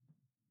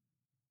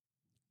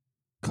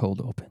cold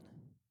open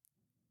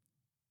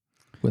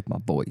with my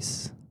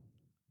voice.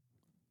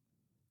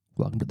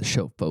 Welcome to the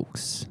show,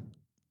 folks.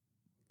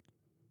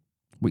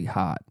 We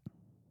hot.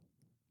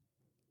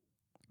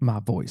 My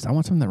voice. I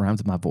want something that rhymes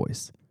with my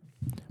voice.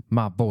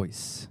 My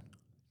voice.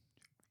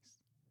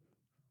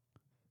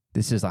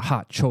 This is a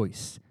hot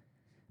choice.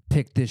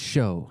 Pick this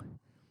show.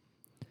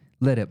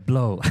 Let it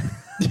blow.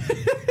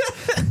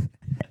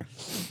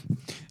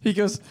 He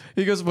goes,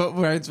 what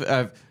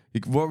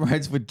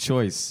rhymes with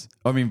choice?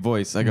 I mean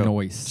voice. I go,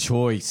 Noise.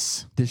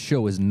 Choice. This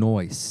show is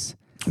noise.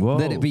 Whoa.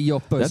 Let it be your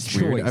first That's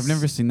choice. weird. I've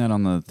never seen that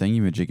on the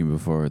thingy-majiggy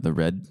before. The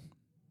red.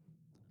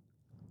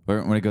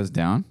 Or when it goes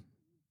down.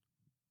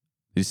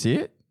 You see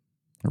it?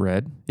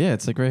 Red? Yeah,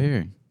 it's like right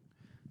here.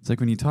 It's like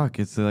when you talk,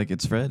 it's like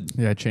it's red.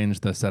 Yeah, I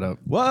changed the setup.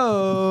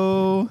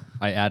 Whoa!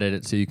 I added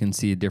it so you can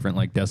see different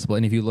like decibel.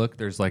 And if you look,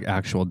 there's like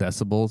actual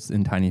decibels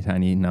in tiny,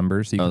 tiny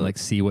numbers. So you can like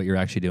see what you're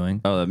actually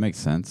doing. Oh, that makes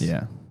sense.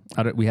 Yeah.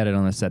 We had it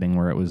on a setting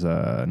where it was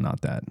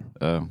not that.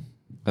 Oh,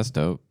 that's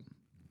dope.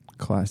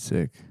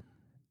 Classic.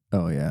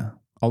 Oh, yeah.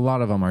 A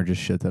lot of them are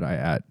just shit that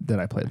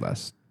I played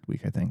last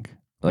week, I think.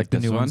 Like the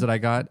new ones that I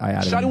got, I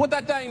added. Shawty, what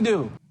that thing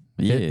do?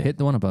 Yeah. Hit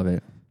the one above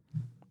it.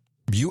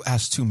 You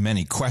ask too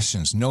many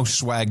questions. No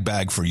swag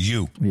bag for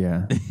you.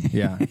 Yeah.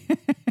 Yeah.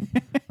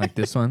 Like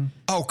this one.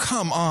 Oh,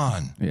 come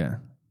on. Yeah.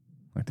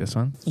 Like this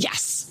one.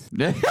 Yes.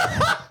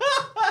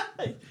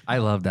 I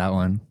love that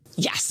one.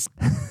 Yes.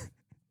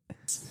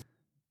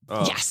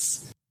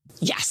 Yes.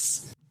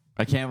 Yes.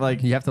 I can't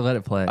like. You have to let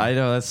it play. I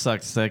know that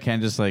sucks. I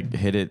can't just like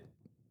hit it.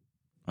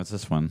 What's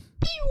this one?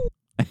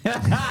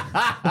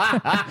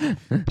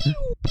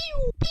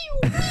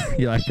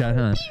 You like that,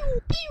 huh?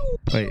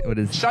 Wait, what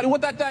is? Shawty, what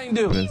that thing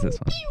do? What is this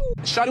one?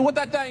 Shawty, what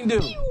that thing do?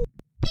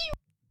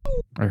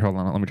 All right, hold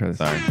on. Let me try this.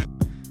 Sorry.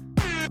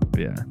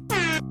 Yeah.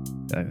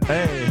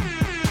 Hey.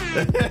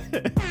 I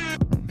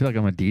feel like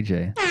I'm a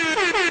DJ.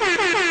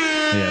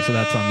 Yeah, so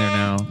that's on there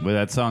now. Wait,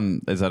 that's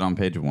on. Is that on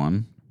page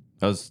 1?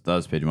 That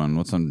was page 1.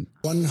 What's on?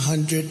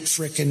 100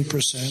 frickin'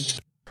 %.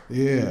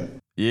 Yeah.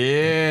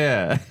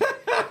 Yeah.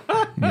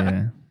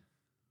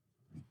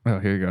 Oh,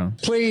 here you go.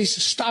 Please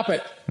stop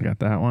it. I got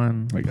that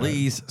one.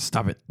 Please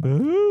stop it.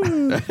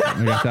 I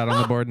got that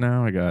on the board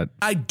now.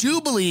 I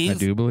do believe. I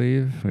do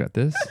believe. We got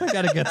this. I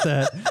gotta get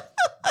that.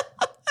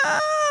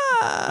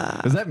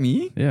 Is that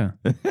me? Yeah.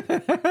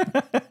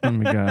 And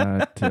we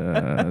got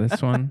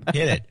this one.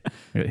 Hit it.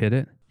 Hit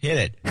it. Hit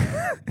it.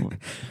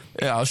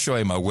 Yeah, I'll show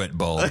you my wet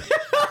bulb.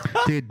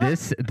 Dude,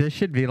 this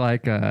should be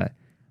like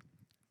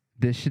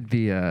this should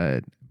be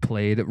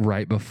played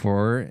right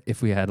before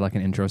if we had like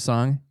an intro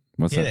song.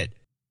 What's Hit that? it.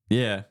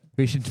 Yeah.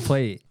 We should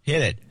play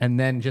Hit it. and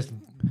then just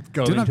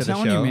go Dude, into I'm the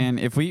telling show. you, man.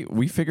 If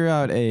we figure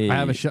out a, I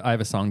have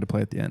a song to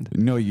play at the end.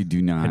 No, you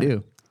do not. I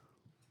do.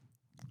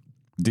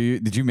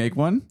 Did you make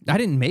one? I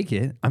didn't make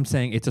it. I'm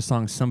saying it's a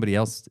song somebody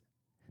else.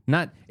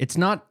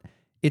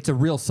 It's a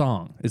real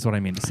song, is what I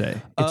mean to say.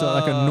 It's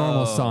like a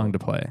normal song to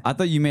play. I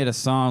thought you made a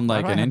song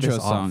like do I an have intro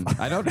this song.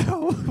 off? I don't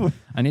know.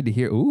 I need to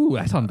hear. Ooh,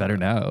 I sound better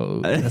now.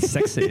 That's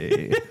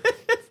sexy.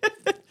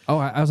 Oh,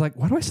 I was like,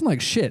 why do I sound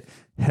like shit?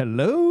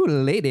 Hello,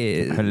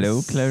 ladies.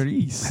 Hello,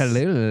 Clarice.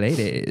 Hello,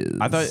 ladies.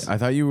 I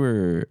thought you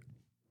were,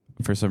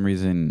 for some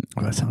reason.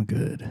 Oh, that sound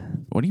good.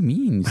 What do you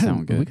mean you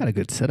sound good? We got a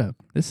good setup.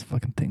 This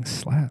fucking thing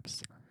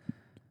slaps.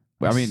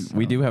 I mean,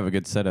 we do have a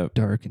good setup.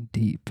 Dark and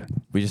deep.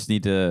 We just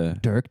need to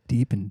Dark,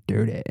 deep, and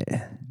dirty.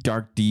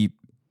 dark deep.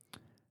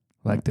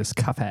 Like this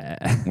coffee.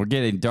 We're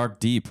getting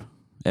dark deep,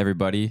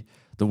 everybody.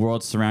 The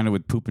world's surrounded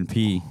with poop and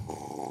pee.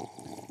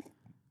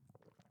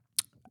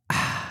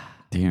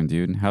 Damn,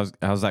 dude.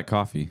 How's that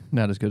coffee?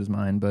 Not as good as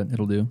mine, but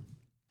it'll do.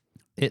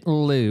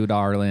 It'll do,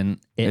 darling.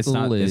 It's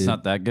not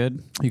that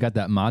good. You got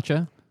that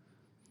matcha?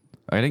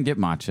 I didn't get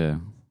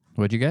matcha.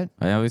 What'd you get?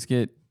 I always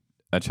get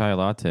a chai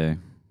latte.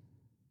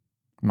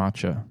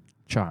 Matcha.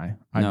 Chai.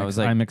 It was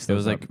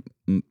like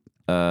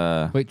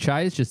Wait,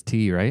 chai is just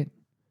tea, right?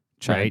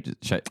 chai.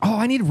 Oh,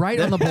 I need right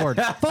on the board.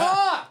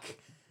 Fuck!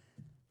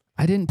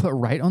 I didn't put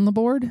right on the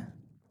board?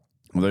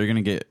 Well, they're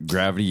gonna get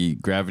gravity.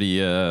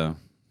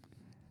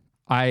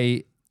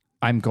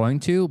 I'm going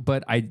to,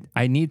 but I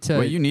need to.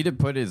 What you need to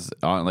put is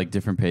on like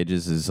different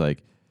pages is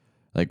like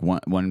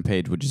one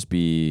page would just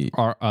be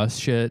us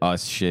shit.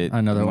 Us shit.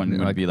 Another one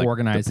would like be like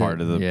organize the part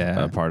it. of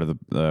the part of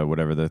the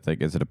whatever the thing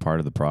is. It a part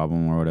of the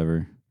problem or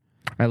whatever?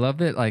 I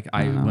loved it. Like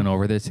I went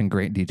over this in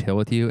great detail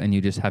with you, and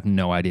you just have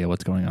no idea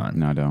what's going on.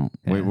 No, I don't.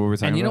 Yeah. Wait, what were we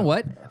talking And you about? know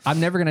what? I'm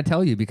never going to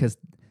tell you because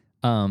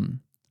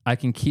I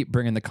can keep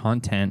bringing the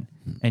content,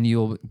 and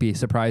you'll be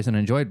surprised and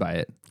enjoyed by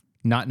it,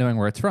 not knowing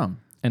where it's from,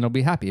 and it'll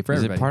be happy for Is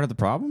everybody. it part of the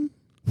problem?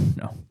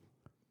 No.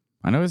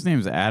 I know his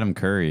name's Adam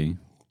Curry.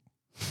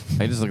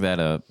 I just looked that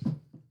up.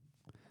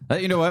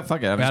 You know what?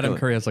 Fuck it. Adam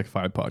Curry has like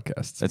 5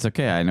 podcasts. It's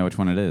okay. I know which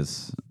one it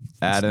is.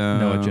 Adam.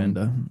 No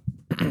agenda.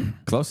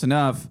 Close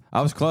enough.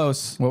 I was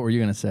close. What were you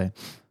going to say?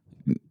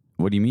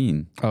 What do you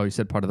mean? Oh, you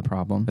said part of the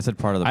problem. I said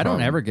part of the I problem.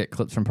 don't ever get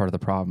clips from part of the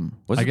problem.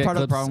 Was I it get part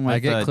of the clips- problem with I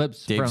get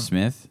clips Dave from,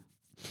 Smith?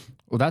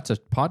 Well, that's a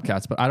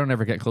podcast, but I don't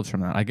ever get clips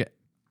from that.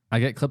 I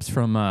get clips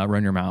from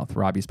Run Your Mouth,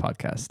 Robbie's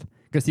podcast,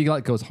 because he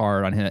like goes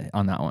hard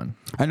on that one.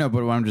 I know,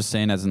 but what I'm just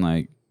saying as in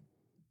like...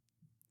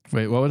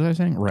 Wait, what was I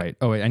saying? Right.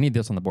 Oh, wait, I need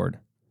this on the board.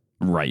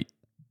 Right.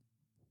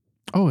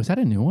 Oh, is that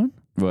a new one?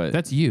 What?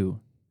 That's you.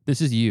 This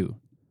is you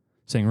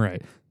saying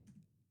right.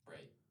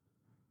 Right.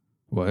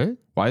 What?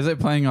 Why is it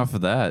playing off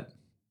of that?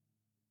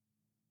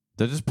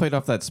 They just played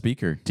off that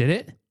speaker. Did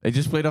it? They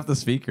just played off the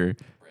speaker.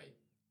 Right.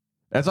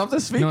 That's off the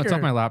speaker. No, it's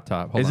off my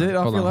laptop. Hold is on, it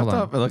off hold your on, hold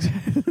laptop? on. It looks...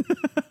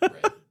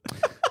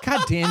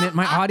 God damn it.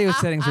 My audio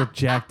settings are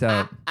jacked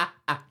up.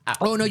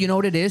 Oh, no, you know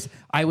what it is?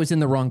 I was in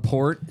the wrong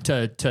port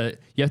to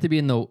you have to be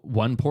in the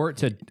one port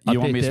to You want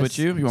update me to this. switch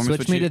you? You want me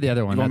switch me to the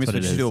other one. You want me That's to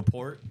what switch it you is. to a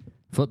port?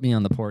 Flip me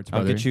on the ports,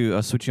 brother.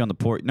 I'll switch you on the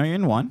port. No, you're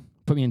in one.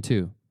 Put me in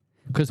two.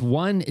 Because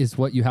one is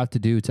what you have to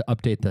do to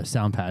update the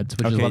sound pads,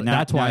 which is what,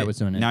 that's why I was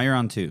doing it. Now you're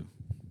on two.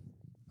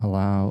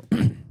 Allow.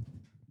 Man,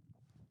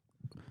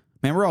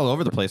 we're all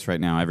over the place right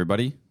now,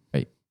 everybody.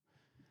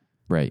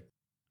 Right.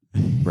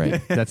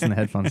 That's in the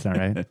headphones now,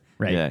 right?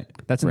 Right. Yeah.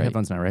 That's in the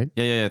headphones now, right?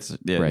 Yeah.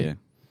 Right. Yeah.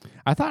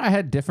 I thought I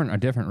had a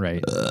different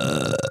rate.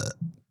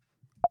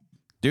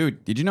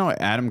 Dude, did you know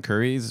Adam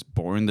Curry's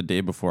born the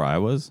day before I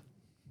was?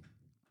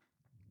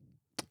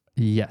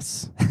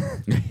 Yes.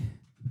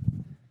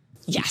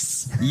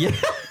 Yes. Yeah.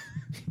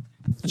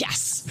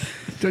 Yes.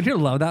 Don't you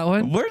love that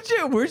one? Where'd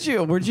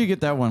you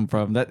get that one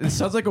from? That it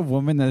sounds like a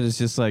woman that is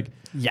just like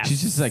Yes.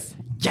 She's just like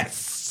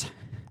yes.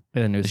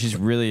 A news She's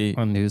clip. really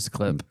A news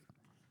clip.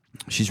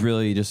 She's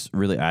really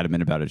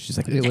adamant about it. She's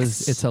like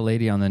It's a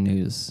lady on the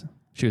news.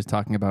 She was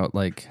talking about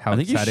like how I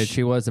think you excited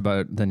she was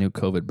about the new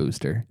COVID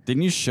booster.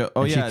 Didn't you show?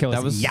 Oh And she yeah, goes,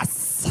 that was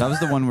yes. That was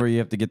the one where you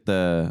have to get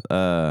the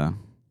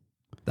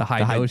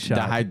high dose shot.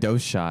 The high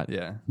dose shot.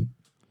 Yeah.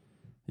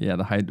 Yeah,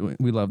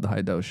 we love the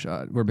high dose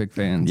shot. We're big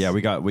fans. Yeah,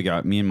 we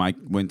got me and Mike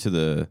went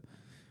to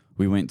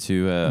went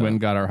and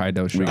got our high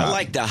dose shot. I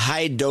like the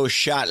high dose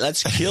shot.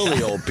 Let's kill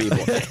the old people.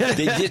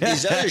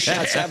 These other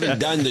shots haven't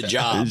done the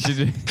job.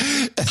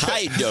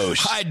 High dose.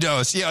 High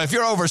dose. Yeah, if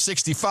you're over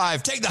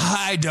 65, take the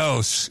high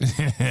dose.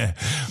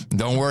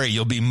 Don't worry,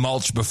 you'll be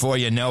mulched before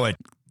you know it.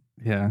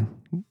 Yeah.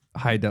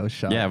 High dose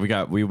shot. Yeah,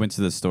 we went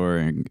to the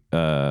store,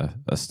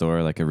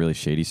 like a really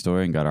shady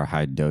store, and got our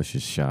high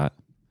doses shot.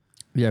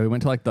 Yeah, we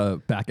went to like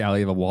the back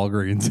alley of a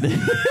Walgreens.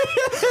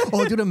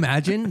 Oh, dude,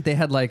 imagine they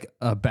had like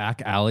a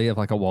back alley of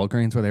like a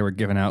Walgreens where they were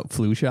giving out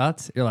flu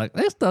shots. You're like,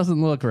 this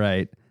doesn't look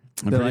right.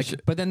 They're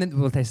like, but then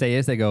what they say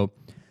is they go,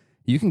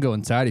 you can go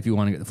inside if you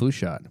want to get the flu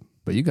shot,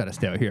 but you got to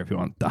stay out here if you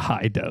want the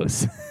high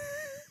dose.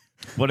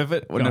 What if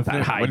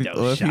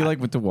you like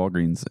went to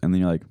Walgreens and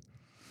then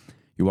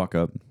you walk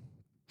up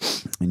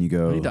and you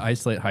go, I need to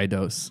isolate high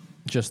dose.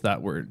 Just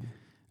that word.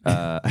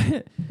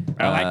 I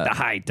like the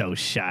high dose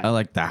shot. I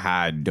like the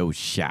high dose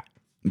shot.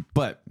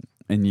 But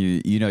and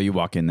you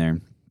walk in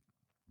there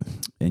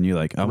and you're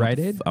like, I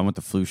want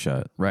the flu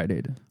shot. Rite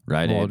Aid,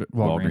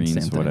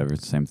 Walgreens, whatever,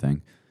 it's the same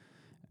thing.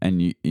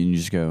 And you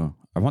just go,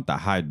 I want the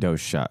high dose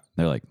shot.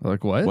 They're like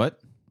what? What?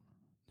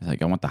 It's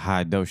like, I want the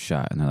high dose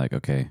shot. And they're like,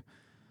 okay.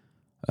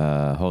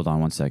 Hold on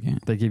one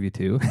second. They give you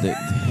two.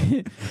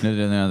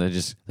 No.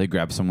 They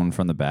grab someone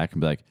from the back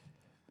and be like,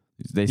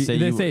 they say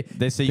you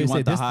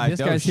want the high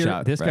dose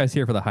shot. This guy's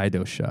here for the high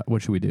dose shot.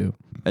 What should we do?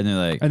 And they're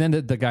like, and then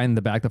the guy in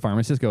the back, the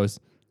pharmacist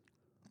goes,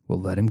 well,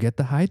 let him get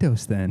the high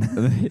dose then.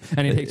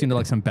 And he takes you into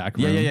like some back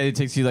room. Yeah. He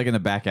takes you like in the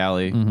back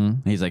alley. Mm-hmm.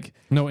 And he's like,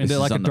 no, into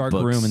like a dark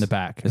room in the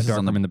back. This is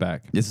on the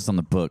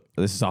book.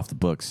 This is off the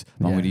books.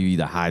 I'm going to give you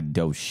the high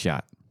dose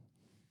shot.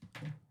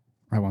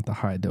 I want the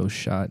high dose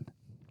shot.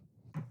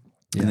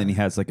 Yeah. And then he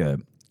has like a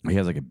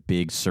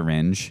big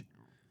syringe.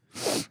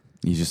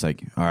 He's just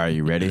like, all right,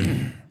 you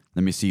ready?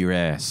 Let me see your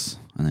ass.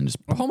 And then just,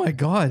 oh my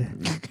God.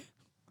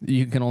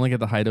 You can only get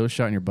the high dose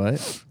shot in your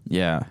butt?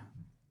 Yeah.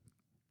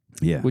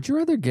 Yeah. Would you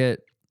rather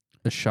get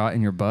a shot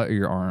in your butt or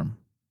your arm?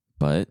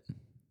 Butt?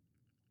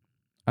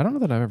 I don't know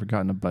that I've ever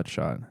gotten a butt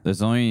shot. I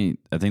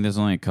think there's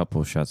only a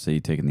couple shots that you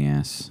take in the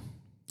ass.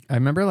 I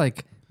remember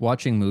like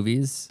watching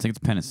movies. I think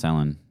it's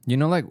penicillin. You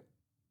know, like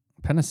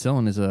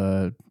penicillin is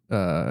a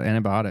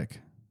antibiotic.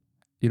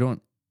 You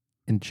don't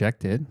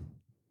inject it.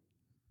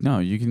 No,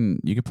 you can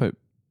put.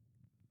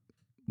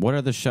 What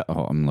are the shots?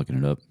 Oh, I'm looking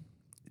it up.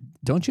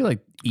 Don't you like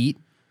eat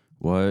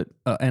what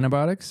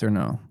antibiotics or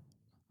no?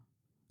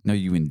 No,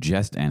 you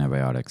ingest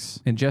antibiotics.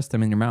 Ingest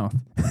them in your mouth.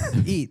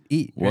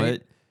 eat.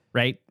 What?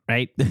 Right.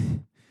 I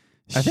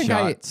think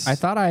shots I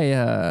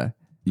thought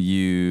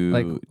you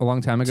like a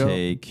long time ago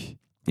take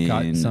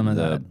got in some of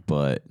the that.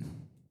 butt.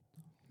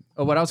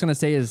 Oh, what I was gonna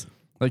say is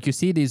like you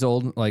see these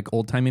old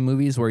timey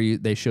movies where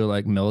they show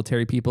like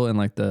military people in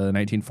like the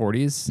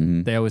 1940s.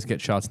 Mm-hmm. They always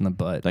get shots in the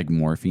butt, like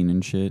morphine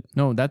and shit.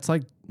 No,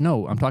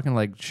 I'm talking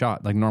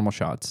like normal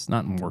shots,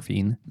 not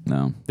morphine.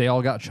 No, they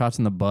all got shots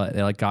in the butt.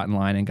 They like got in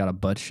line and got a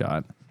butt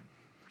shot.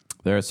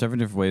 There are several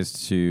different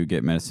ways to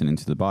get medicine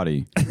into the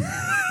body.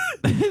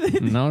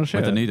 No shit.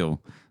 With a needle.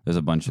 There's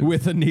a bunch of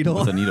with a needle.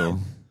 With a needle.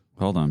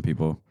 Hold on,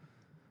 people.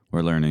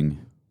 We're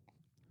learning.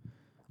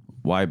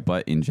 Why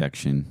butt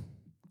injection?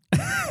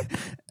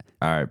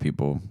 All right,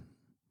 people.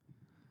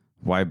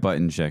 Why butt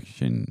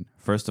injection?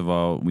 First of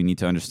all, we need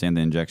to understand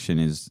the injection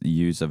is the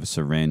use of a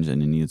syringe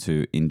and you need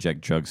to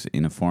inject drugs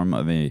in a form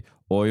of a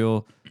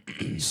oil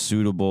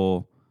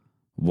suitable,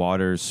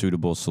 water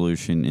suitable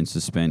solution and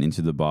suspend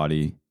into the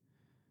body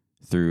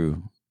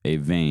through a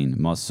vein,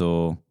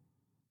 muscle,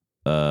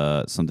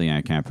 something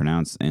I can't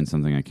pronounce and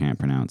something I can't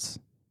pronounce.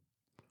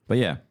 But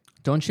yeah.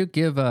 Don't you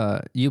give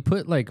you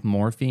put like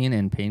morphine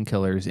and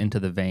painkillers into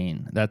the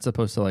vein? That's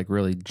supposed to like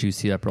really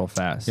juice you up real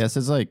fast. Yes,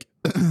 it's like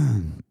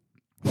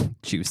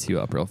Juice you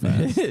up real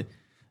fast. You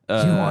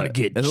want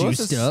to get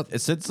juiced up? It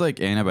says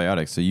like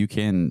antibiotics, so you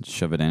can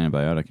shove an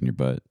antibiotic in your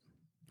butt.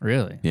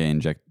 Really? Yeah,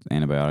 inject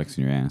antibiotics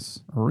in your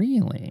ass.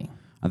 Really?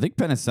 I think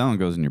penicillin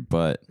goes in your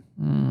butt.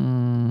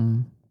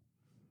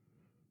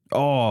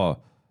 Oh,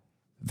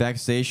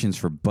 vaccinations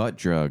for butt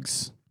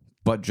drugs.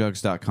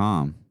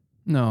 Buttdrugs.com.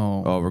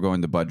 No. Oh, we're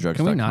going to buttdrugs.com.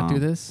 Can we not do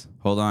this?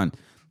 Hold on.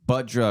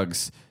 Butt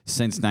drugs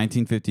since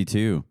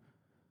 1952.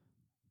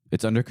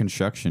 It's under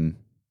construction.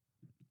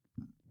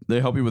 They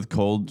help you with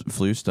cold,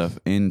 flu stuff,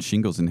 and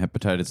shingles and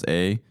hepatitis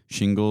A,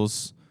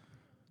 shingles.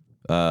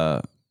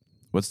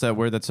 What's that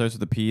word that starts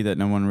with a P that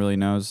no one really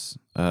knows?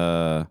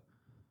 Pneumonia.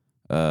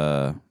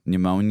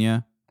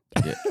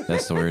 Yeah,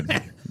 that's the word.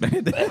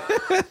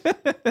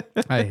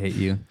 I hate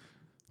you.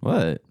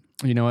 What?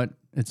 You know what?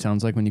 It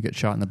sounds like when you get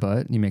shot in the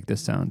butt, you make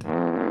this sound.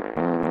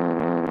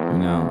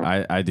 No,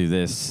 I do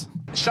this.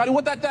 Shawty,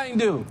 what that thing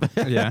do?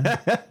 Yeah.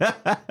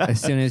 As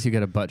soon as you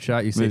get a butt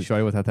shot, you say,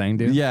 "Shorty, what that thing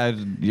do?" Yeah.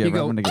 You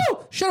go,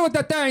 "Oh, shorty, what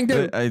that thing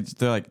do?"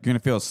 They're like, "You're gonna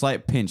feel a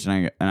slight pinch,"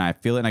 and I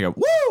feel it, and I go,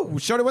 "Woo,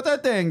 shorty, what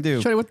that thing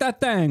do?" Shorty, what that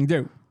thing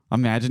do?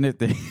 Imagine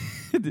if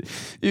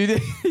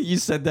you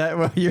said that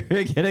while you're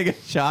getting a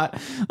shot.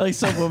 Like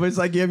some woman's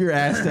like, you have your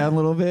ass down a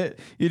little bit.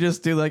 You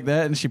just do like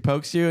that, and she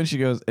pokes you, and she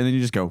goes, and then you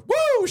just go,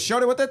 "Woo,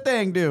 shorty, what that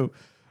thing do?"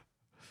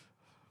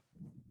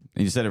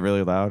 And you said it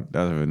really loud.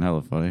 That would have been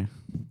hella funny.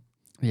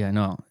 Yeah,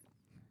 no.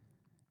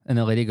 And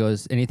the lady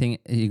goes, "Anything?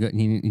 You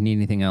need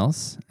anything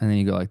else?" And then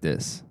you go like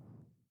this.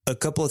 A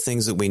couple of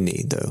things that we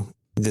need, though.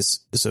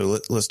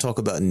 Let's talk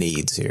about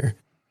needs here.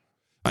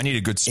 I need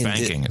a good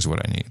spanking is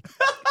what I need.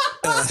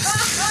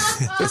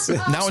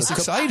 Now it's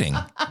exciting.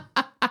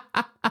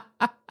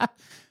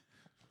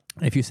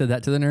 If you said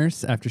that to the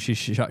nurse after she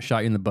shot you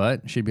in the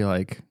butt, she'd be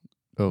like,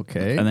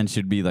 "Okay." And then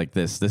she'd be like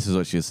this. This is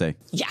what she'd say.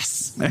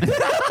 Yes.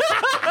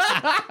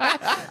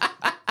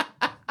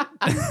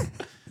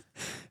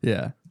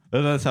 Yeah.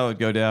 And that's how it'd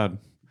go down.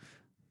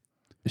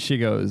 She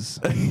goes,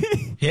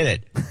 Hit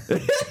it.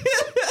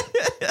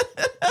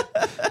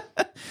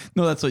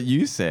 No, that's what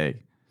you say.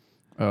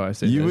 "Oh, I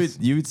say You this."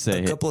 would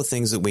say A couple of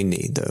things that we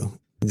need, though.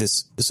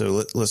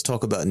 Let's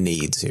talk about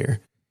needs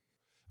here.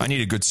 I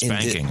need a good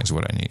spanking is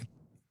what I need.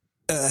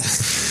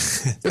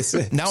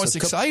 Now it's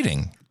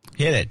exciting.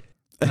 Hit it.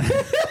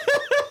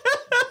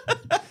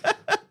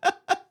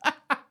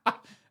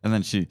 And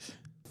then she.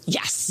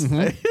 Yes.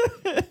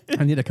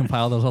 I need to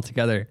compile those all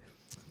together.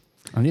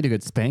 I need a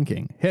good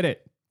spanking. Hit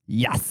it.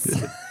 Yes.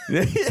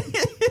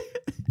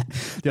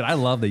 Dude, I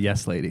love the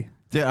yes lady.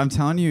 Dude, I'm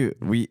telling you,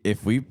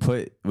 if we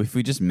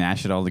just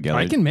mash it all together,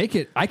 I can make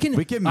it.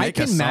 We can make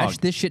a mash song.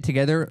 this shit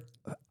together.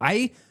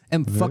 I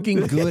am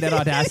fucking good at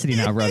Audacity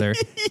now, brother.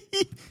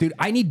 Dude,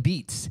 I need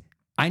beats.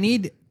 I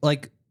need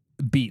like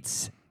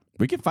beats.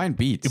 We can find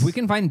beats. If we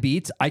can find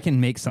beats, I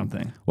can make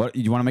something. What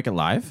you want to make it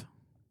live?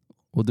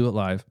 We'll do it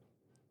live.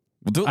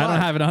 We'll do it I live.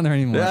 don't have it on there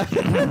anymore.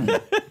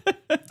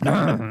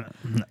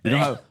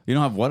 You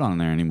don't have what on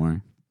there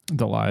anymore?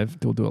 The live.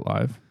 We'll do it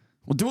live.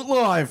 We'll do it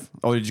live.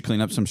 Oh, did you clean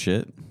up some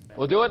shit?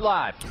 We'll do it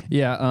live.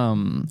 Yeah.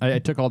 I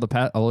took all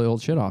the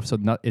old shit off, so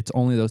it's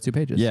only those 2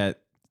 pages. Yeah,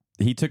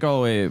 he took all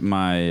away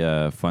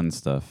my fun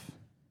stuff.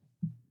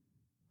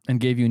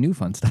 And gave you new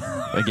fun stuff.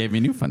 I gave me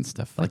new fun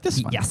stuff like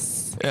this one.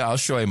 Yes. Yeah, I'll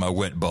show you my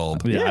wet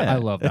bulb. Yeah. I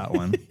love that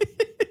one.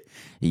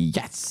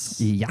 Yes.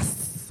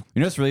 Yes. You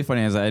know what's really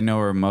funny is I know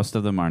where most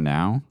of them are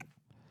now.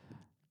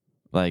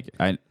 We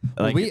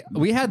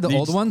had the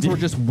old ones were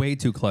just way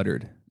too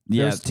cluttered.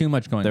 Yeah, There was too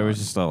much going on. There was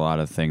just a lot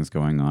of things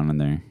going on in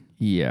there.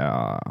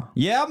 Yeah.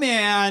 Yeah,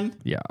 man.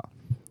 Yeah.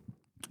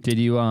 Did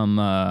you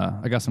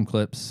I got some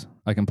clips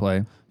I can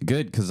play.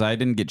 Good, because I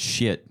didn't get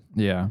shit.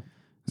 Yeah.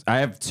 I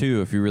have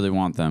 2 if you really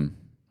want them.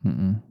 No,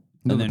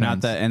 And they're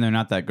not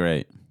that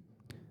great.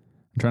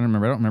 I'm trying to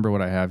remember. I don't remember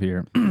what I have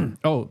here.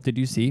 Oh, did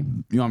you see?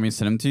 You want me to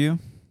send them to you?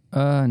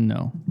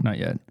 No, not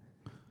yet.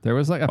 There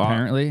was like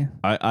apparently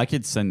I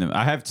could send them.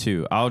 I have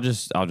 2. I'll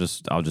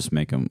just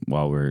make them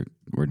while we're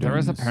doing there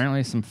was this.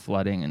 apparently some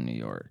flooding in New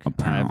York.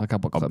 I have a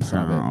couple clips of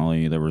it.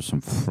 Apparently, there was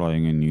some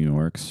flooding in New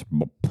York.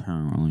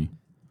 Apparently.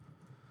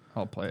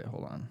 I'll play it.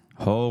 Hold on.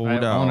 Hold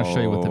on. I want to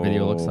show you what the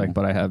video looks like,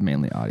 but I have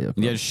mainly audio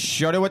clips. Yeah,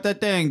 show it what that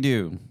thing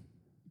do.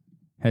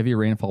 Heavy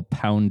rainfall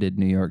pounded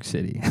New York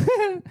City.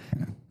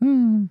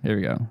 Here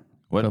we go.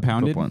 What Clip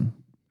pounded? one.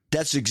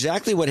 That's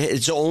exactly what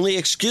it's the only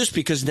excuse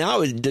because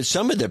now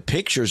some of the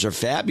pictures are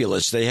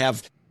fabulous. They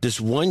have this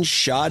one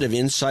shot of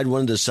inside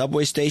one of the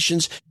subway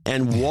stations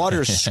and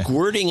water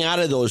squirting out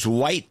of those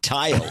white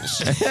tiles.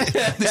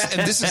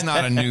 This is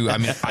not a new. I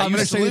mean, I I'm gonna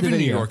used to show you live the in New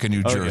video. York and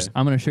New Jersey.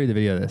 I'm going to show you the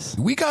video of this.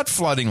 We got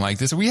flooding like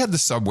this. We had the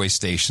subway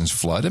stations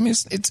flood. I mean,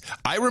 it's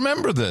I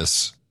remember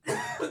this.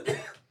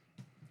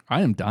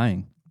 I am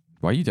dying.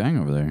 Why are you dying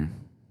over there?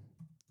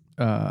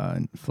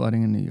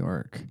 Flooding in New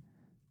York.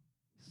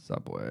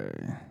 Subway.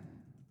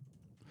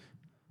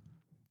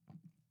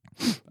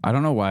 I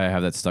don't know why I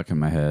have that stuck in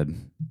my head.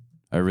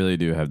 I really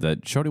do have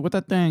that. Shorty, what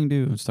that thing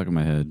do? Stuck in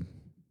my head.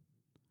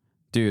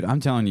 Dude, I'm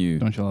telling you.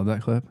 Don't you love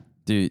that clip?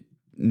 Dude,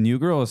 New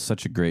Girl is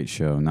such a great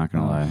show. Not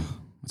going to lie.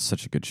 It's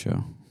such a good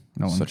show.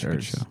 No one such cares. a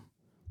good show.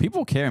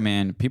 People care,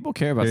 man. People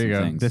care about There you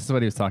some go. things. This is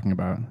what he was talking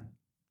about.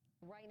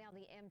 Right now,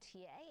 the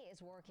MTA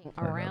is working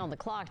around the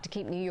clock to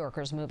keep New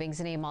Yorkers moving.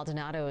 Zanine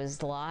Maldonado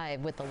is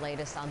live with the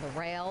latest on the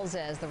rails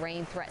as the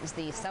rain threatens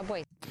the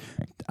subway.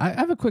 I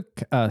have a quick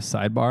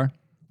sidebar.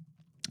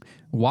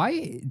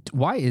 Why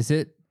is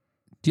it?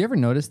 Do you ever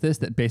notice this?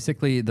 That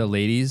basically the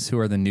ladies who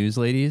are the news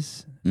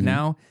ladies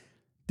now,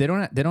 they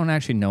don't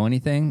actually know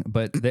anything,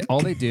 but all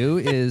they do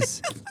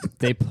is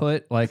they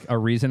put like a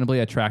reasonably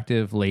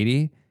attractive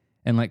lady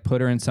and like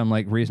put her in some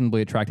like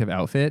reasonably attractive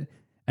outfit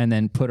and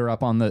then put her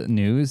up on the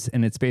news,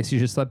 and it's basically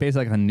just like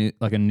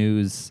a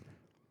news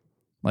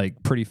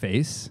like pretty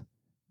face.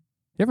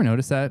 You ever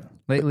notice that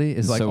lately?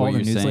 Is like So all what the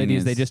you're news saying ladies,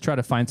 is- they just try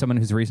to find someone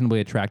who's reasonably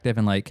attractive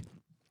and like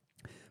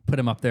put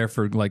him up there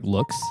for like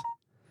looks.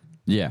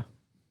 Yeah.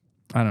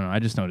 I don't know. I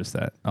just noticed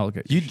that. I'll look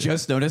at You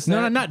just noticed that?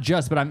 No, not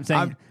just, but I'm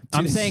saying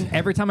I'm just- saying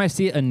every time I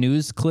see a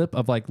news clip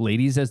of like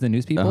ladies as the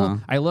news people,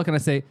 I look and I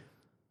say,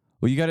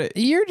 Well, you got to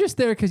 "You're just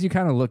there because you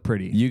kind of look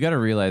pretty." you got to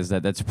realize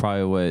that that's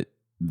probably what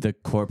the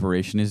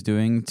corporation is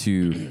doing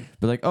to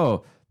be like,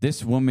 "Oh,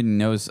 this woman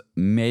knows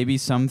maybe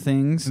some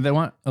things." They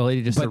want a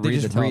lady just to But they read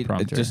the just read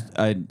teleprompter.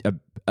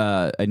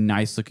 just a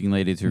nice looking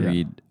lady to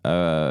read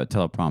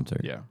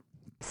teleprompter. yeah.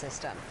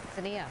 System.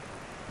 Zania.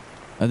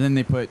 And then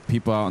they put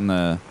people out in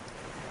the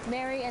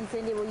Mary and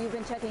Cindy, well, you've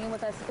been checking in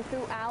with us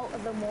throughout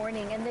the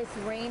morning, and this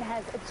rain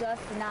has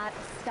just not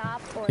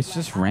stopped. Or It's let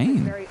just up. rain.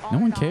 It's very No on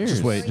one and off. cares.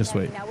 Just wait, Very just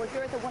heavy. wait. Now we're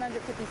here at the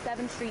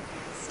 157th Street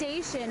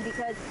station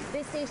because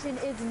this station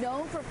is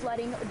known for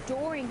flooding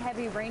during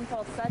heavy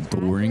rainfall such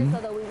During? as this,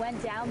 although we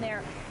went down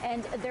there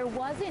and there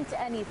wasn't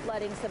any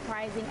flooding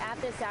surprising at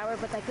this hour,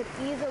 but that could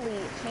easily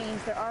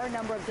change. There are a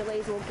number of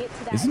delays. We'll get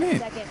to that Isn't in a it-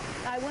 second.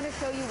 I want to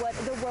show you what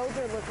the roads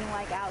are looking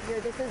like out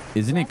here. This is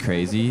Isn't it West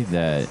crazy 157th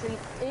that Street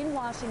in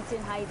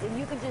Washington Heights, and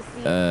you can just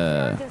see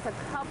there are just a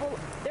couple,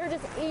 they're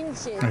just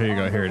inches. Here you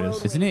go, on here the it is.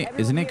 roadway. Isn't it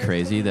Everyone here is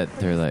crazy sitting that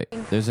they're like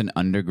pretty there's an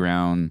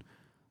underground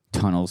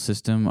tunnel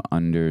system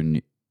under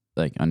New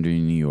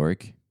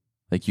York?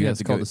 Like you Yeah, have it's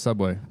to called go. the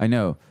subway. I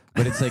know,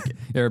 but it's like You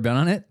ever been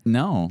on it?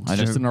 no, I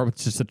It's just never,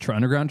 it's just a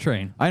underground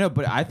train. I know,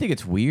 but I think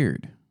it's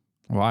weird.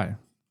 Why?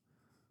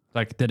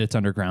 Like that it's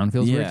underground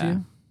feels weird to Yeah.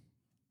 you?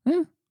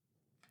 Yeah.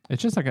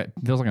 It's just like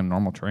feels like a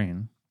normal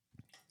train.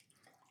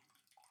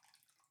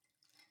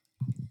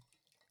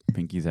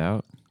 Pinky's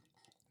out.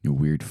 You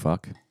weird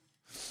fuck.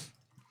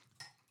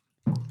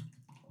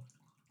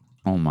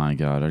 Oh my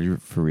god, are you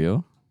for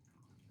real?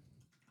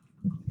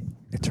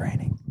 It's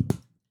raining.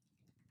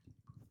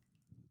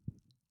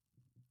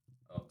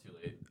 Oh, too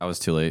late. I was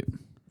too late.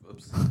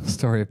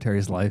 Story of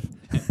Terry's life.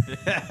 Here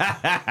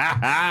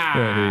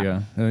you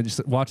go.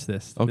 Just watch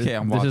this. Okay,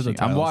 I'm This is the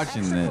watching. I'm tiles.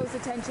 watching Extra this. close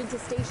attention to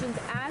stations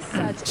as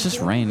such. It's just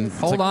during rain. this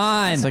It's Hold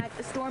on. It's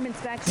like storm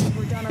inspections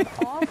were done on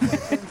all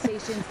floodplain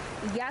stations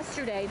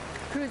yesterday.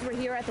 Crews were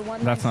here at the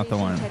one. That's not the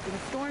one. Checking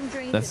storm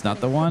drains. That's It's not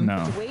an the one?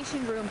 No.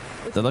 Situation room,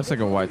 which That looks like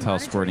a white tile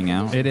monitoring squirting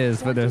out. It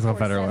is, but there's a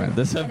better 24/7. one.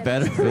 This is a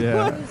better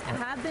Yeah. Crews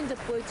have been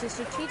deployed to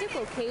strategic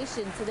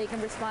locations so they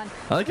can respond.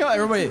 I like how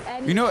everybody, to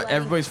any you know what flooding.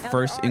 everybody's Now,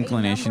 first there are a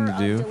inclination to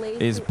number do of delays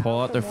is pull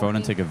throughout out their the phone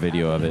and morning. take a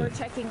video of We're it.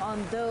 checking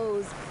on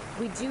those.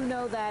 We do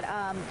know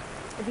that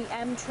the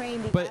M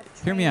train, the But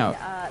F hear me train,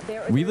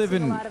 out. we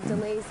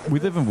We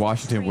live in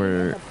Washington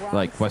where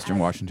like Western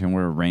Washington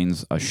where it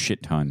rains a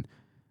shit ton.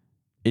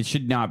 It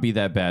should not be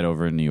that bad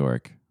over in New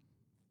York.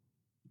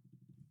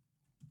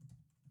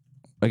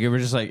 Like, we're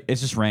just like,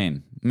 it's just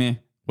rain. Meh,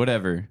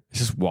 whatever. It's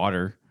just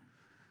water.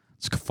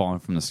 It's falling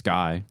from the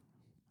sky.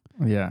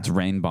 Yeah. It's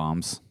rain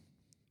bombs.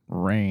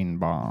 Rain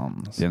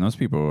bombs. Yeah, and those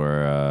people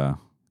were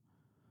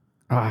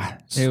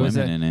It was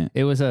swimming in it.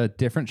 It was a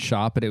different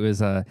shot, but it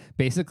was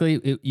basically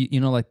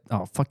like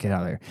get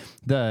out of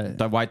there.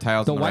 The white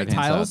tiles. The on the white right-hand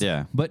tiles, side,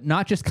 yeah. but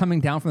not just coming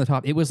down from the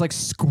top. It was like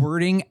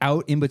squirting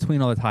out in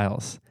between all the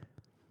tiles.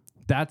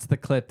 That's the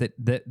clip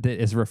that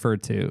is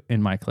referred to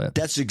in my clip.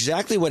 That's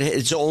exactly what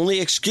it's the only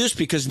excuse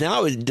because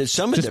now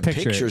some of Just the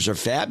picture pictures are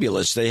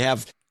fabulous. They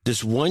have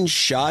this one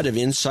shot of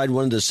inside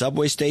one of the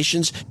subway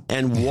stations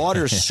and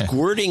water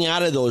squirting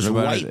out of those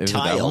What about white it? Is it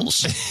that one?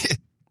 tiles.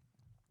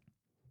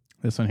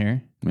 This one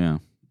here? Yeah.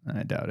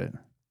 I doubt it.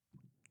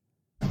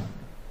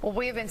 Well,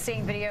 we have been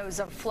seeing videos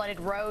of flooded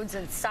roads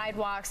and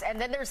sidewalks, and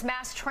then there's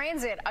mass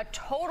transit, a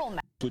total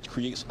mess. which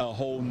creates a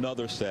whole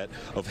nother set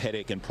of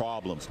headache and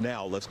problems.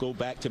 Now, let's go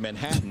back to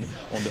Manhattan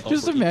on the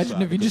Just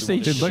imagine if you just say,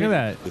 dude, look at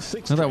that.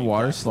 Look at that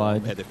water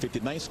slide. At the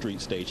 59th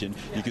Street station,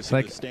 you can see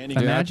Like, the standing.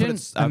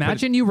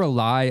 imagine you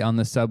rely on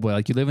the subway.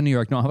 Like, you live in New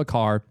York, don't have a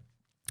car.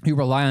 You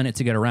rely on it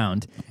to get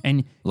around.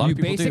 And you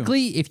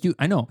basically,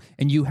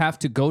 and you have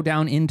to go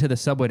down into the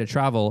subway to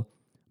travel,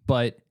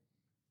 but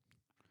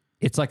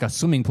it's like a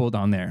swimming pool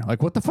down there.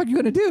 Like, what the fuck are you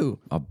going to do?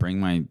 I'll bring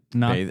my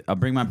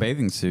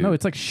bathing suit. No,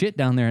 it's like shit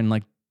down there and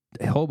like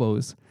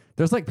hobos.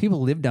 There's like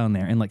people live down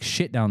there and like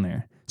shit down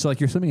there. So like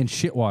you're swimming in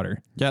shit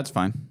water. Yeah, it's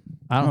fine.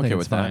 I don't I'm think okay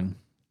it's with fine.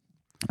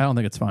 I don't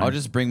think it's fine. I'll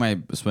just bring my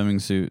swimming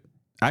suit.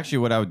 Actually,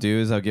 what I would do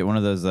is I'll get one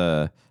of those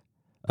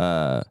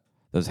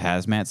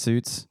hazmat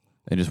suits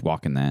and just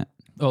walk in that.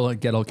 Oh, like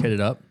get all kitted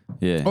up?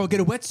 Yeah. Oh, get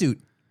a wetsuit.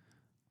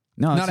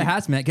 No, not a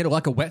hazmat. Get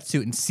like a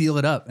wetsuit and seal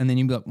it up, and then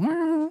you'd be like,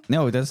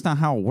 no, that's not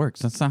how it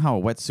works. That's not how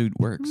a wetsuit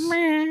works.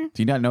 Do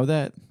you not know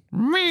that?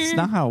 It's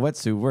not how a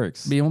wetsuit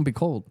works. But it won't be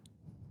cold.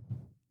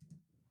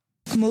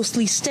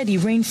 Mostly steady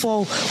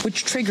rainfall,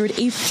 which triggered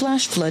a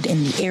flash flood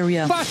in the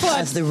area.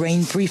 As the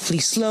rain briefly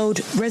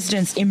slowed,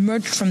 residents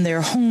emerged from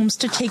their homes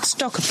to take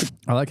stock of the...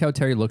 I like how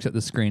Terry looks at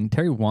the screen.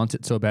 Terry wants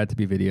it so bad to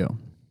be video.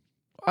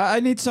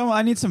 I need some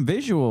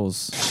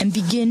visuals. And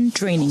begin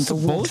draining the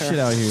water. Bullshit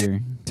out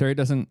here.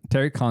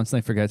 Terry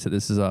constantly forgets that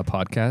this is a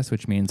podcast,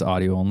 which means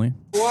audio only.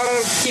 Water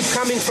keep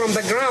coming from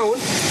the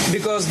ground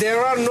because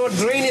there are no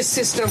drainage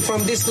system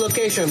from this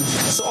location.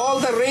 So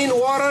all the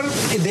rainwater,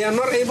 they are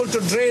not able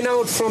to drain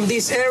out from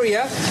this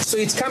area, so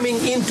it's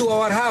coming into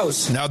our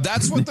house. Now,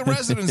 that's what the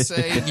residents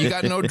say. You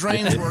got no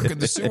drains working,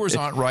 the sewers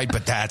aren't right,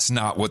 but that's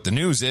not what the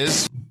news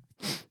is.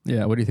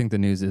 Yeah, what do you think the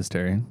news is,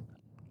 Terry?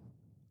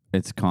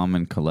 It's calm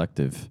and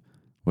collective.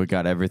 We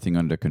got everything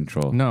under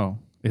control. No,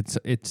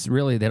 it's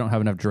really they don't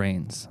have enough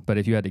drains. But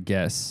if you had to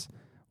guess,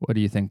 what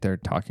do you think they're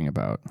talking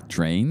about?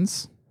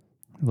 Drains?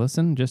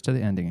 Listen just to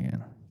the ending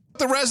again.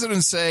 The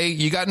residents say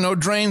you got no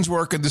drains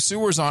working, the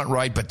sewers aren't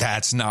right, but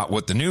that's not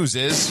what the news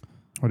is.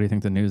 What do you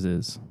think the news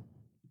is?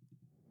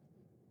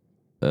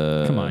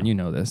 Come on, you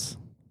know this.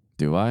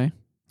 Do I?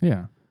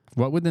 Yeah.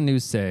 What would the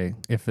news say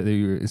if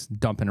it was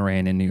dumping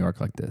rain in New York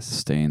like this?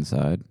 Stay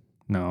inside.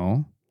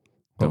 No.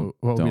 What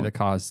would be the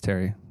cause,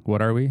 Terry?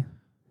 What are we?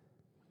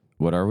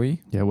 What are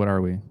we? Yeah, what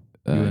are we? You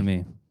and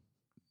me.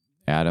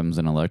 Atoms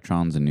and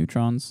electrons and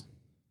neutrons?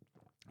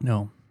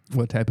 No.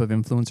 What type of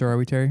influencer are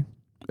we, Terry?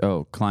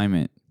 Oh,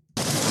 climate.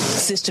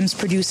 Systems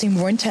producing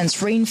more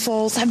intense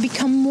rainfalls have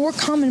become more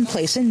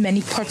commonplace in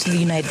many parts of the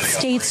United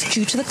States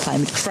due to the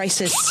climate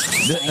crisis.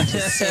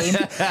 Scientists say...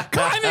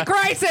 Climate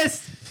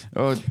crisis!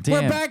 Oh,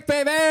 damn. We're back,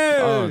 baby!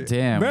 Oh,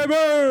 damn.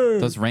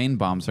 Baby! Those rain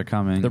bombs are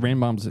coming. The rain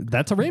bombs.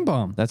 That's a rain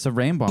bomb. That's a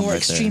rain bomb More right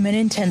extreme and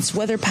intense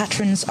weather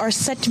patterns are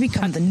set to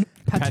become the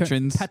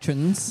patrons.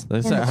 Patrons.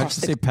 How'd you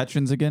say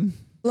patrons again?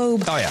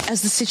 globe Oh, yeah.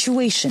 as the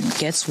situation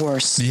gets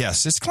worse.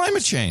 Yes, it's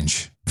climate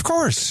change. Of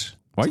course.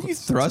 Why are you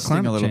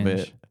thrusting a little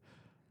bit?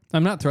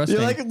 I'm not thrusting.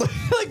 You're like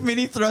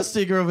mini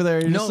thrusting over there.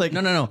 You're No, just like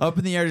no. up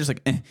in the air, just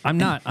like. I'm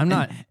not. I'm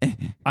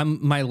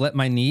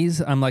my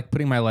knees. I'm like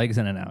putting my legs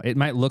in and out. It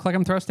might look like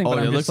I'm thrusting, but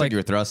it I'm just looks like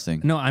you're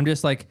thrusting. No, I'm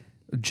just like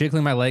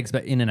jiggling my legs,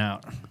 but in and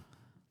out.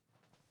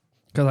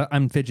 Because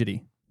I'm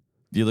fidgety.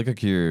 You look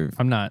like you're.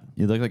 I'm not.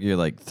 You look like you're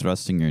like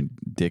thrusting your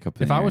dick up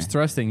in If the I air. was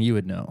thrusting, you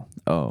would know.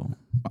 Oh,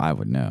 I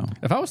would know.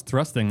 If I was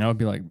thrusting, I would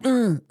be like,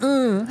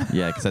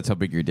 Yeah, because that's how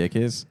big your dick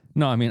is.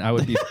 No, I mean I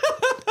would be.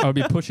 I would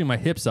be pushing my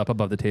hips up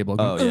above the table.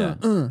 Oh Going, yeah.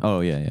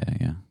 Oh yeah.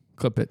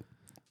 Clip it.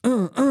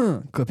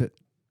 Clip it.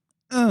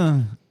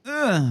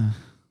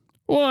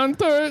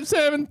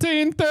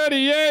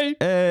 1738.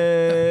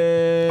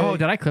 Hey. Oh,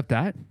 did I clip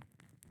that?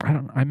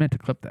 I meant to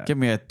clip that. Give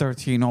me a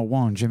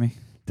 1301, Jimmy.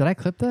 Did I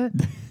clip that?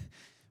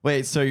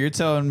 Wait, so you're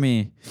telling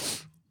me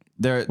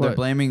they're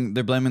blaming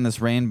this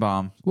rain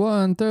bomb?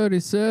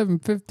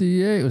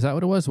 137.58. Was that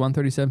what it was?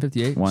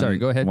 137.58. Sorry,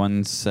 go ahead.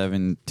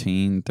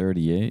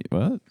 117.38.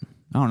 What?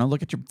 I don't know.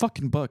 Look at your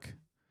fucking book.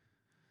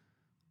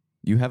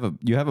 You have a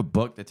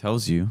book that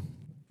tells you.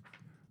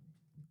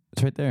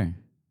 It's right there.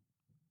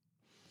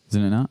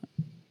 Isn't it not?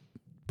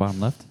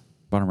 Bottom left?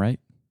 Bottom right?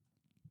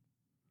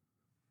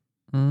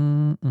 I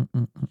don't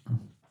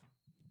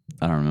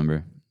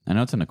remember. I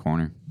know it's in the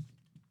corner.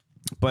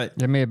 But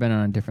it may have been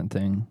on a different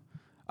thing.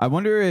 I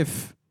wonder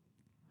if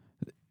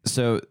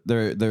so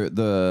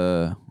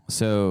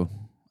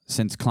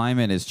since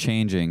climate is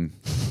changing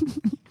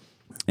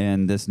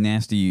and this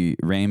nasty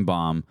rain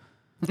bomb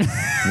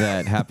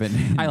that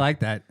happened. I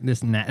like that.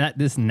 This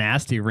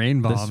nasty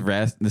rain bomb.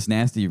 This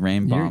nasty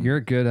rain bomb. You're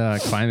a good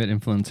climate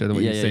influencer the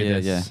way you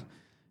say this.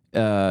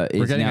 Yeah.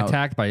 We're getting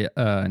attacked by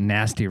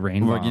nasty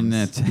rain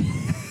bombs.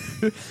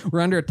 We're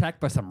under attack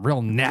by some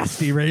real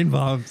nasty rain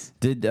bombs.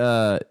 Can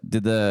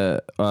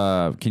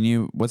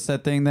you what's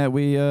that thing that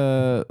we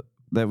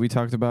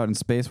talked about in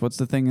space? What's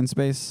the thing in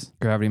space?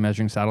 Gravity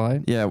measuring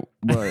satellite? Yeah.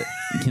 What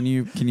can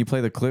you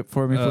play the clip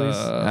for me, please?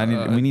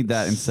 We need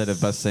that instead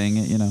of us saying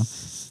it, you know.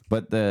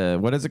 But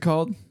what is it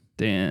called?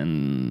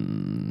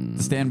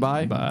 Stand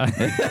by.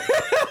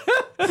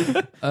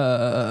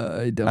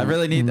 I don't. I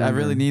really need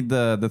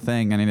the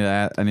thing.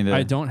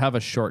 I don't have a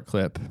short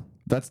clip.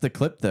 That's the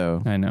clip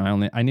though. I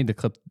know. I need to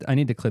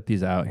clip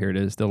these out. Here it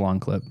is, the long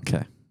clip.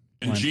 Okay.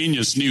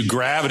 Ingenious new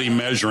gravity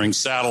measuring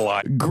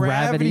satellite.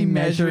 Gravity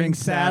measuring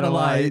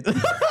satellite.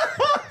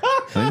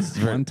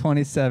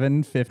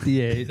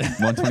 127.58.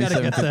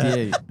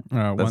 127.58.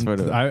 I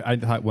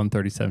thought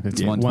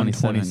 137.58.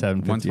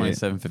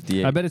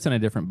 127.58. I bet it's in a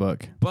different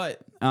book.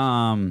 But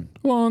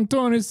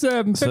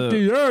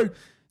 127.58.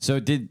 So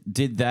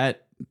did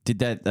that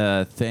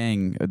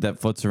thing that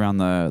floats around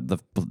the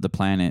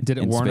planet? Did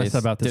it warn us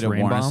about this rain bomb? Did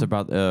it warn us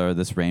about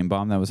this rain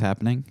bomb that was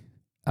happening?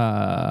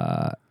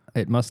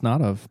 It must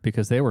not have,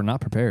 because they were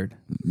not prepared.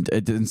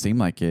 It didn't seem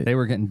like it. They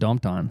were getting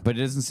dumped on. But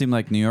it doesn't seem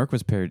like New York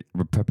was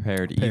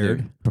prepared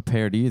either.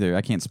 Prepared either.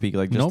 I can't speak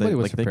like just nobody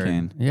was like prepared. They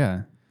can.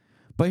 Yeah.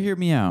 But hear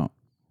me out.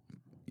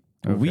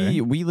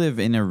 Okay. We live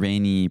in a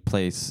rainy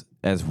place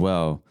as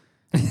well,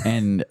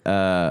 and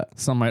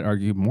some might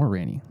argue more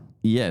rainy.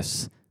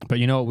 Yes, but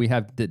you know what we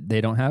have that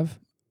they don't have?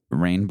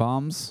 Rain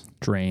bombs,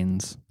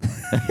 drains.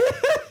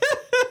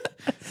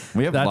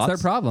 We have. That's their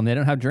problem. They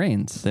don't have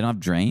drains. They don't have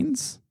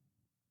drains.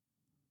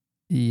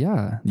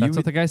 Yeah, that's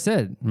what the guy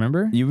said.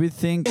 Remember? You would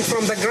think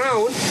from the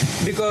ground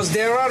because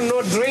there are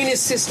no drainage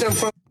system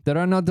from. There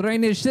are no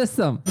drainage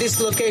system.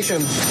 This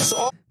location. So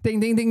all ding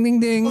ding ding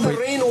ding ding. The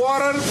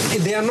rainwater,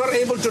 they are not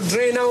able to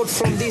drain out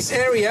from this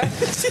area.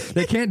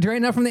 They can't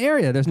drain out from the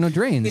area. There's no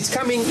drains. It's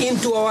coming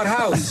into our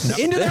house.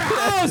 Into their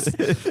house.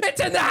 It's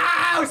in the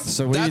house.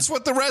 So that's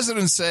what the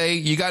residents say.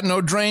 You got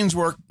no drains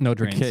work. No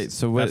drains. Okay,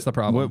 so that's the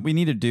problem. What we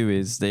need to do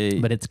is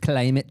But it's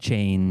climate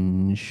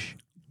change.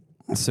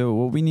 So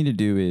what we need to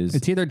do is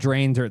it's either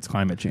drains or it's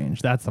climate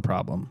change. That's the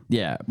problem.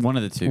 Yeah, one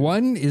of the two.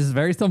 One is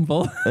very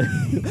simple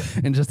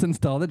and just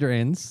install the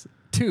drains.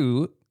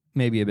 Two,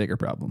 maybe a bigger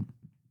problem.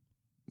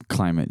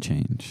 Climate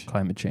change.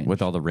 Climate change.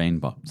 With all the rain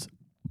bombs.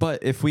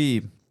 But if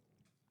we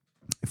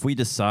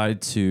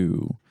decide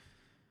to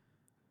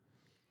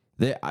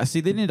they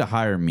need to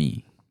hire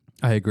me.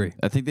 I agree.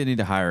 I think they need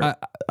to hire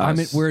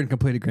us. We're in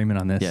complete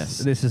agreement on this. Yes.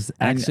 This is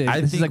actually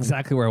this is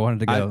exactly where I wanted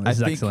to go. This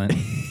is excellent.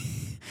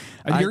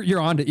 You're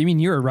on it. I mean,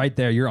 you're right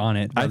there. You're on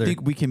it. Brother. I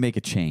think we can make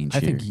a change.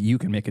 I think you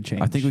can make a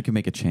change. I think we can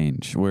make a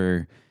change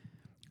where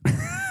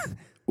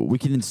we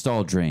can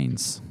install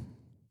drains.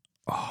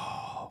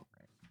 Oh,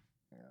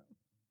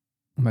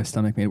 my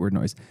stomach made a weird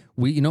noise.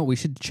 We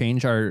should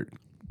change our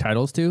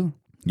titles to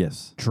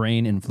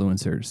drain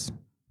influencers.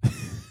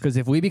 Because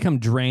if we become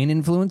drain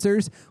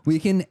influencers, we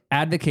can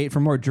advocate for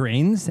more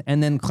drains,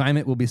 and then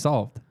climate will be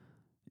solved.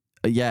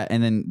 Yeah,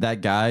 and then that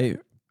guy.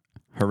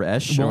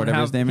 Haresh or whatever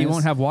his name is. He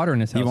won't have water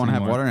in his house. He won't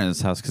anymore. have water in his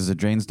house because the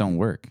drains don't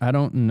work. I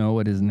don't know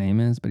what his name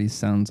is, but he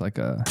sounds like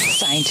a...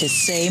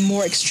 Scientists say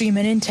more extreme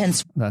and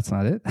intense... That's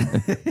not it.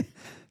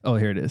 Oh,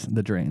 here it is.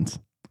 The drains.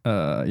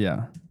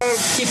 Yeah.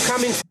 Keep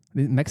coming.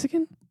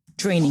 Mexican?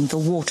 Draining the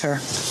water.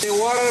 The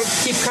water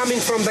keep coming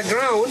from the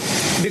ground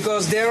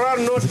because there are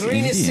no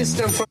drainage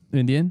system from...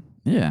 Indian?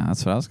 Yeah,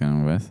 that's what I was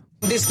going with.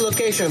 This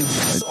location.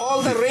 So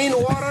all the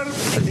rainwater,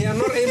 they are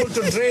not able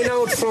to drain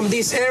out from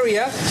this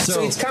area,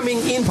 so it's coming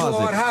into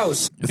our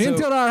house.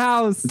 Into our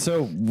house.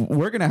 So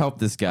we're going to help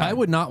this guy. I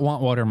would not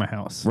want water in my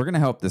house. We're going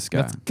to help this guy.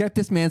 Let's get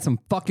this man some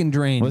fucking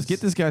drains. Let's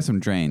get this guy some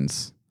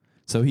drains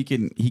so he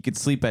could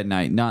sleep at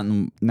night, not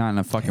in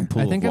a fucking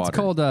pool of water. I think it's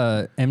called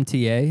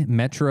MTA,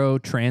 Metro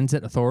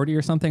Transit Authority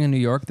or something in New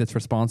York that's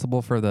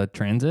responsible for the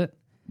transit.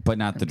 But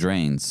not the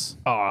drains.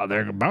 Oh,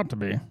 they're about to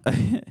be.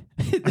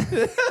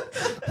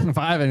 If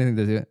I have anything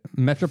to do,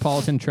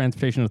 Metropolitan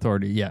Transportation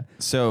Authority. Yeah.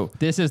 So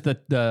this is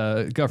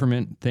the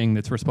government thing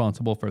that's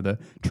responsible for the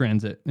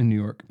transit in New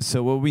York.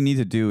 So what we need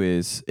to do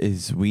is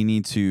we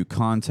need to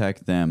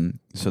contact them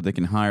so they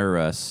can hire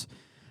us,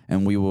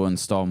 and we will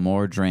install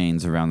more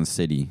drains around the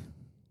city.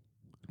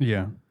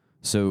 Yeah.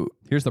 So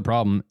here's the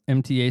problem: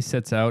 MTA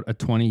sets out a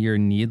 20-year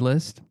need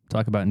list.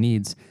 Talk about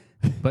needs,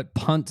 but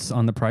punts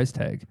on the price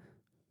tag.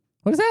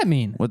 What does that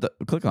mean?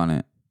 Click on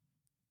it.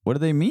 What do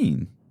they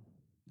mean?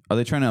 Are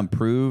they trying to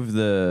improve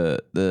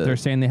the? They're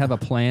saying they have a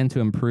plan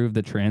to improve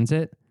the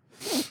transit.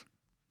 Do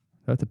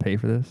I have to pay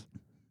for this?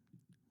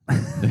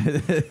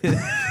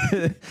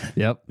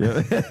 Yep. You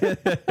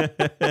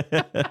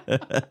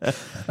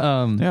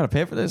gotta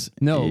pay for this?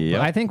 No.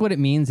 Yep. I think what it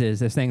means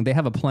is they're saying they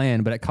have a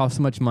plan, but it costs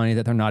so much money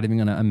that they're not even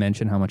going to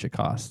mention how much it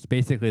costs.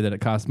 Basically, that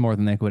it costs more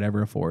than they could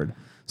ever afford.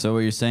 So what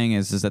you're saying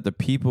is that the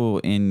people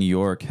in New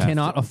York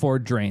cannot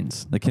afford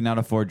drains. They cannot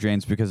afford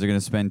drains because they're going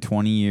to spend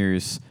 20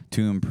 years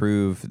to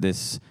improve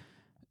this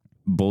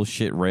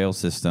bullshit rail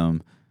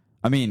system.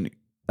 I mean,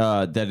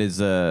 that is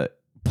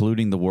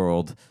polluting the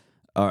world.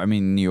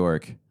 New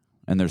York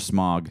and their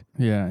smog.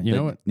 Yeah, you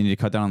know what? They need to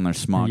cut down on their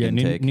smog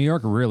intake. New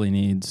York really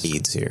needs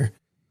here.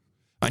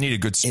 I need a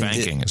good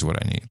spanking is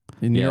what I need.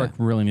 New York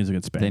really needs a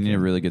good spanking. They need a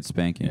really good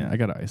spanking. Yeah, I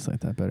got to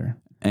isolate that better.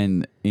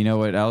 And you know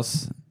what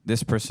else?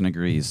 This person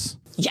agrees.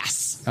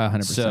 Yes.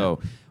 100%.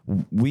 So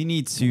we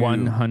need to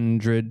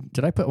 100.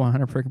 Did I put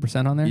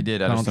 100% on there? You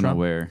did. I just don't know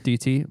where.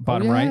 DT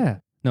bottom right.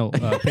 No,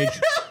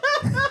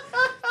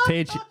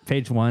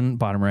 page 1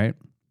 bottom right.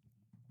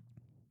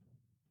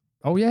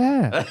 Oh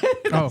yeah.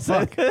 Oh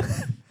fuck. I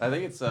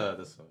think it's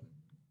this one.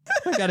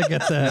 I gotta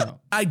get that.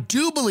 I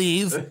do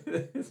believe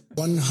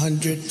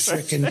 100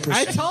 frickin' I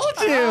percent. told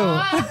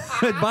you.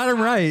 Bottom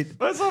right.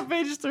 What's on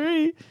page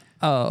 3?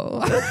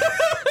 Oh.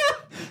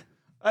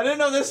 I didn't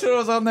know this one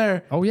was on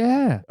there. Oh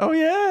yeah. Oh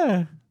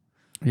yeah.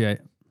 Yeah.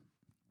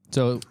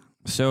 So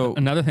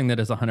another thing that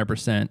is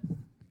 100%,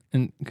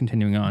 and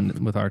continuing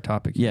on with our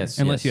topic. Yes.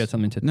 Unless you had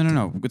something to.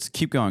 No. Let's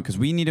keep going because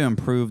we need to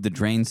improve the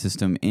drain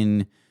system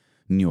in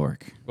New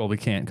York. Well, we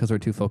can't because we're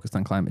too focused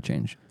on climate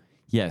change.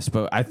 Yes,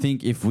 but I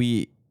think if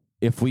we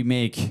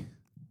make,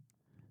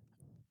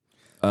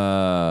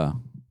 how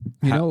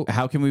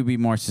can we be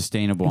more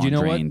sustainable on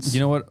drains? Did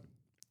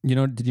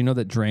you know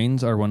that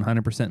drains are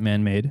 100%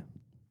 man-made?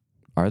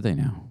 Are they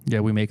now? Yeah,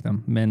 we make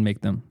them. Men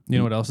make them. You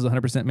know what else is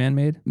 100%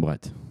 man-made?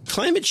 What?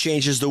 Climate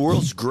change is the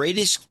world's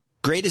greatest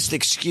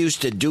excuse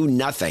to do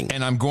nothing.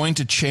 And I'm going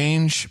to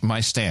change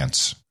my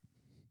stance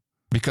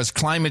because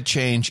climate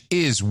change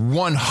is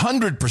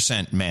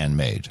 100%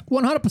 man-made.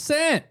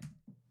 100%.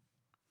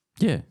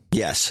 Yeah.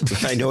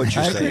 Yes, I know what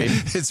you're saying.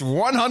 It's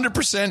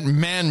 100%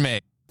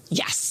 man-made.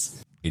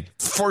 Yes.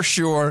 For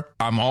sure,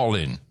 I'm all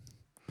in.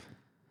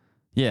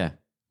 Yeah.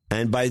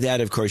 And by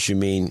that, of course, you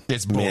mean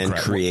It's man bullcrap.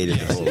 created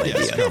the whole idea.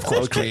 Yes, of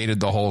course, created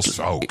the whole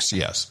hoax,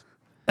 yes.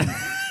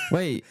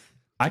 Wait,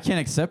 I can't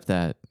accept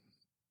that.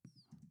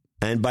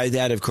 And by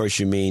that, of course,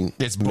 you mean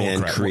It's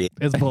man bullcrap. created.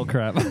 It's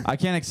bullcrap. I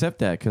can't accept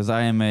that because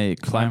I am a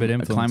climate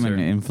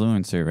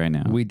influencer right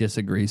now. We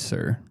disagree,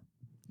 sir.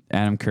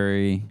 Adam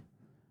Curry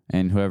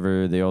and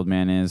whoever the old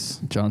man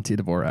is. John T.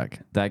 Dvorak.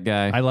 That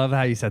guy. I love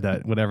how you said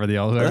that. Whatever the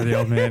old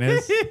man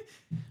is.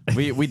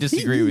 We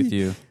disagree with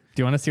you. Do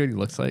you want to see what he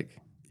looks like?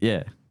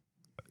 Yeah.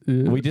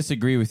 We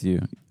disagree with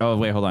you. Oh,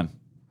 wait, hold on.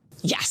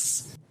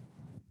 Yes.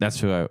 That's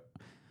who I...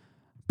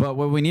 But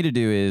what we need to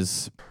do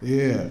is...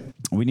 Yeah.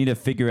 We need to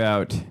figure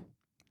out...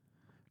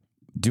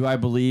 Do I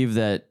believe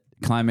that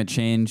climate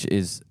change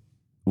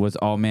was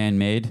all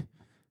man-made?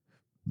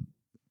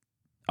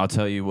 I'll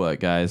tell you what,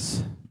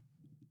 guys.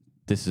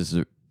 This is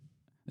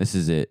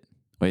it.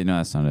 Wait, no,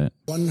 that's not it.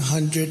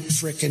 100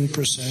 frickin'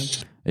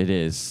 percent. It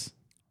is.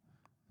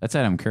 That's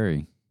Adam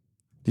Curry.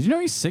 Did you know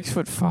he's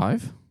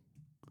 6'5"?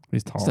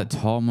 He's tall. He's a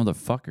tall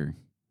motherfucker.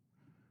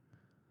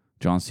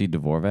 John C.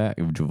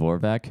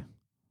 Dvorak.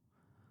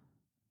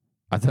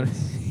 I thought...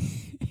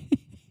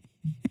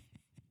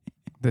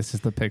 This is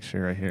the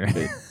picture right here.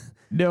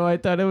 No, I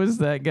thought it was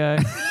that guy.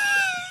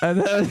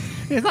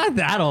 He's not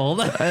that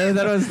old. I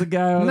thought it was the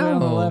guy on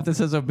the left that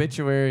says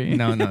obituary.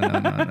 No.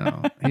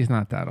 He's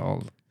not that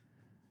old.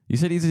 You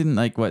said he's in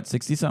like what,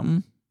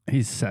 60-something?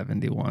 He's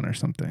 71 or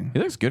something. He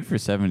looks good for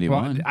 71.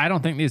 Well, I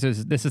don't think this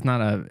is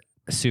not a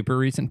super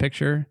recent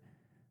picture.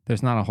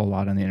 There's not a whole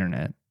lot on the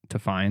internet to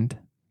find.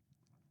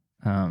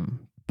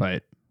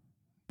 But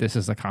this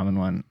is a common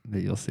one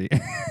that you'll see.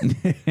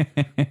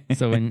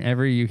 So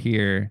whenever you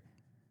hear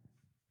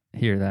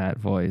that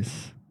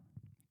voice,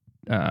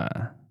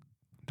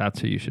 that's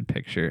who you should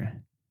picture.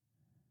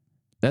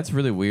 That's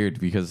really weird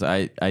because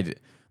I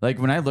like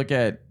when I look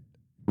at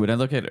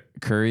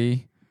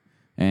Curry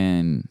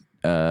and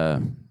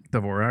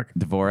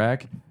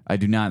Dvorak, I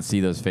do not see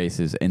those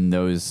faces and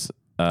those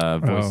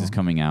voices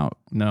coming out.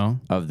 No,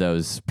 of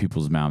those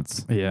people's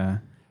mouths. Yeah,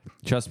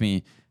 trust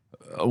me.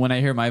 When I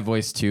hear my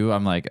voice too,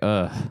 I'm like,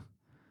 ugh,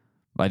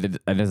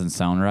 it doesn't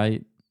sound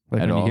right.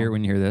 Like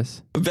when you hear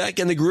this, back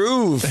in the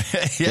groove.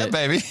 Yeah,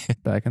 baby.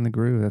 Back in the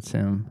groove. That's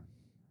him.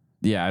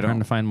 Yeah, I'm trying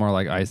to find more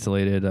like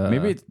isolated.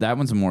 Maybe that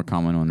one's a more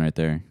common one right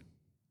there.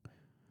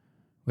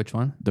 Which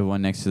one? The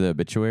one next to the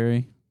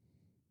obituary.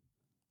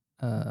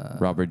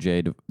 Robert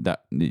J. That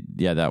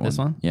one. This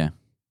one? Yeah.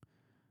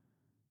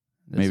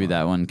 Maybe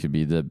that one could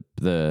be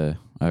the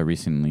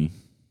recently,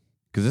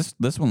 because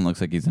this one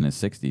looks like he's in his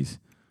 60s.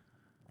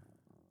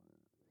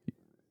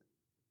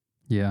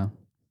 Yeah.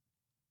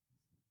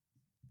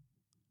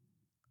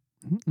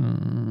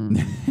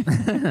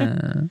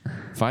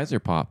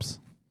 Pfizer Pops.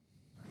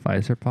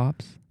 Pfizer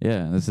Pops?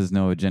 Yeah, this is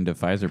No Agenda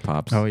Pfizer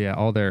Pops. Oh yeah,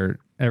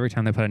 every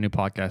time they put a new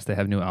podcast, they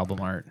have new album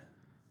art.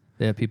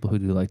 They have people who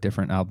do like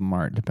different album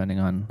art depending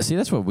on. See,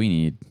 that's what we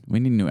need.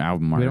 We need new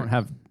album art.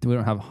 We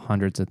don't have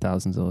hundreds of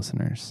thousands of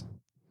listeners.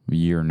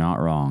 You're not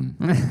wrong.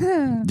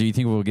 Do you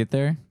think we'll get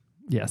there?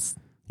 Yes.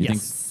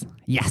 Yes.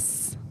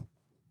 Yes.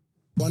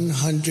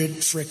 100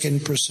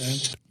 frickin'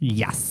 percent.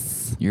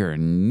 Yes. You're a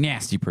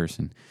nasty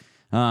person.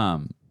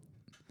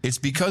 It's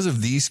because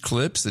of these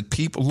clips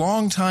that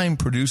longtime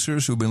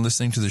producers who've been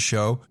listening to the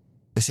show,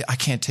 they say, I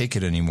can't take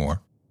it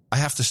anymore. I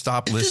have to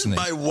stop listening.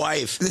 This is my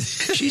wife.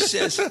 She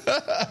says,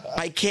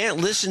 I can't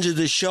listen to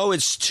the show.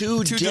 It's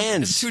too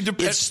dense.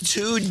 It's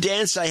too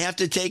dense. I have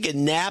to take a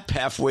nap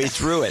halfway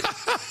through it.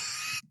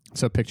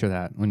 So picture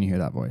that when you hear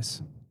that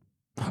voice.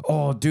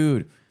 Oh,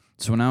 dude.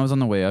 So when I was on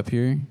the way up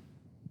here,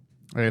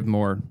 I have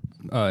more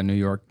New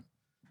York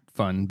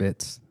fun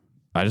bits.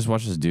 I just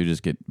watched this dude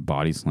just get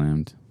body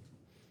slammed.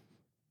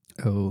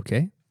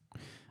 Okay.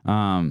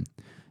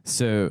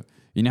 So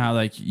you know how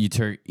like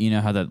you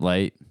know how that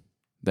light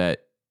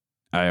that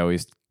I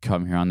always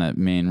come here on that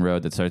main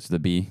road that starts with a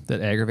B.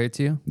 That aggravates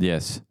you?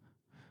 Yes.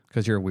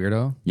 Because you're a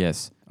weirdo?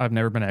 Yes. I've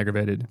never been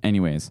aggravated.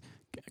 Anyways,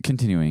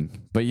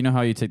 continuing. But you know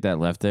how you take that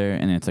left there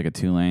and it's like a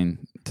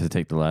 2-lane to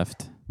take the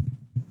left?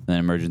 And then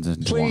emergence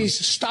into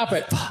Please stop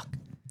it. Fuck.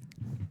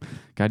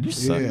 God, you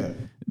suck. Yeah.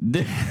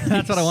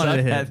 That's what I wanted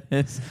to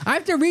hit. I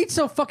have to reach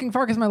so fucking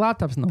far because my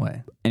laptop's in the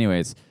way.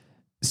 Anyways,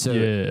 so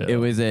it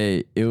was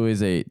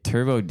a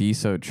turbo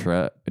diesel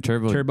truck.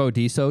 Turbo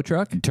diesel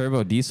truck?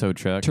 Turbo diesel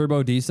truck.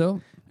 Turbo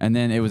diesel? And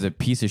then it was a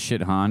piece of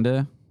shit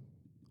Honda.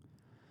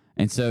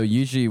 And so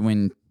usually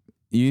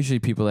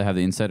people that have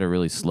the inside are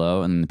really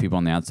slow and the people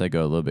on the outside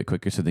go a little bit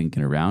quicker so they can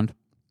get around.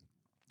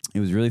 It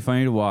was really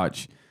funny to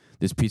watch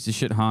this piece of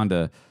shit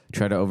Honda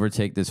try to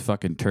overtake this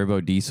fucking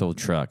turbo diesel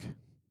truck.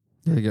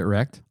 Did it get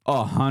wrecked?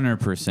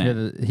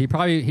 100%. Yeah, he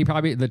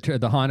probably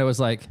the Honda was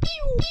like,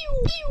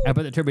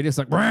 but the turbo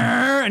diesel was like,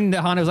 and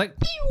the Honda was like,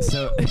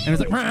 so and it was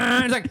like,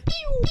 and it's like,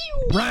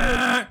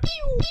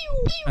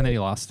 and then he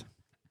lost.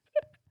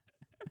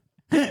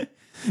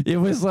 It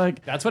was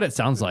like, that's what it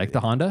sounds like. The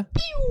Honda.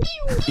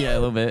 Yeah, a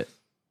little bit.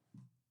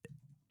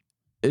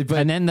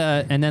 And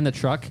then the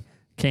truck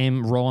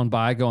came rolling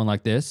by, going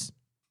like this.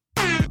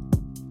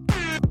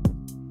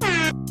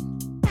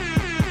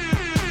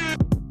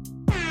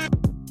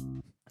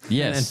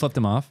 Yes, and flipped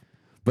him off.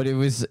 But it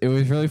was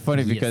really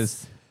funny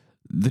because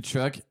the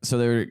truck. So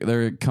they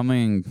were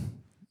coming,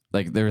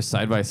 like they were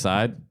side by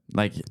side.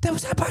 Like they were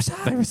side by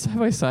side. They were side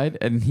by side,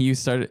 and you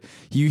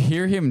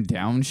hear him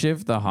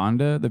downshift the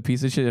Honda, the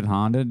piece of shit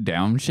Honda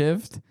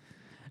downshift,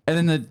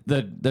 and then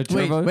the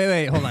turbo.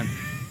 Wait, hold on.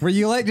 Were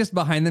you like just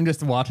behind them,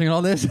 just watching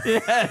all this?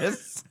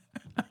 Yes.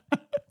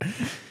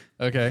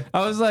 Okay.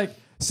 I was like,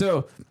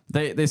 so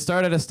they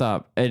start at a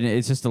stop, and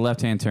it's just a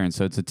left-hand turn.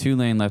 So it's a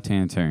 2-lane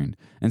left-hand turn,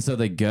 and so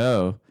they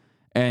go,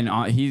 and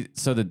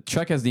so the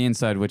truck has the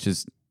inside, which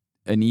is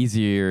an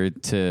easier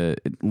to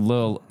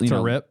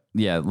rip.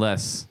 Yeah,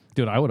 less.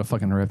 Dude, I would have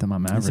fucking ripped him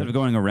on Maverick. Instead of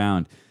going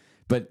around.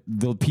 But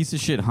the piece of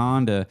shit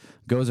Honda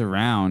goes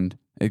around.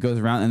 It goes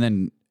around, and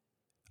then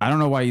I don't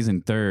know why he's in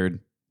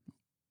third.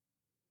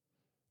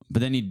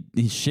 But then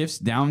he shifts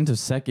down to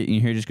second, and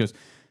you hear it just goes.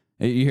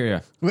 You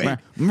hear wait.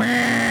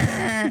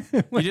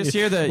 You just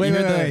hear the.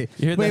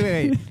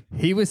 Wait.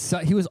 He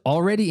was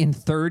already in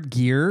third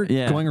gear,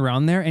 going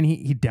around there, and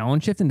he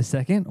downshifted into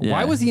second. Yeah.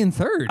 Why was he in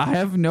third? I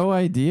have no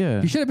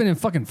idea. He should have been in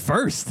fucking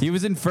first. He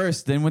was in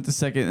first, then went to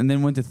second, and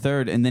then went to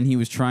third, and then he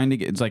was trying to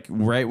get. It's like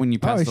right when you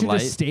pass he the should light.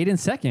 Just stayed in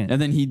second, and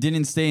then he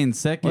didn't stay in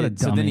second. What a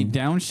so then he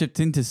dummy.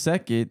 downshifted into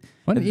second.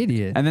 What an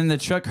idiot! And then the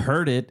truck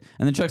heard it,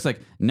 and the truck's like,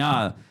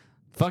 "Nah,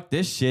 fuck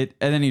this shit,"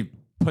 and then he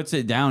puts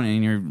it down,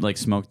 and you're like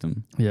smoked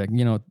him. Yeah,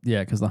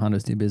 because the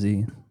Honda's too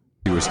busy.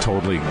 He was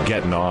totally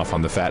getting off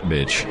on the fat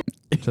bitch.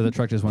 So the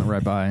truck just went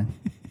right by.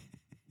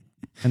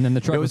 And then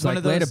the truck was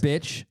like, later,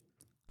 bitch.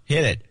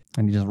 Hit it.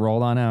 And he just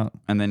rolled on out.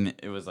 And then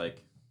it was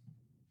like,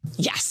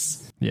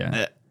 yes.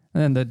 Yeah.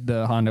 And then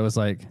the Honda was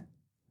like.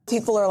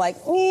 People are like,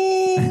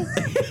 and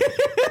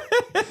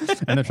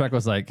the truck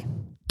was like.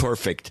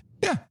 Perfect.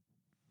 Yeah.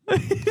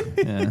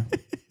 Yeah.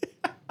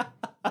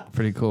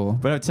 Pretty cool.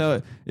 But I tell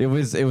you, it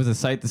was a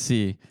sight to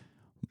see.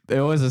 It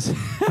was a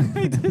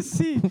sight to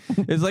see.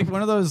 It's like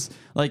one of those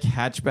like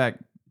hatchback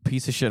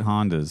piece of shit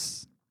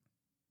Hondas.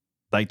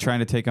 Like trying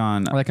to take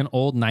on like an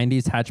old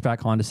 90s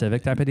hatchback Honda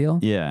Civic type of deal?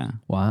 Yeah.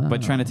 Wow.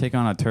 But trying to take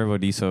on a turbo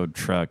diesel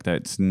truck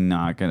that's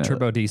not going to...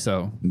 Turbo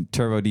diesel.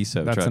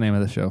 That's the name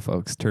of the show,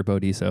 folks. Turbo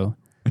diesel.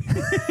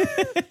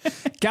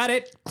 Got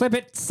it. Clip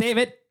it. Save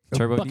it.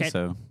 Turbo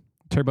diesel.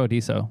 Turbo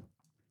diesel.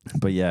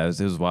 But yeah, it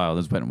was wild.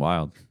 It was wet and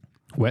wild.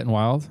 Wet and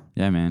wild?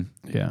 Yeah, man.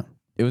 Yeah.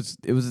 It was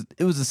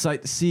a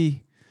sight to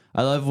see.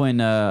 I love when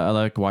I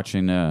like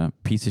watching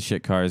piece of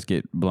shit cars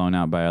get blown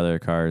out by other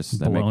cars.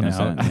 That blown make no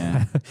out. Sense.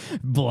 Yeah.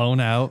 Blown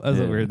out. That's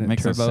a weird thing.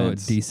 Makes no Turbo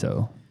sense.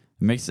 diesel.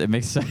 It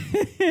makes sense.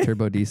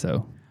 Turbo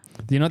diesel.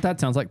 Do you know what that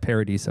sounds like?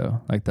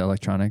 Paradiso, like the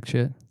electronic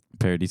shit.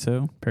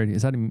 Paradiso.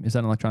 Is that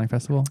an electronic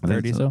festival?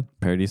 Paradiso.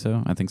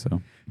 Paradiso. I think so.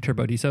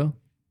 Turbo diesel.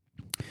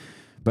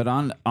 But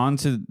on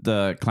to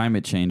the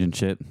climate change and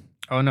shit.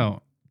 Oh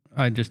no,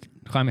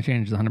 climate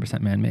change is 100%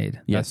 man-made.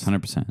 Yes,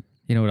 100%.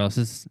 You know what else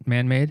is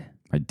man-made?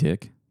 My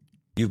dick.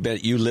 You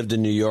lived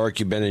in New York.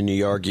 You've been in New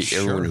York.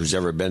 Everyone who's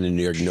ever been in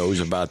New York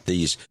knows about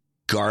these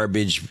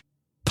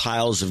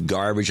piles of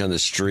garbage on the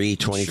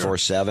street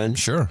 24/7.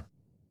 Sure.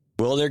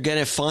 Well, they're going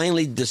to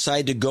finally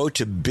decide to go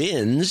to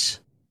bins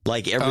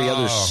like every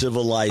other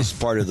civilized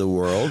part of the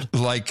world.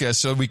 Like,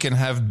 so we can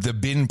have the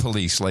bin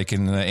police, like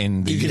in the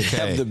UK. You can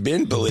have the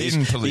bin police,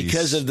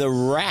 because of the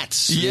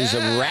rats. News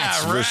of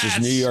rats versus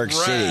New York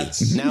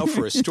City. Now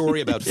for a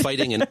story about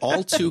fighting an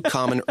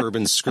all-too-common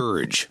urban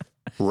scourge.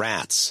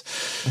 Rats.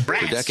 For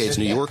decades,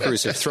 New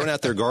Yorkers have thrown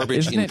out their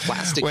garbage in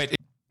plastic. Wait,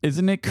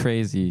 isn't it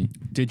crazy?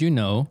 Did you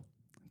know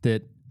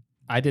that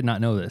I did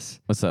not know this?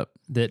 What's up?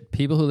 That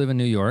people who live in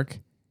New York,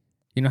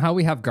 you know how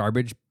we have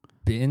garbage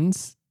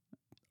bins?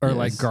 Or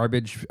like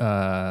garbage...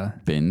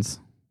 bins?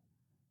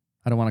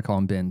 I don't want to call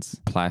them bins.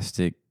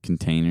 Plastic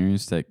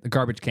containers. A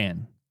garbage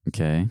can.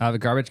 Okay. I have a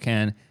garbage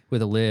can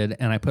with a lid,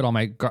 and I put all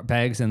my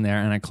bags in there,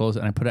 and I close it,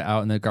 and I put it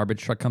out, and the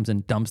garbage truck comes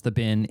and dumps the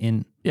bin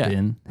in.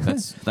 Bin.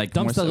 That's like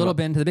dumps the little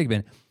bin to the big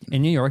bin.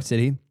 In New York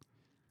City,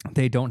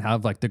 they don't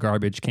have like the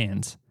garbage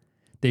cans.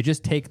 They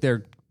just take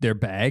their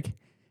bag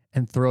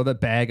and throw the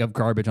bag of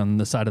garbage on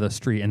the side of the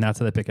street, and that's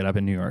how they pick it up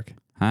in New York.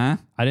 Huh?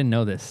 I didn't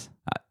know this.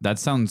 That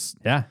sounds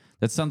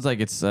like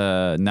it's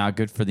not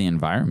good for the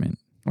environment.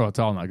 Well, it's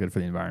all not good for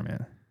the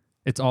environment.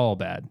 It's all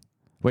bad.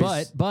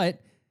 Wait,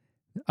 But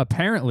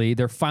apparently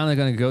they're finally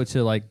going to go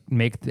to like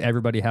make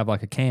everybody have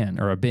like a can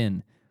or a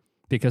bin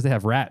because they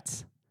have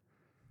rats,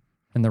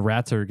 and the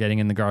rats are getting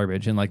in the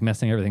garbage and like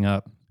messing everything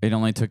up. It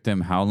only took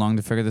them how long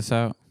to figure this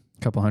out?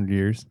 A couple hundred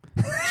years.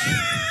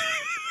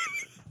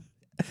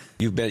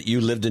 You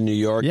lived in New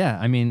York? Yeah,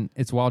 I mean,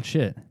 it's wild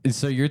shit.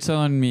 So you're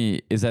telling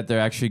me is that they're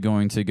actually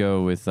going to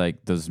go with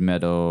like those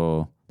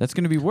metal? That's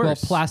going to be worse. Well,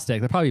 plastic.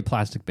 They're probably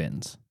plastic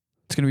bins.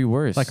 It's going to be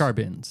worse. Like our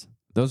bins.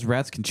 Those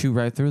rats can chew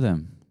right through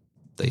them.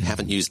 They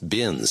haven't used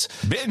bins.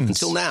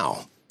 Until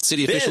now.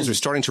 City officials are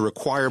starting to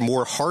require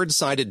more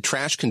hard-sided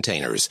trash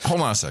containers.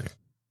 Hold on a second.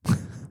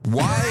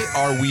 Why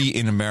are we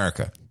in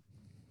America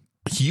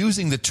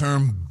using the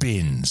term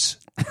bins?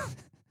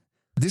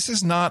 This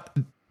is not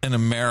an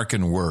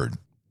American word.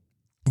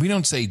 We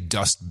don't say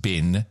dust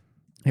bin.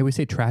 Hey, we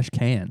say trash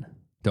can,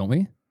 don't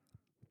we?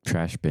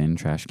 Trash bin,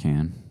 trash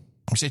can.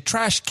 We say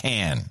trash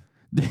can.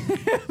 You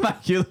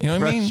know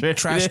what I mean?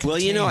 Trash. Well,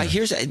 you know,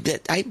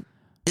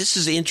 this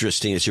is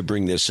interesting as you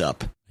bring this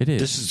up. It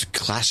is. This is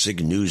classic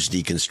news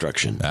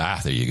deconstruction.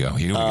 Ah, there you go.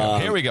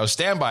 Here we go.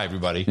 Stand by,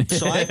 everybody.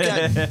 So I've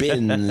got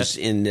bins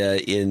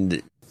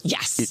in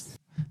yes,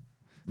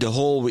 the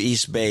whole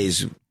East Bay,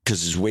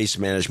 because his waste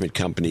management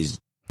companies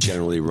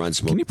generally run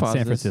smoke. Can you pause San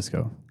this?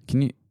 Francisco.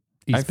 Can you?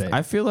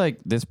 I feel like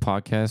this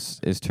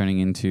podcast is turning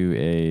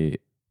into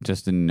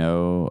just a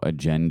no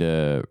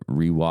agenda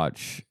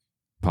rewatch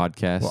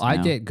podcast. Well, I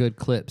get good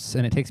clips,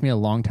 and it takes me a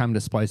long time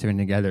to splice everything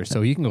together.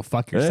 So you can go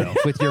fuck yourself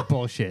with your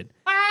bullshit.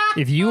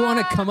 If you want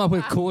to come up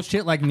with cool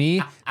shit like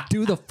me,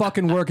 do the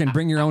fucking work and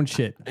bring your own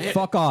shit.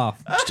 Fuck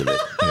off. So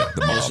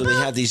they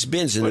have these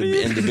bins, and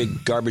the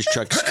big garbage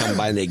trucks come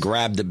by, and they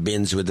grab the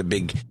bins with a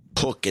big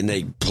hook, and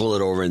they pull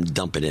it over and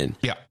dump it in.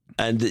 Yeah.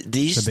 And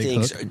these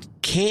things,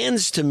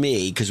 cans to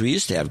me, because we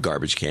used to have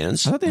garbage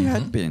cans. I thought they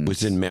had bins.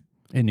 Within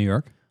in New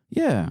York?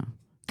 Yeah.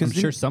 I'm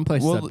sure some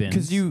places have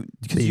bins.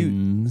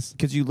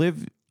 Because you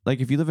live,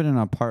 like if you live in an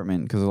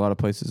apartment, because a lot of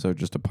places are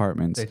just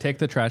apartments. They take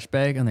the trash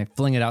bag and they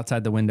fling it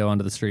outside the window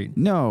onto the street.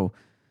 No.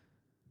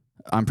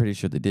 I'm pretty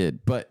sure they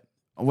did. But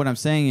what I'm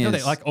saying is. No,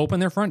 they like open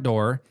their front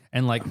door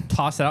and like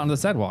toss it out onto the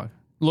sidewalk.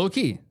 Low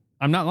key.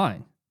 I'm not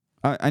lying.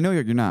 I know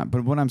you're not.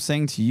 But what I'm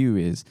saying to you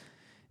is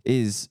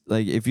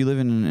like if you live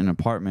in an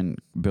apartment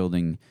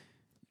building,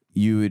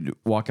 you would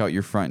walk out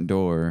your front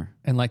door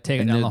and like take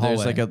it down the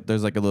hallway.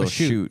 There's like a little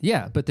chute.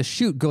 Yeah, but the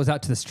chute goes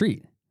out to the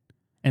street,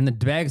 and the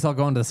bags all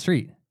go into the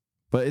street.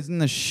 But isn't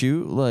the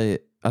chute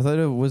like? I thought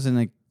it wasn't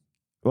like.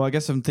 Well, I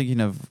guess I'm thinking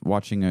of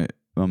watching a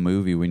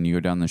movie when you go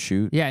down the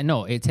chute. Yeah,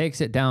 no, it takes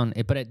it down,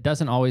 but it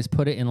doesn't always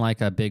put it in like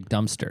a big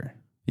dumpster.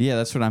 Yeah,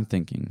 that's what I'm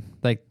thinking.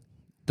 Like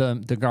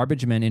the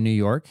garbage men in New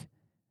York,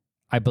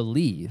 I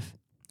believe,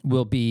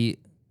 will be.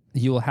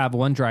 You will have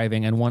one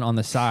driving and one on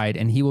the side,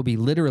 and he will be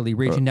literally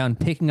reaching down,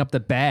 picking up the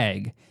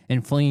bag,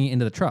 and flinging it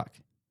into the truck.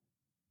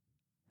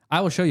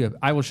 I will show you.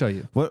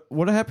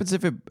 What happens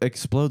if it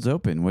explodes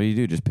open? What do you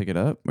do? Just pick it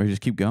up, or you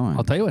just keep going?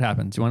 I'll tell you what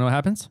happens. You want to know what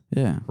happens?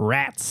 Yeah,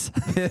 rats.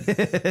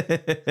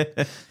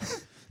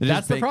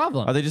 That's the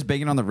problem. Are they just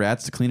begging on the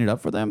rats to clean it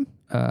up for them?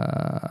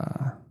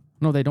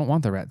 No, they don't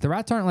want the rats. The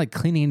rats aren't like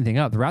cleaning anything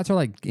up. The rats are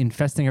like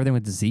infesting everything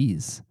with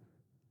disease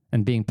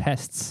and being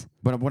pests.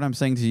 But what I'm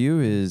saying to you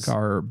is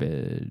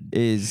garbage.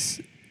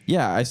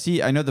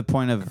 I know the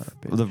point of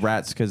the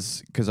rats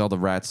because all the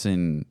rats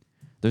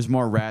there's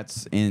more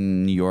rats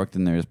in New York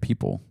than there's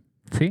people.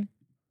 See?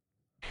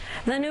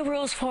 The new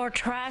rules for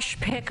trash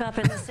pickup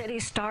in the city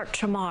start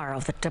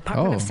tomorrow. The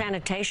Department of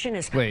Sanitation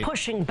is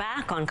pushing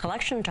back on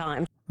collection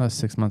time. That was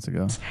 6 months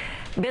ago.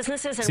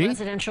 Businesses and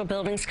residential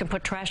buildings can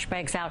put trash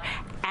bags out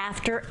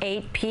after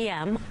 8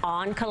 p.m.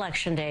 on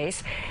collection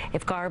days.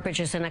 If garbage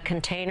is in a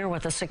container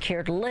with a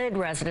secured lid,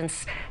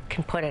 residents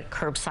can put it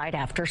curbside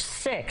after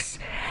 6.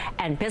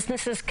 And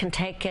businesses can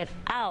take it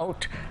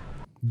out.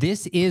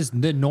 This is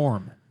the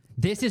norm.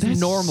 This is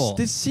normal.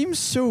 This seems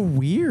so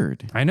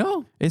weird. I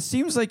know. It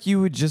seems like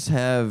you would just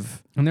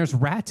have... And there's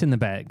rats in the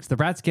bags. The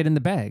rats get in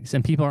the bags,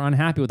 and people are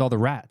unhappy with all the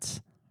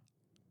rats.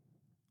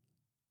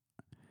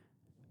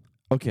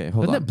 Okay,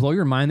 hold Doesn't on. it blow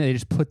your mind that they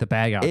just put the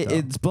bag out?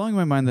 It's blowing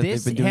my mind that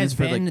they've been doing this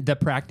for like the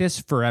practice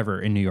forever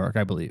in New York,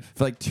 I believe.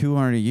 For like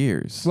 200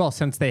 years. Well,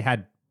 since they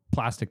had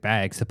plastic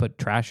bags to put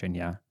trash in,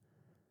 yeah.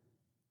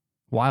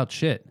 Wild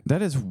shit.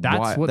 That's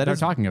what they're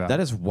talking about. That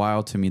is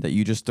wild to me that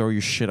you just throw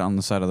your shit on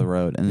the side of the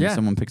road and then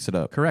someone picks it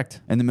up.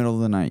 Correct. In the middle of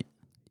the night.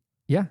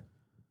 Yeah.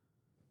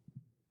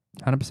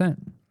 100%.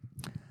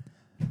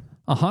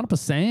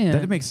 100%.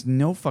 That makes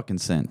no fucking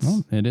sense.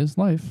 Well, it is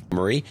life.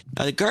 Marie,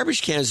 the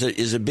garbage can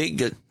is a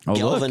big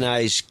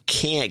galvanized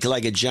can,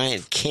 like a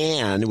giant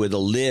can with a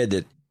lid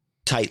that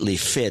tightly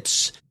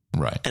fits.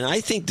 Right. And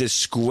I think the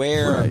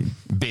square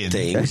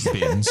things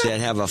that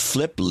have a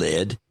flip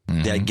lid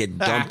that get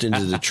dumped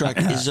into the truck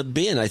is a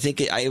bin. I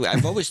think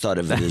I've always thought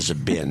of it as a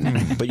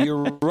bin. But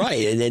you're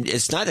right. And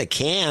it's not a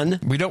can.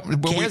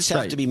 Cans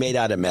have to be made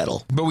out of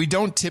metal. But we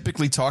don't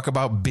typically talk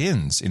about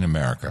bins in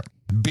America.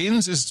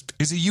 Bins is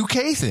a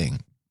UK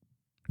thing.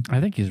 I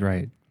think he's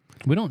right.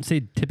 We don't say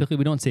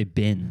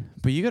bin.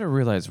 But you got to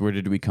realize, where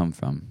did we come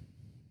from?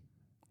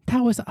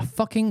 That was a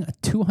fucking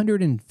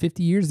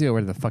 250 years ago,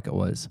 where the fuck it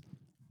was.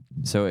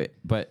 So,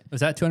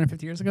 was that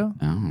 250 years ago?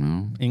 I don't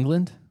know.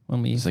 England?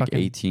 When we It's like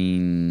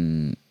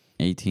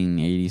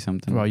 1880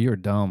 something. Well, you're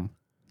dumb.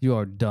 You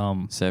are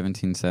dumb.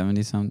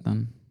 1770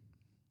 something.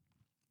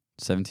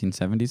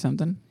 1770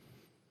 something?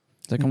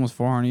 It's like almost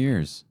 400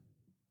 years.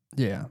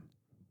 Yeah.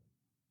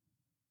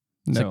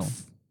 It's No. like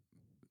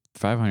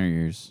 500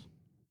 years.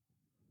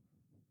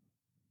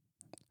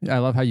 I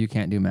love how you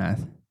can't do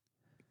math.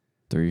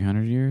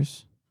 300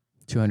 years?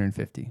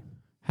 250.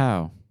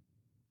 How?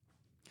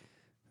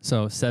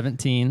 So let's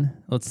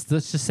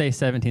just say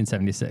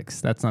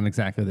 1776. That's not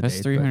exactly the That's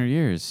date. 300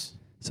 years.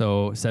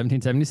 So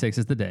 1776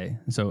 is the day.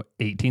 So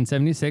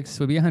 1876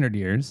 would be 100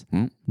 years.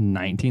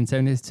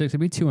 1976 would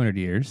be 200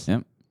 years.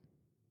 Yep.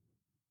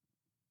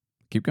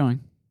 Keep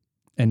going.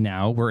 And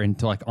now we're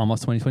into like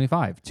almost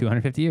 2025,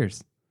 250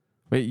 years.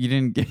 Wait, you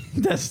didn't get...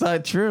 That's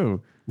not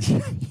true.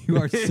 You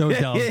are so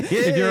dumb.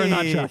 If you're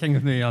not tracking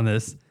with me on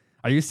this.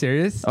 Are you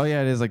serious? Oh,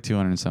 yeah, it is like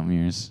 200 something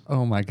years.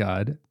 Oh, my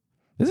God.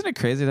 Isn't it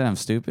crazy that I'm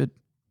stupid?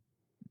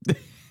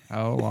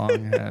 How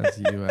long has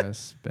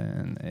U.S.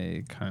 been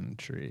a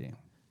country?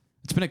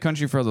 It's been a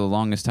country for the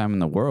longest time in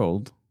the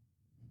world.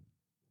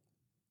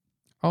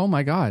 Oh,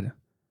 my God.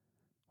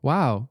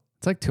 Wow.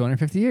 It's like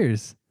 250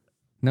 years.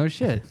 No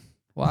shit.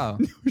 Wow.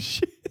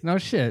 No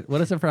shit.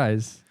 What a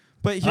surprise.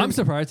 But I'm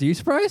surprised. Are you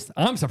surprised?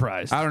 I'm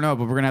surprised. I don't know,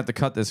 but we're going to have to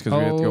cut this because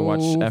we have to go watch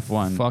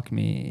F1. Fuck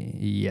me.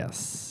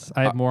 Yes.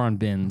 I have more on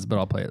bins, but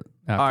I'll play it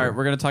after. All right,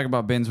 we're going to talk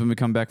about bins when we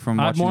come back from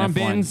watching more F1. on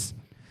bins.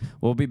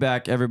 We'll be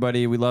back,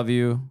 everybody. We love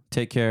you.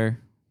 Take care.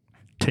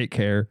 Take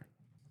care.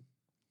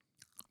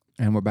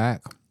 And we're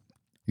back.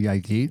 You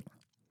guys eat?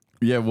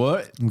 Yeah,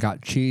 what?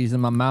 Got cheese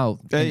in my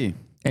mouth. Hey.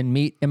 And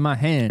meat in my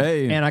hand.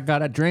 Hey. And I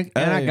got a drink.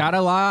 And I got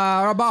a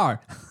Lara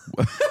bar.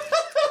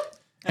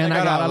 And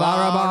I got a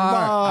Lara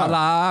bar. A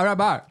Lara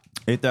bar.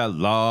 Hit that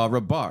Lara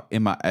bar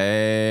in my ass.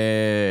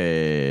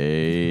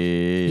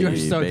 You're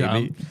so baby.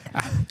 dumb.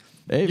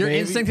 Hey, Your baby.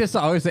 instinct is to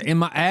always say, in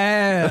my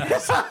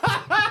ass.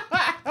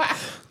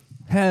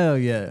 Hell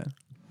yeah.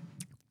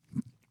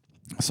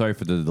 Sorry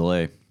for the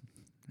delay,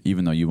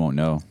 even though you won't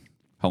know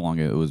how long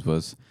it was. It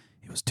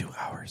was 2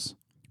 hours.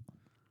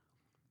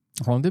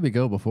 How long did we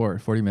go before?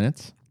 40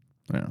 minutes?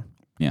 Yeah.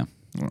 Yeah.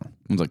 It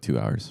was like 2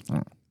 hours.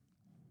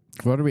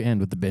 Where do we end?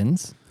 With the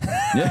bins?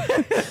 Yeah.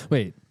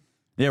 Wait.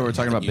 Yeah, we're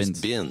talking about bins.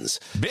 Bins.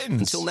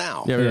 Bins. Until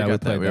now. Yeah, we Yeah, got we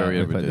that. played We that. already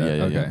We played did.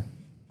 that. Yeah. Okay.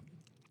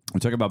 We're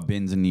talking about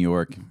bins in New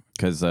York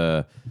because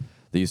they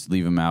used to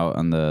leave them out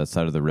on the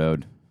side of the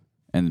road,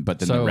 but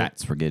then the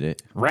rats forget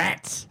it.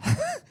 Rats.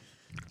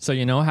 So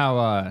you know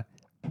how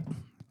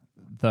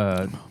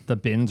the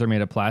bins are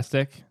made of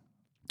plastic?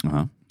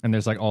 Uh-huh. And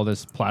there's like all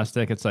this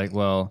plastic. It's like,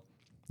 well,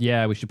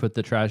 yeah, we should put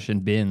the trash in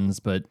bins,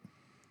 but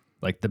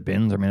like the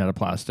bins are made out of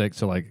plastic.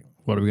 So like,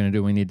 what are we going to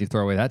do? We need to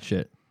throw away that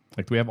shit.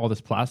 Like, we have all this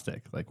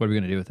plastic. Like, what are we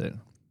going to do with it?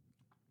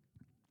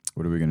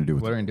 What are we going to do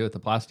with What it? are we going to do with the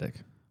plastic?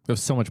 We have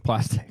so much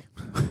plastic.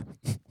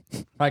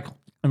 Like,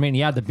 I mean,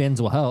 yeah, the bins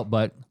will help,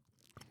 but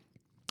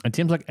it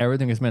seems like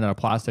everything is made out of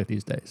plastic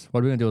these days.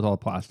 What are we going to do with all the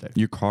plastic?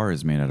 Your car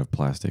is made out of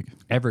plastic.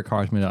 Every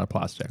car is made out of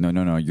plastic.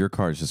 No. Your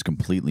car is just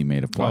completely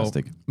made of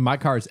plastic. Oh, my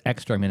car is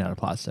extra made out of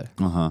plastic.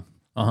 Uh-huh.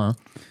 Uh-huh.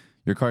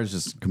 Your car is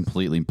just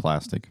completely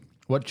plastic.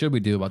 What should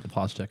we do about the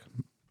plastic?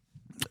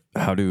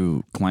 How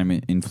do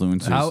climate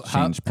influencers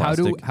change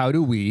plastic? How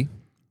do we,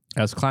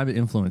 as climate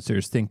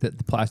influencers, think that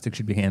the plastic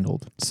should be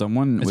handled? Is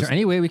there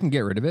any way we can get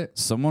rid of it?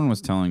 Someone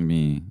was telling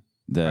me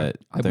that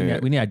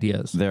we need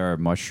ideas. There are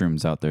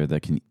mushrooms out there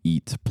that can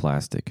eat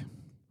plastic.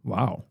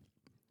 Wow.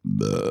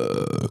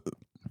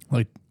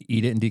 Like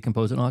eat it and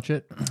decompose it and all that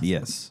shit?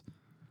 Yes.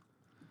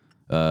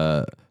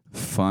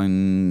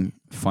 Fun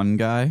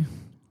guy.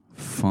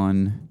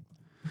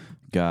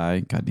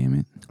 God damn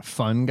it.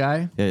 Fun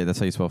guy? Yeah, that's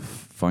how you spell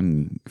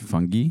fungi.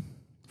 Fungi.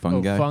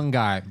 Fun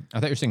guy. I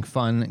thought you were saying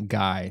fun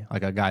guy,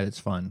 like a guy that's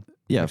fun.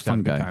 Yeah, Just fun have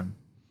a good guy. time.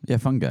 Yeah,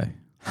 fun guy.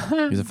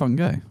 He's a fun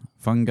guy.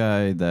 Fun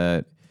guy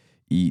that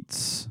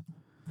eats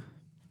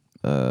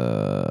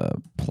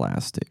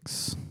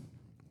plastics.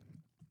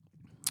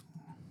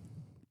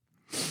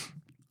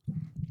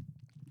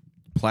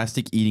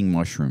 Plastic eating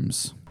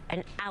mushrooms.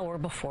 An hour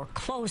before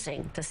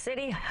closing, the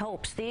city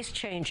hopes these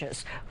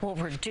changes will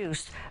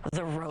reduce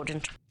the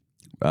rodent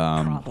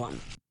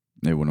problem.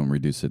 They wouldn't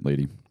reduce it,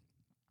 lady.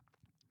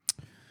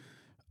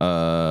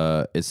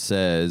 It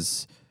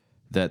says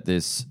that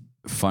this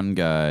fun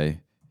guy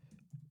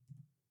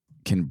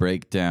can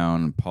break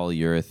down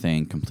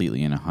polyurethane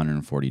completely in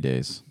 140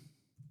 days.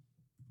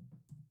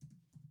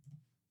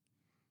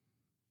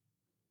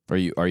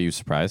 Are you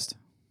surprised?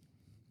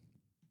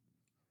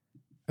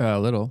 A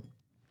little.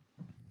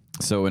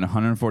 So in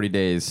 140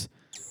 days,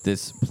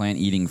 this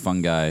plant-eating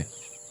fungi.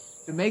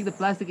 To make the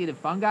plastic-eating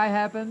fungi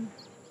happen?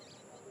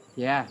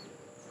 Yeah.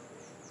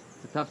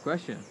 It's a tough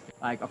question.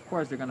 Like, of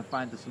course, they're going to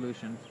find the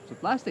solution to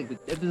plastic. But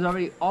if there's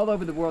already all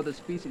over the world, there's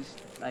species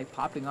like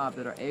popping up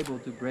that are able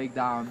to break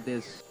down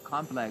this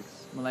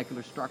complex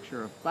molecular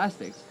structure of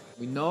plastics.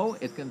 We know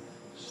it can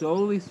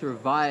slowly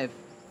survive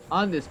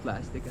on this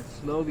plastic and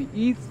slowly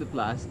eats the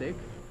plastic.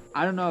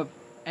 I don't know if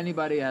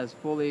anybody has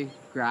fully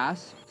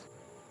grasped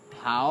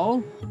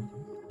how.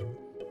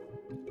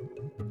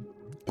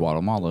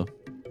 Guatemala.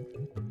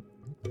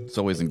 It's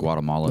always in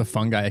Guatemala. The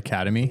Fungi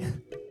Academy.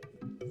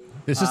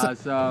 This is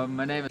so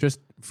my name is just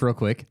real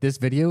quick. This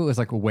video is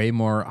like way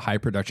more high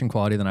production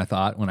quality than I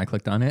thought when I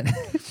clicked on it.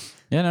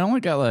 Yeah, and it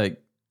only got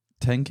like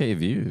 10K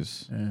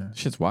views. Yeah.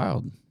 Shit's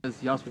wild. This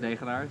is Jasper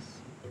Degenaars.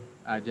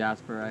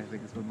 Jasper, I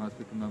think is what most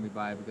people know me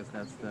by because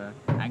that's the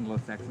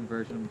Anglo-Saxon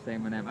version of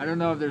saying my name. I don't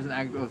know if there's an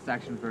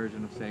Anglo-Saxon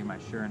version of saying my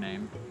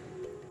surname.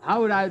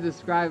 How would I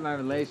describe my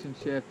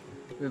relationship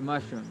with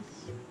mushrooms?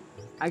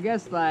 I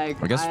guess like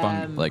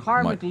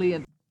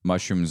karmically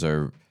mushrooms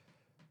are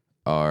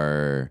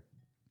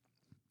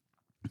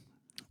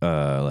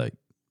like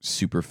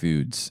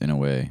superfoods in a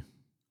way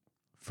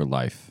for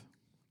life.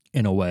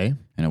 In a way,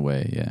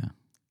 yeah.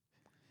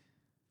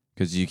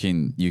 Because you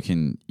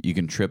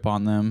can trip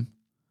on them.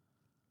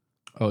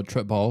 Oh,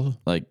 trip balls?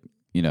 Like,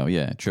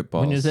 trip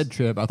balls. When you said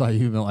trip, I thought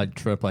you meant like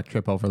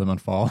trip over them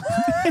and fall.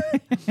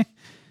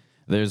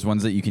 There's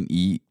ones that you can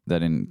eat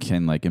that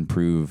can like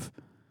improve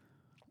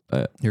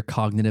your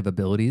cognitive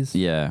abilities.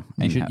 Yeah.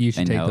 You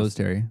should take health. those,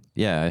 Terry.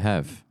 Yeah, I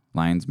have.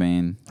 Lion's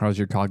mane. How's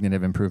your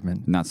cognitive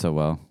improvement? Not so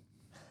well.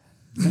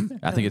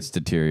 I think it's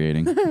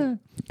deteriorating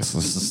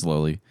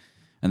slowly.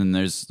 And then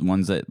there's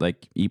ones that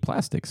like eat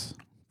plastics,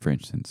 for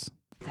instance.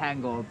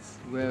 Tangled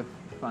with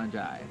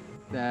fungi.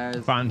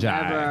 There's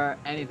fungi. Never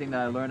anything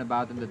that I learn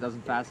about them that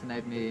doesn't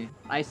fascinate me.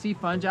 I see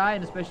fungi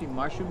and especially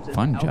mushrooms.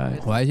 Fungi.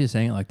 Why is he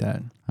saying it like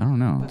that? I don't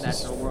know. The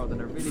natural world, and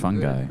they're really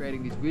fungi. good at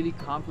creating these really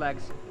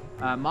complex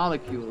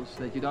molecules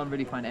that you don't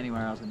really find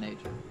anywhere else in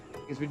nature.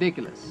 It's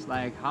ridiculous.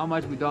 Like how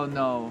much we don't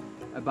know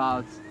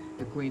about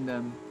the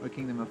kingdom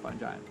of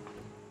fungi.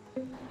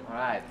 All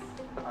right,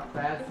 our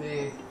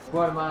fancy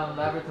Guatemalan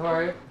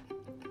laboratory.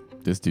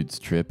 This dude's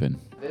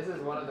tripping. This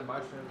is one of the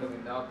mushrooms that we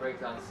know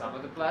breaks down some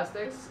of the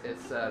plastics.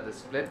 It's the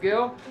split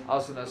gill,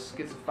 also known as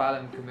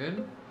Schizophilum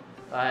commune.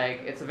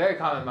 Like, it's a very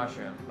common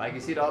mushroom. Like, you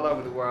see it all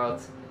over the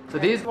world. So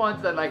these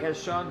ones that like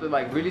has shown to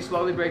like really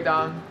slowly break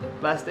down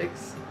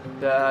plastics.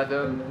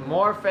 The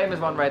more famous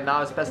one right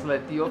now is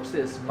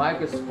Pestalotiopsis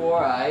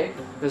microsporiae.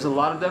 There's a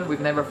lot of them. We've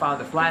never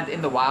found a plant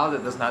in the wild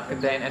that does not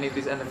contain any of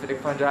these endophytic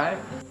fungi.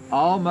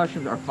 All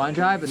mushrooms are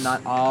fungi, but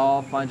not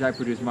all fungi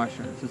produce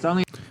mushrooms. It's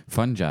only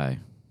fungi.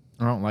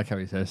 I don't like how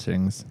he says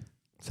things.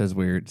 Says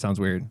weird. Sounds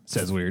weird.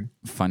 Says weird.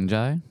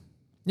 Fungi?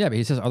 Yeah, but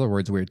he says other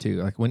words weird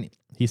too. Like when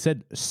he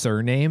said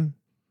surname,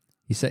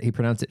 he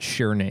pronounced it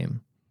sure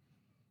name.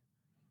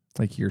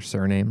 Like your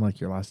surname,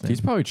 like your last name.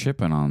 He's probably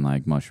tripping on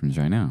like mushrooms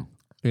right now.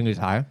 You think he's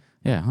high?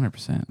 Yeah,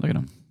 100%. Look at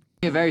him.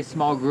 a very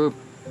small group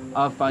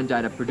of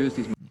fungi that produce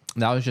these.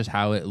 That was just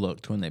how it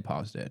looked when they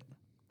paused it.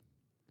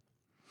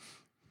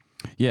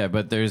 Yeah,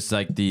 but there's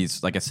like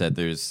these, like I said,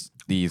 there's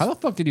these. How the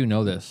fuck did you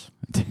know this?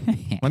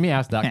 Let me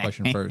ask that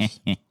question first.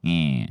 What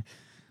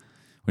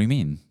do you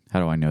mean? How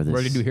do I know this?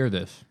 Where did you hear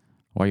this?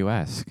 Why you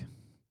ask?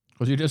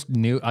 Because you just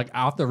knew, like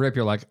off the rip,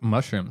 you're like,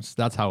 mushrooms.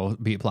 That's how it'll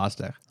beat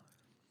plastic.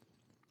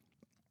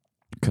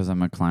 Because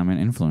I'm a climate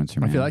influencer,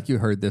 man. I feel like you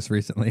heard this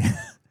recently.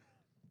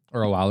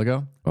 Or a while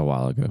ago? A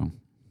while ago.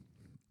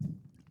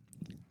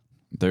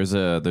 There's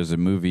a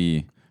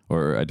movie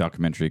or a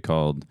documentary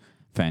called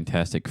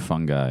Fantastic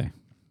Fungi.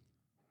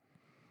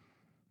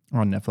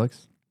 On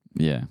Netflix?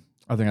 Yeah.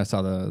 I think I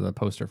saw the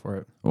poster for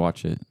it.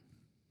 Watch it.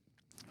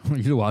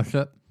 You watched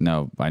it?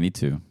 No, I need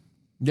to.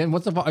 Then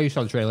what's the... Oh, you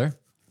saw the trailer?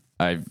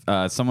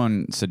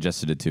 Someone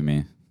suggested it to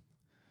me.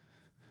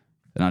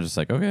 And I was just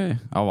like, okay,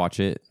 I'll watch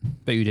it.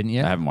 But you didn't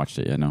yet? I haven't watched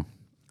it yet, no.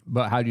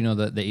 But how do you know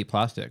that they eat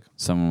plastic?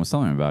 Someone was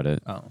telling me about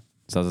it. Oh.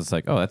 So I was just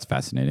like, oh, that's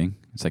fascinating.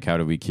 It's like, how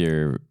do we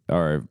cure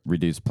or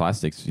reduce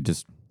plastics? You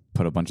just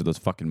put a bunch of those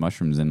fucking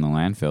mushrooms in the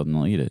landfill and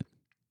they'll eat it.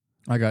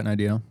 I got an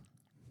idea.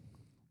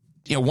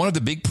 You know, one of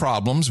the big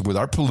problems with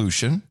our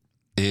pollution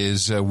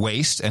is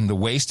waste, and the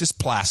waste is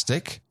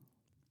plastic.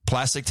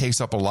 Plastic takes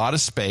up a lot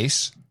of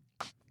space,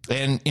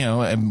 and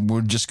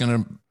we're just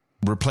going to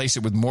replace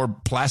it with more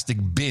plastic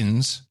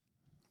bins.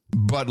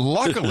 But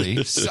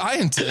luckily,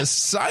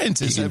 scientists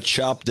you can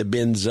chop the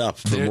bins up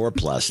for more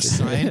plastic.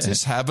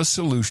 Scientists have a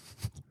solution.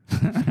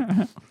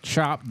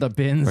 Chop the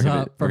bins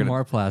up for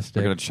more plastic.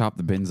 We're going to chop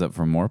the bins up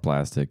for more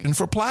plastic. And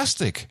for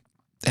plastic.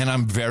 And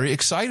I'm very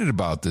excited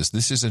about this.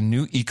 This is a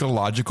new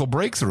ecological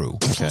breakthrough.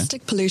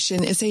 Plastic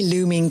pollution is a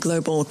looming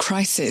global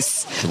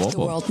crisis. The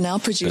world now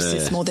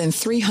produces more than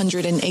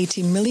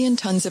 380 million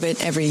tons of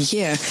it every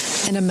year,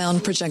 an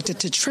amount projected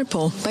to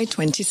triple by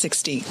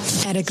 2060.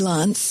 At a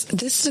glance,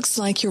 this looks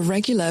like your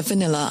regular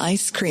vanilla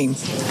ice cream,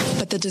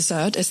 but the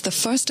dessert is the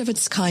first of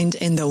its kind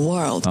in the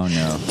world. Oh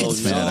no.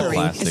 Its made out of flavoring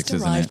plastics, is isn't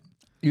derived it?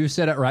 You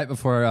said it right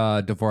before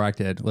Dvorak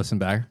did. Listen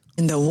back.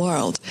 in the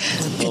world.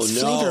 Its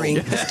no. flavoring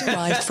is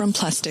derived from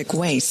plastic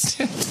waste.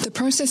 The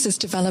process is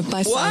developed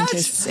by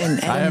scientists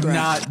in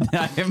Edinburgh.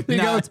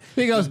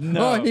 He goes,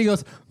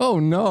 oh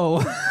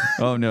no.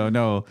 Oh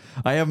no.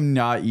 I am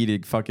not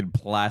eating fucking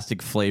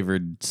plastic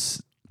flavored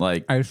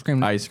like ice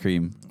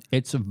cream.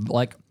 It's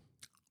like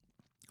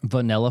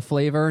vanilla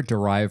flavor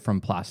derived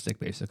from plastic,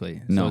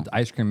 basically. No. So it's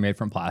ice cream made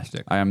from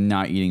plastic. I am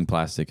not eating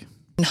plastic.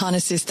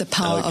 Harnesses the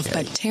power of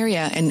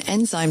bacteria and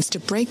enzymes to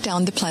break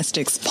down the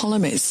plastic's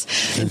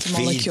polymers into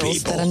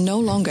molecules that are no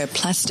longer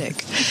plastic.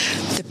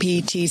 The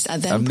PETs are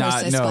then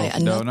processed by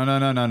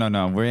another.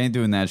 No. We ain't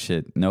doing that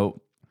shit.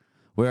 Nope.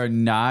 We are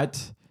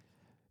not.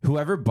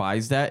 Whoever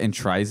buys that and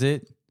tries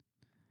it,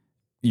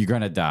 you're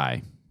gonna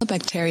die.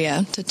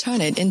 Bacteria to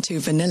turn it into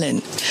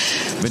vanillin.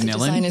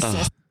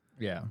 Vanillin?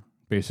 Yeah.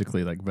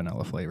 Basically like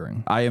vanilla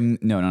flavoring. I am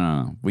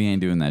no. We ain't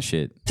doing that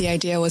shit. The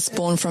idea was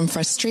born from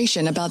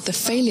frustration about the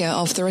failure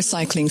of the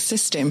recycling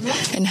system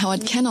and how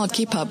it cannot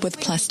keep up with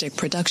plastic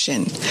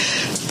production.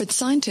 But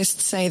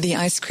scientists say the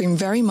ice cream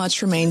very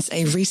much remains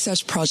a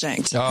research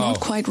project, not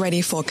quite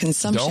ready for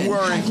consumption, Don't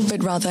worry.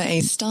 but rather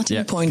a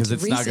starting point to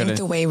rethink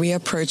the way we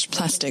approach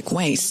plastic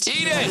waste.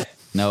 Eat it!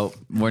 No,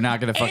 we're not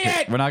gonna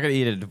We're not gonna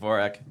eat it,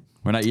 Dvorak.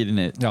 We're not eating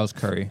it. That was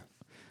curry.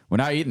 We're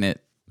not eating it.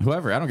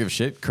 Whoever, I don't give a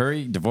shit.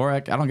 Curry,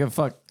 Dvorak, I don't give a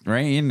fuck. We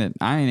ain't eating it.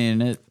 I ain't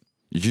eating it.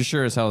 You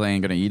sure as hell they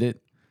ain't gonna eat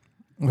it?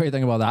 What do you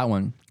think about that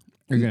one?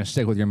 You're gonna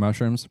stick with your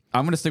mushrooms?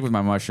 I'm gonna stick with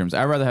my mushrooms.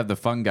 I'd rather have the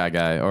fungi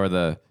guy or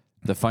the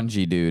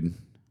fungi dude.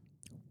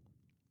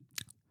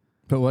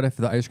 But what if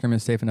the ice cream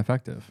is safe and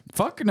effective?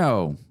 Fuck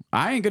no.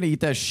 I ain't gonna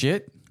eat that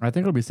shit. I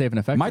think it'll be safe and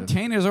effective. My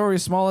taint is already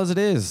small as it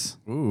is.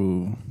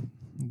 Ooh,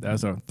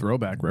 that's a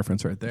throwback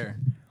reference right there.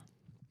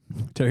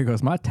 Terry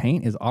goes, my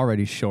taint is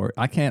already short.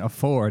 I can't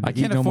afford. I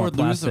can't afford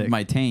losing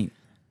my taint.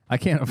 I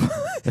can't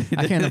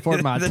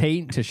afford my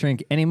taint to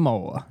shrink any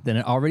more than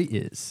it already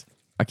is.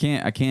 I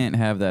can't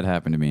have that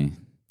happen to me.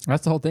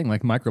 That's the whole thing,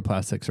 like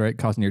microplastics, right?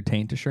 Causing your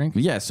taint to shrink.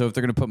 Yeah, so if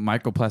they're gonna put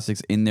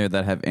microplastics in there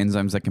that have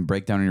enzymes that can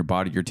break down in your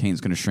body, your taint's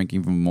gonna shrink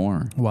even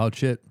more. Wild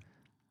shit.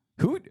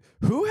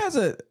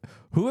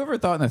 Whoever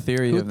thought in the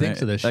theory Who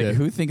thinks of this shit?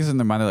 Who thinks in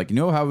their mind, they're like, you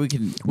know how we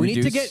can We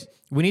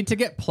need to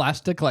get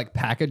plastic like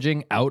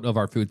packaging out of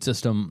our food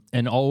system,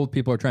 and all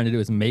people are trying to do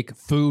is make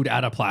food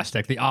out of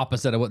plastic. The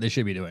opposite of what they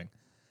should be doing.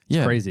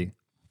 It's crazy.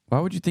 Why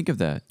would you think of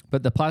that?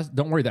 But the plastic.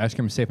 Don't worry, the ice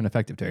cream is safe and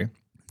effective, Terry.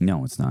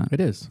 No, it's not. It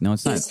is. No,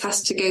 it's not. This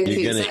has to go through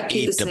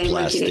exactly the same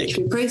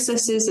regulatory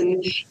processes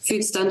and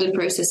food standard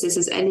processes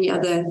as any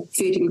other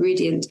food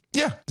ingredient.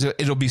 Yeah,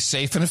 it'll be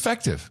safe and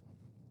effective.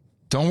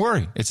 Don't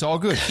worry. It's all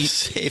good.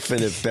 Safe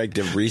and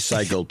effective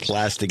recycled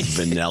plastic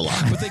vanilla.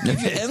 But they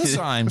give you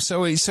enzymes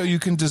so you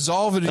can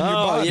dissolve it in your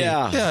body.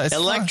 Yeah, it's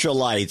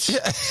electrolytes.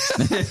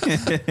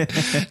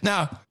 Yeah.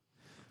 Now,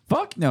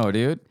 fuck no,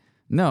 dude.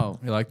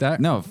 No. You like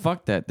that? No,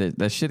 fuck that.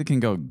 That shit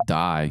can go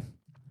die.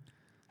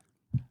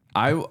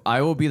 I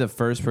will be the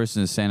first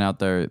person to stand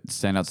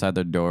outside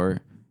their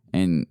door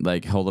and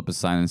like hold up a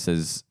sign that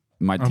says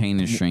my taint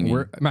is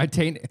shrinking. My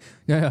taint.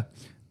 Yeah.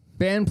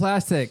 Ban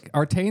plastic.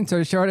 Our taints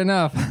are short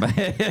enough.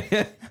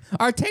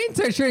 Our taints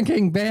are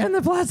shrinking. Ban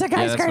the plastic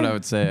ice cream. That's what I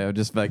would say. I would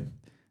just be like,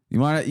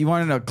 you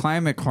want a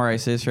climate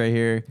crisis right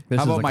here?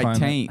 How about my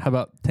taint? How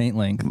about taint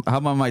length? How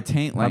about my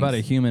taint length? How about a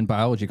human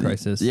biology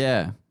crisis?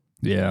 Yeah.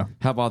 Yeah.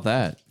 How about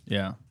that?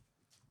 Yeah.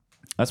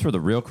 That's where the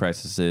real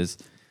crisis is.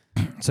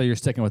 So you're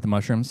sticking with the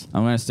mushrooms?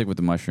 I'm going to stick with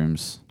the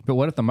mushrooms. But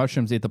what if the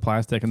mushrooms eat the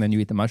plastic and then you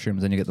eat the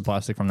mushrooms and you get the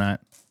plastic from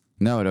that?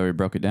 No, it already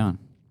broke it down.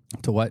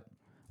 To what?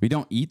 We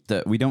don't eat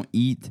the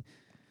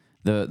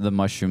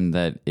mushroom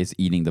that is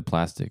eating the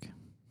plastic.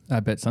 I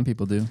bet some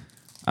people do.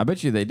 I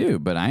bet you they do,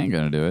 but I ain't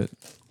going to do it.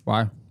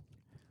 Why?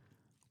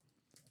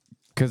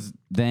 Because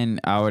then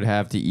I would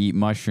have to eat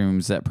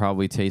mushrooms that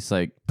probably taste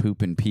like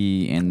poop and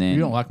pee, and then... You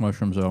don't like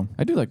mushrooms, though.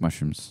 I do like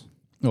mushrooms.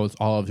 No, it's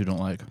olives you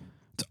don't like.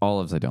 It's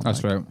olives I don't like.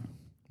 That's right.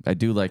 I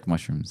do like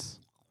mushrooms.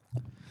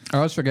 I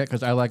always forget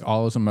because I like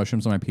olives and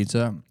mushrooms on my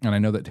pizza, and I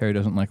know that Terry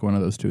doesn't like one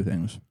of those two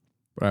things.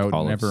 But I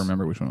would never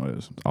remember which one it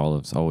is.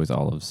 Olives. Always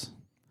olives.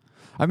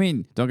 I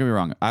mean, don't get me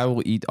wrong. I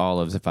will eat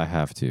olives if I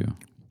have to.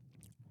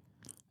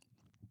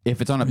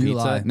 If it's on a You pizza...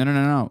 lie.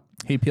 No.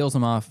 He peels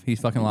them off. He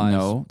fucking lies.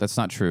 No, that's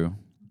not true.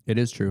 It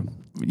is true.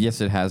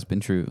 Yes, it has been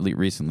true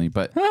recently,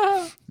 but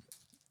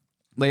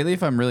lately,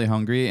 if I'm really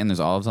hungry and there's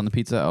olives on the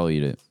pizza, I'll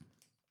eat it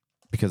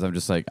because I'm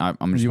just like I'm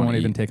just. You won't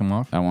even take them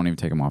off. I won't even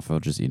take them off. I'll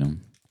just eat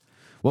them.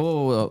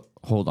 Whoa!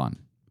 Hold on.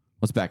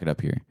 Let's back it up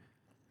here.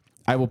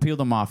 I will peel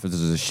them off if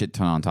there's a shit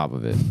ton on top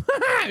of it.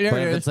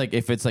 But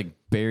if it's like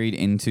buried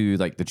into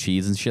like the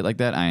cheese and shit like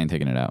that, I ain't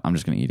taking it out. I'm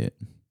just gonna eat it.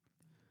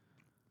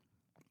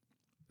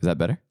 Is that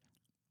better?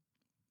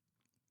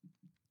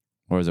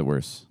 Or is it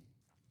worse?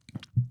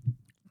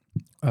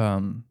 I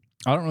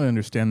don't really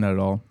understand that at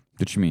all.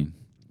 What you mean?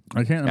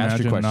 I can't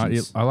Ask your imagine not.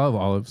 questions. I love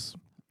olives.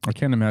 I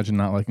can't imagine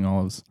not liking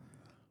olives.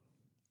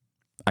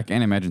 I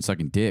can't imagine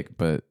sucking dick,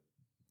 but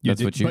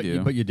that's what you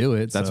do. But you do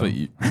it. That's so. what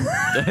you.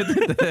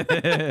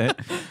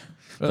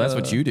 That's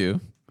what you do.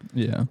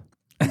 Yeah.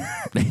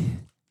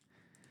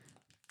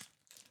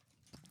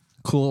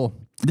 Cool.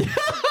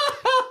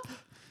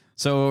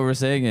 So what we're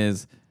saying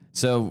is,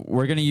 so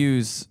we're gonna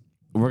use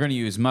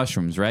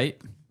mushrooms, right?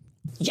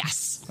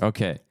 Yes.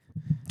 Okay.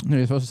 No,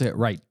 you're supposed to say it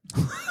right.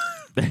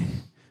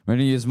 We're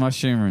gonna use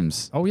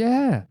mushrooms. Oh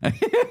yeah.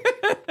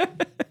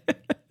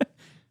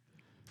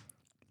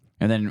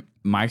 And then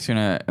Mike's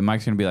gonna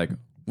be like,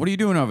 "What are you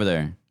doing over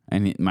there?"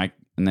 And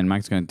then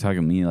Mike's gonna talk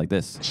to me like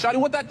this. Shawty,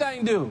 what that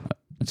thing do?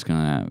 It's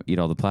gonna eat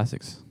all the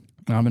plastics.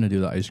 I'm gonna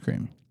do the ice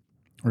cream.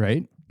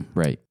 Right.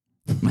 Right.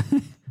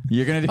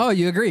 You're gonna. Oh,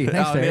 you agree?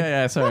 Thanks, Terry.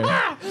 Yeah. Sorry.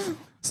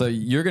 So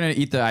you're gonna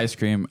eat the ice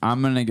cream.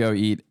 I'm gonna go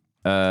eat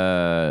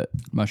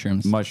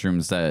mushrooms.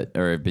 Mushrooms that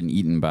have been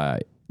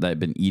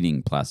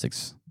eating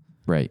plastics.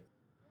 Right.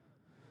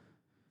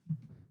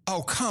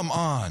 Oh, come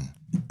on.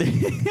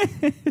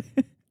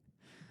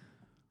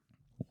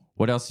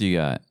 What else do you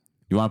got?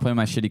 You want to play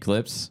my shitty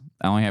clips?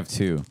 I only have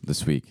 2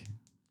 this week,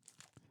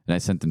 and I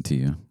sent them to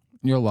you.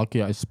 You're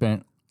lucky. I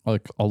spent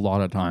like a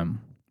lot of time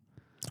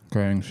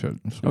creating shit.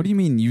 What do you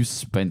mean you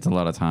spent a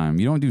lot of time?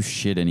 You don't do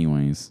shit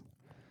anyways.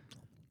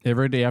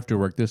 Every day after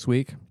work this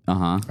week,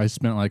 I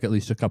spent like at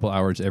least a couple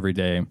hours every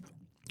day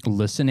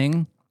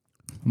listening,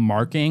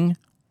 marking,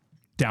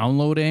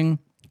 downloading,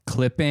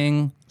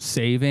 clipping,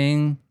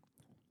 saving.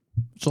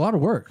 It's a lot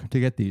of work to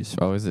get these.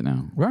 Oh, is it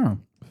now? Yeah.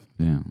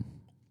 Yeah.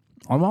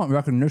 I want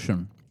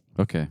recognition.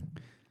 Okay.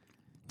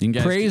 You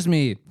can Praise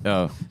me.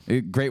 Oh,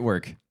 great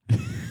work.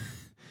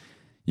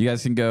 You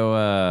guys can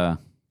go.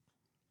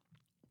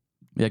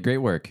 Yeah, great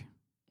work.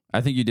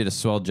 I think you did a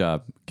swell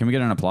job. Can we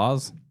get an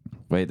applause?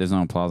 Wait, there's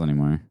no applause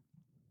anymore.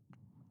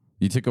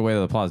 You took away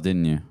the applause,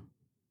 didn't you?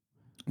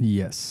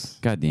 Yes.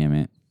 God damn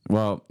it.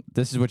 Well,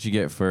 this is what you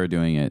get for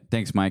doing it.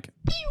 Thanks, Mike.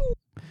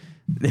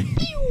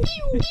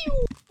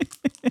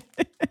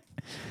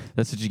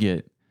 That's what you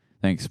get.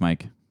 Thanks,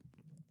 Mike.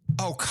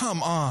 Oh,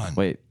 come on.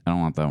 Wait, I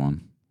don't want that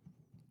one.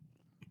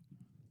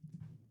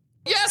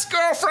 Yes,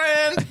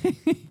 girlfriend.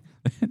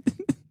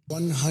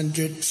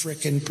 100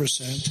 frickin'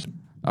 percent.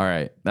 All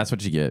right, that's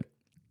what you get.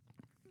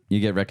 You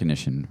get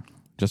recognition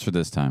just for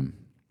this time.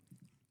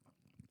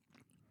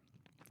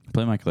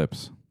 Play my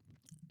clips.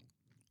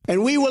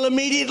 And we will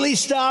immediately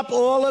stop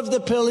all of the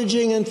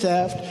pillaging and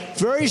theft.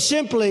 Very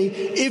simply,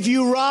 if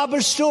you rob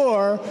a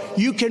store,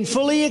 you can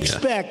fully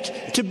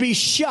expect to be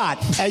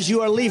shot as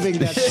you are leaving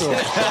that store.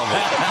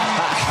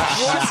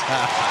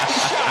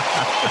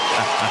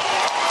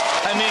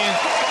 I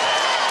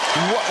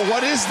mean,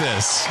 what is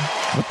this?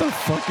 What the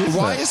fuck is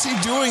Why that? is he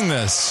doing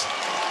this?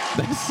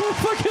 That's so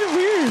fucking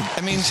weird.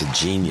 I mean, he's a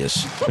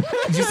genius.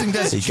 Do you think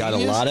that's He got a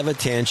lot of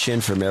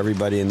attention from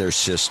everybody and their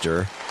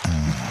sister,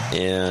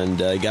 and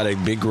got a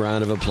big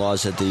round of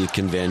applause at the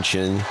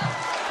convention.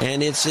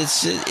 And it's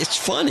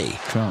funny.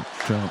 Trump.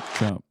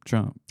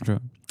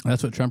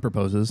 That's what Trump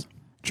proposes.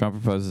 Trump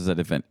proposes that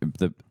if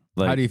the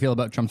how do you feel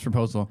about Trump's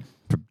proposal?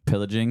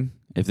 Pillaging.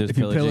 If there's if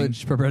you pillaging,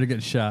 pillage, prepare to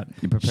get shot.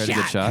 You prepare to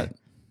get shot.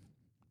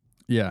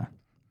 Yeah.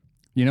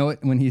 You know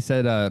what? When he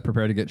said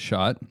prepare to get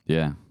shot,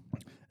 yeah,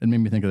 it made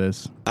me think of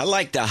this. I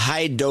like the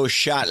high dose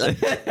shot.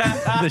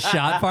 The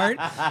shot part?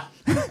 I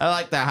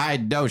like the high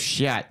dose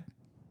shot.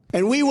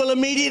 And we will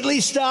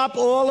immediately stop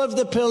all of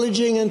the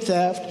pillaging and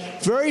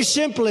theft. Very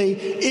simply,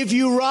 if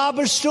you rob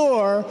a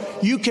store,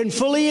 you can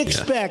fully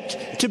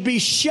expect to be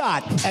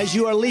shot as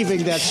you are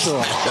leaving that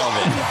store.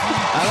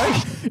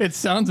 It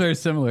sounds very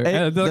similar.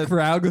 And the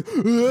crowd goes,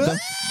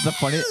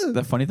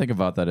 The funny thing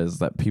about that is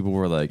that people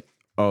were like,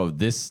 "Oh,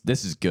 this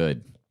is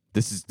good.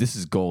 This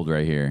is gold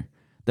right here.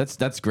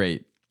 That's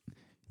great.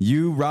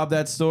 You rob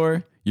that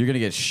store, you're gonna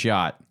get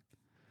shot."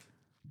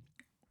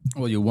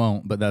 Well, you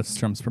won't, but that's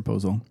Trump's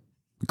proposal.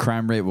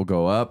 Crime rate will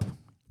go up.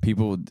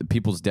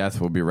 People's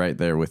death will be right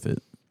there with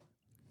it.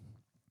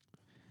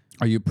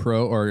 Are you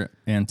pro or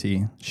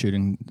anti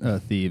shooting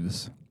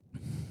thieves?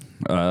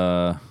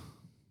 Are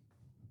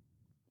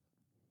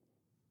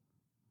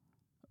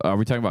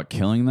we talking about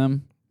killing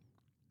them?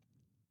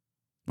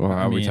 Or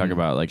are we talking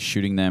about like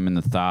shooting them in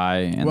the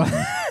thigh and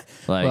then,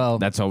 like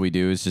that's all we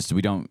do is just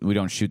we don't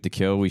shoot to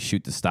kill, we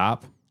shoot to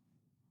stop?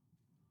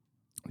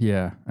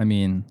 Yeah, I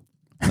mean,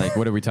 like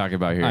what are we talking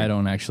about here? I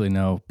don't actually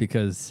know,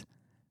 because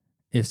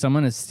if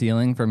someone is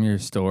stealing from your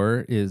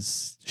store,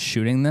 is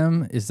shooting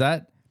them, is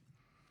that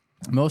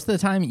most of the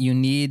time you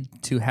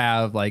need to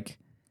have like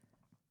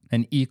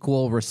an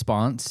equal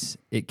response?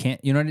 It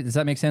can't, you know, does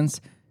that make sense?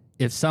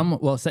 If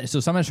so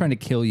someone's trying to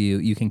kill you,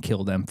 you can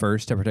kill them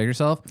first to protect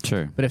yourself.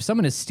 Sure. But if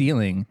someone is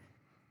stealing,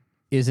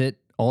 is it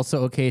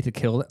also okay to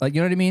kill them? Like,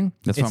 you know what I mean?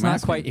 That's it's what I'm not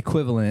asking. quite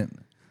equivalent.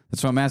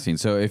 That's what I'm asking.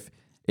 So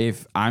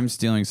if I'm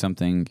stealing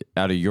something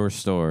out of your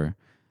store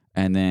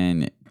and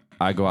then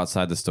I go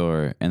outside the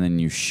store and then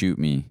you shoot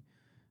me,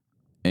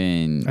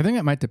 And I think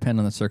it might depend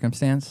on the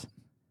circumstance.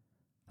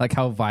 Like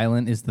how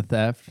violent is the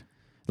theft?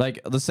 Like,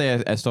 let's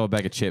say I stole a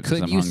bag of chips because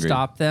Could I'm you hungry.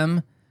 stop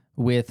them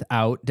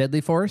without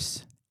deadly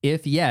force?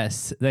 If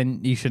yes, then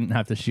you shouldn't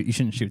have to shoot. You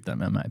shouldn't shoot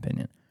them, in my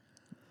opinion.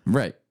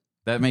 Right.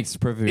 That makes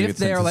perfectly good If sense.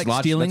 they're It's like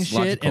stealing that's shit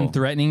logical. and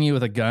threatening you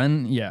with a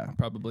gun, yeah,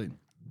 probably.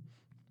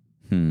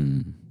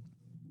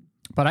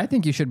 But I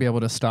think you should be able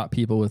to stop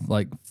people with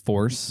like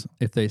force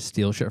if they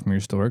steal shit from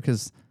your store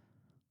because,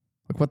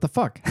 like, what the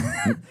fuck?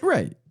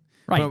 Right.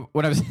 Right. But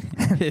what I was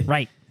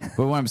right.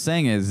 But what I'm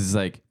saying is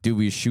like, do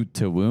we shoot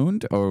to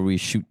wound or we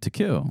shoot to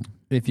kill?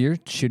 If you're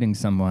shooting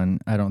someone,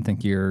 I don't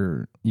think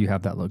you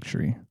have that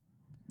luxury.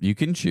 You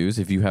can choose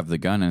if you have the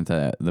gun and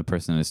the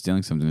person is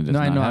stealing something. Does No,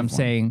 I not know. have I'm one.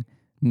 saying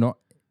no.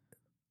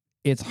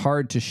 It's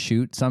hard to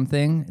shoot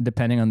something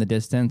depending on the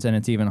distance, and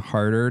it's even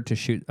harder to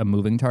shoot a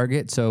moving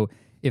target. So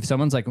if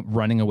someone's like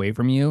running away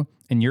from you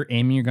and you're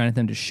aiming your gun at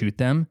them to shoot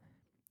them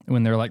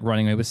when they're like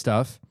running away with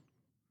stuff,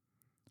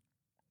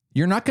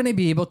 you're not going to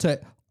be able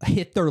to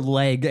hit their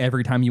leg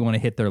every time you want to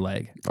hit their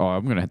leg. Oh,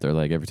 I'm going to hit their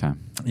leg every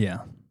time. Yeah.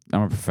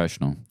 I'm a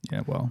professional.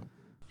 Yeah, well.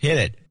 Hit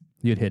it.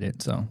 You'd hit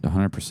it, so.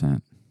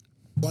 100%.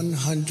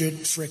 100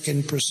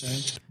 frickin'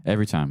 percent.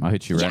 Every time. I'll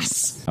hit you right.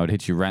 Yes. I would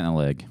hit you right in the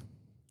leg.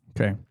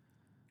 Okay.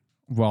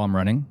 While I'm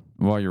running?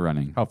 While you're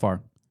running. How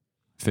far?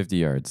 50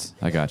 yards.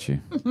 I got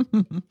you.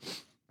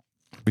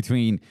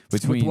 Between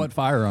With what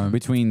firearm?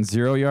 Between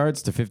 0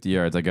 yards to 50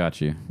 yards, I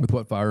got you. With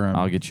what firearm?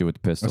 I'll get you with the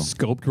pistol. A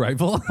scoped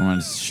rifle? I'm going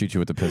to shoot you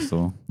with the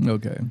pistol.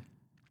 Okay.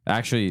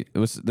 Actually,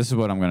 this is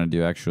what I'm going to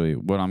do. Actually,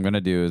 what I'm going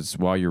to do is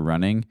while you're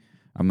running,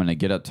 I'm going to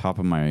get up top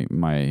of my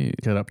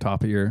get up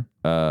top of your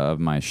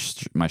my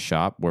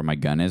shop where my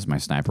gun is, my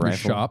sniper Your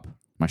rifle. shop?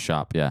 My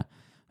shop, yeah.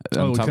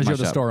 Oh, On top of because my you're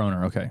the shop. store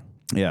owner. Okay.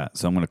 Yeah,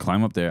 so I'm going to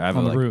climb up there. I have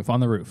On the like, roof.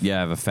 On the roof. Yeah, I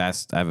have a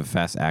fast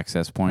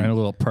access point. And a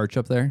little perch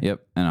up there.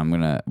 Yep. And I'm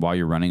going to, while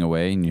you're running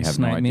away and you have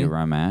no Snipe idea me. where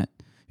I'm at,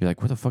 you're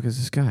like, what the fuck is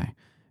this guy?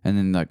 And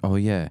then like, oh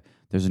yeah,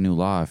 there's a new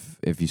law.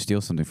 If you steal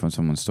something from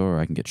someone's store,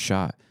 I can get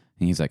shot.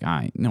 And he's like,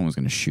 no one's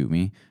going to shoot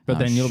me. But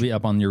then you'll be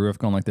up on your roof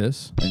going like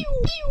this.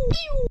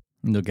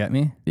 And you'll get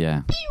me?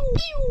 Yeah.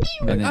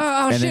 And then-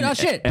 and then- oh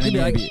shit. and then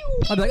You'll be you'd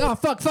like, I'll be like, oh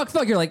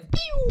fuck. You're like,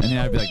 And then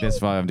I'd be like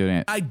this while I'm doing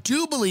it. I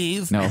do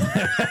believe. No.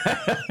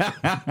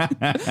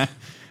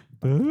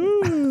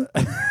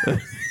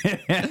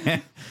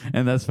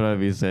 And that's what I'd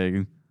be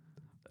saying.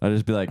 I'd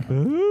just be like,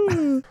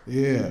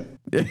 Yeah.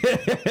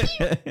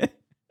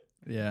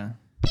 yeah.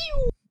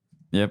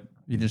 Yep.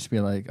 You just be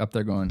like up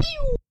there going.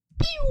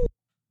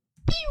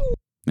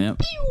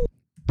 Yep.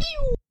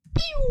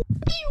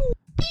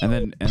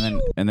 And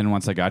then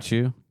once I got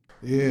you,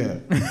 Yeah.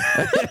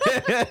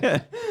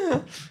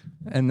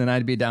 And then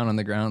I'd be down on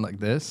the ground like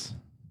this.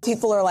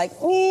 People are like,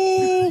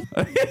 "Nee."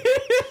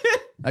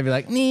 I'd be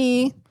like,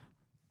 nee.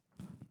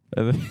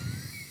 and then,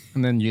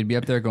 And then you'd be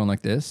up there going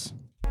like this.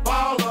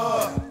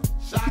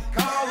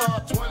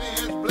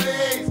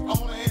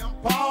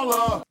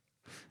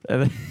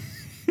 and then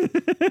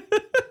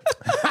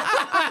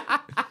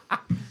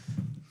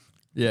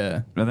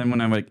Yeah. And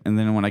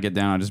then when I get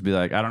down, I'll just be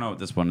like, I don't know what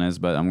this one is,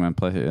 but I'm gonna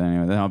play it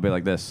anyway. Then I'll be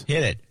like this.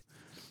 Hit it.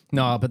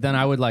 No, but then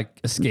I would like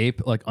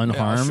escape like Yeah, I'll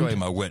unharmed. show you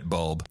my wet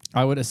bulb.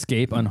 I would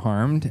escape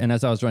unharmed, and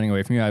as I was running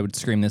away from you, I would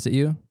scream this at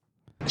you.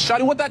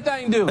 Shawty, what that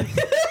thing do?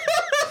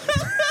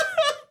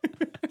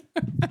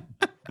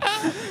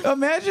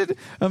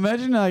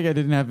 Imagine like I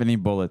didn't have any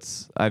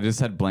bullets. I just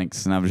had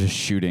blanks and I was just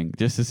shooting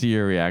just to see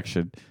your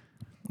reaction.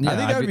 Yeah, I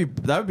think I'd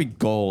that would be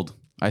gold.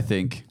 I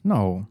think.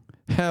 No.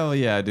 Hell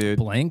yeah, dude.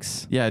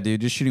 Blanks? Yeah,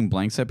 dude. Just shooting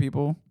blanks at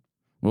people.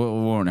 Well,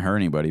 it won't hurt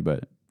anybody,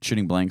 but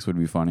shooting blanks would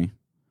be funny.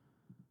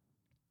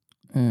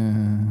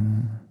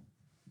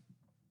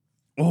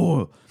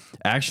 Oh,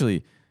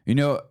 actually,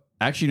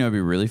 it'd be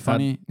really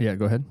funny. Yeah,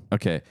 go ahead.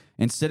 Okay,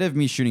 instead of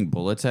me shooting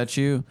bullets at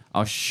you,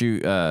 I'll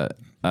shoot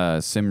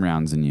sim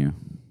rounds in you.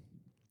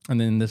 And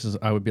then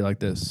I would be like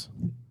this.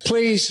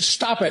 Please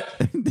stop it.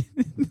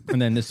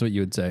 And then this is what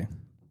you would say.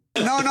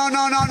 No.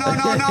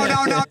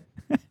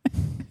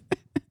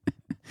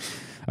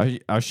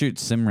 I'll shoot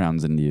sim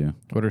rounds into you.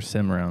 What are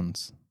sim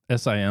rounds?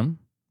 SIM?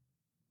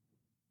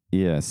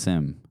 Yeah,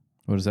 sim.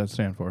 What does that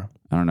stand for?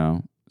 I don't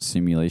know.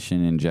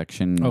 Simulation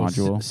injection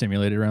module.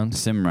 Simulated rounds?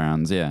 Sim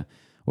rounds, yeah.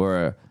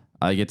 Where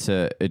I get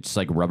to, it's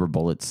like rubber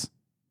bullets.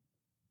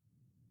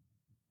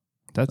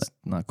 That's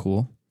not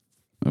cool.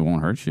 It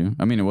won't hurt you.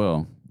 I mean, it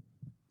will,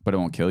 but it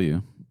won't kill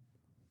you.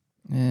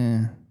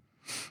 Yeah.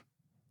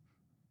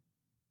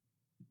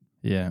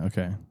 Yeah,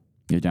 okay.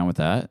 You're down with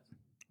that?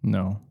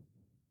 No.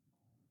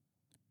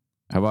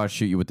 How about I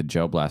shoot you with the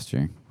gel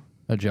blaster?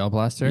 A gel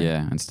blaster?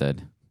 Yeah,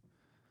 instead.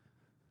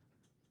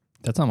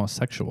 That's almost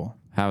sexual.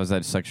 How is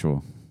that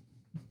sexual?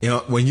 You know,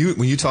 when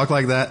you talk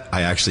like that,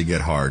 I actually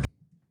get hard.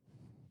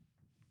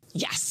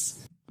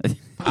 Yes.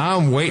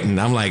 I'm waiting.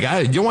 I'm like,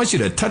 I want you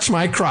to touch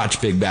my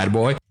crotch, big bad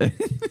boy.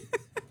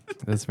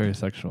 That's very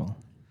sexual.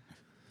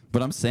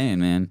 But I'm saying,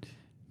 man,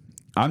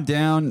 I'm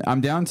down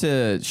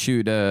to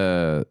shoot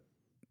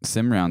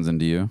sim rounds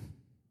into you.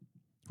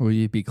 Will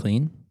you be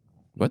clean?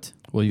 What?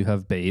 Will you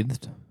have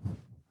bathed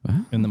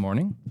in the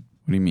morning?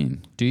 What do you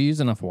mean? Do you use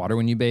enough water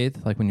when you bathe?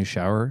 Like when you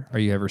shower? Are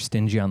you ever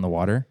stingy on the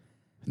water?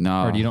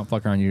 No. Or do you don't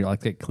fuck around? You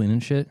like get clean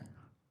and shit?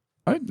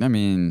 I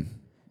mean,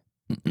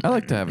 I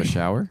like to have a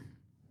shower.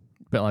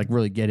 But like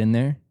really get in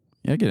there?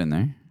 Yeah, get in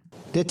there.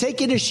 They're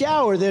taking a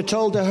shower. They're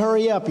told to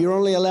hurry up. You're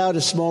only allowed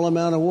a small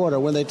amount of water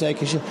when they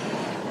take a shower.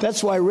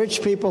 That's why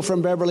rich people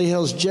from Beverly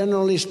Hills,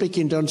 generally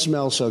speaking, don't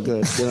smell so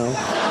good, you know.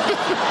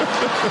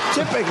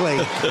 Typically.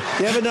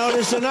 You ever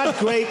notice they're not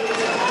great?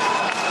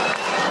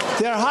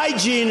 Their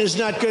hygiene is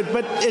not good,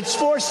 but it's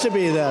forced to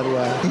be that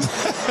way.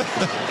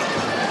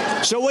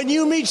 So when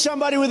you meet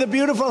somebody with a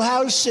beautiful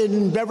house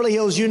in Beverly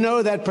Hills, you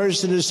know that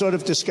person is sort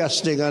of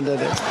disgusting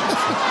underneath.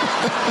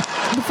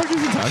 What the fuck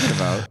is he talking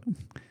about?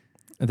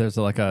 There's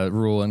like a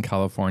rule in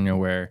California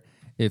where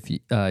if you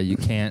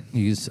can't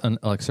use a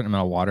certain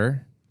amount of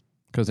water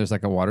because there's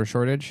like a water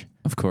shortage.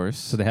 Of course.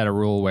 So they had a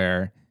rule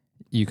where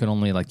you can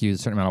only like use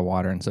a certain amount of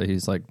water. And so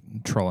he's like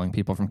trolling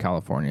people from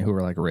California who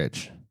are like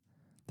rich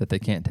that they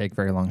can't take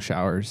very long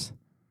showers.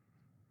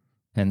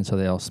 And so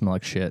they all smell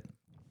like shit.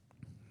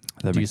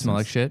 Do you smell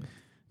like shit?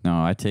 No,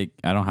 I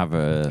don't have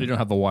a... You don't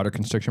have a water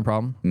constriction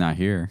problem? Not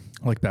here.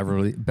 Like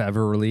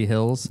Beverly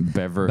Hills?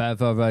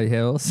 Beverly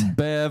Hills?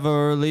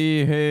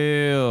 Beverly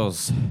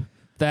Hills.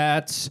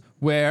 That's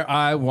where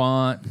I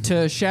want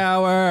to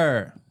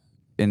shower.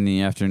 In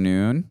the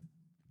afternoon.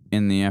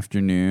 I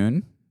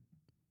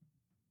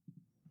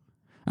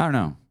don't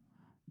know.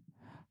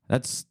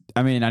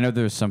 I know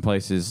there's some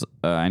places,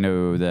 I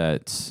know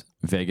that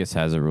Vegas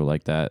has a rule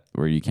like that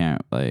where you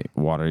can't like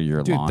water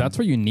your lawn. Dude, that's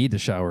where you need to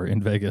shower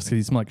in Vegas because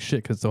you smell like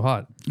shit because it's so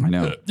hot. I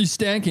know. You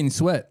stank and you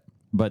sweat.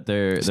 But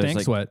there's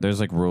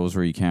like rules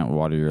where you can't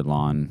water your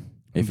lawn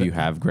if you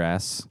have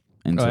grass.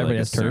 And so everybody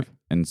has turf?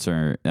 And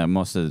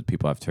most of the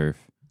people have turf.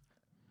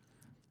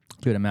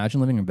 Dude,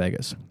 imagine living in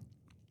Vegas.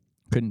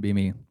 Couldn't be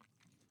me.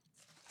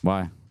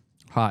 Why?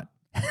 Hot.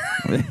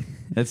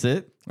 That's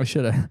it? I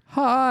should have.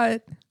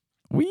 Hot.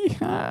 We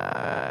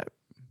hot.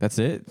 That's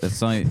it?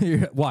 That's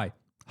only... Why?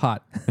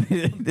 Hot.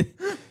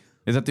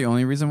 Is that the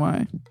only reason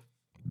why?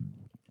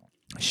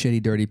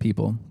 Shitty, dirty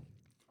people.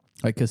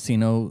 Like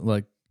casino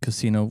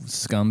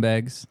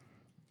scumbags.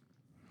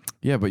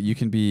 Yeah, but you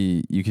could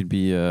be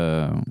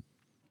an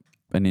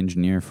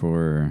engineer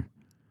for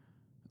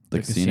the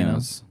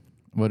casinos.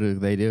 What do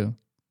they do?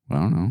 I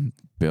don't know.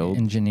 Build.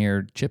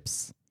 Engineer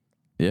chips.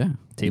 Yeah.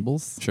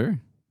 Tables. Sure.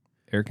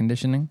 Air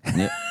conditioning.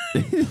 Yeah.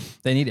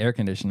 They need air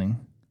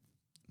conditioning.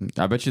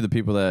 I bet you the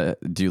people that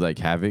do like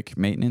Havoc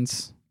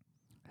maintenance.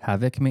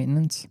 Havoc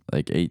maintenance?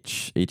 Like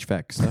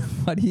HVAC stuff.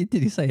 Why did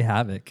you say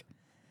Havoc?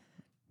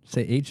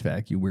 Say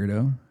HVAC, you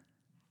weirdo.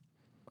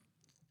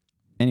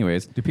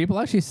 Anyways. Do people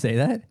actually say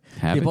that?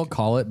 Havoc? People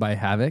call it by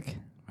Havoc?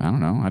 I don't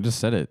know. I just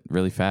said it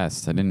really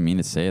fast. I didn't mean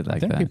to say it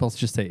like that. I think people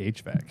just say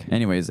HVAC.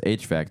 Anyways,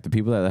 HVAC. The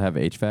people that have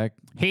HVAC.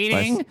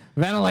 Heating,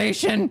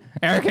 ventilation,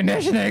 air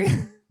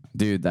conditioning.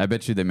 Dude, I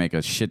bet you they make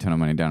a shit ton of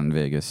money down in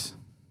Vegas.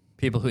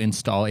 People who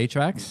install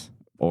HVACs?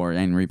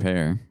 And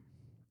repair.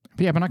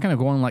 But yeah, but I'm not going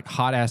to go on like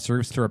hot ass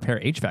roofs to repair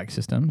HVAC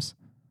systems.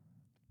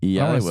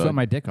 Yeah, I I want to will. sweat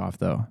my dick off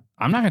though.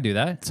 I'm not going to do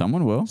that.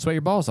 Someone will. Sweat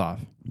your balls off.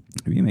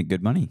 You make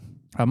good money.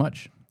 How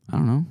much? I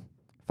don't know.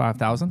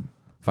 $5,000?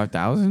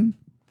 $5,000?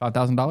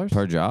 $5,000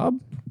 per job?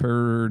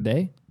 Per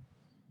day?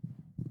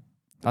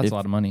 That's a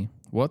lot of money.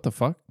 What the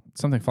fuck?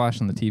 Something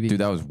flashed on the TV. Dude,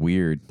 that was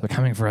weird. They're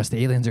coming for us.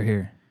 The aliens are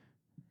here.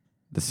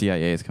 The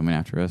CIA is coming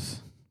after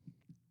us.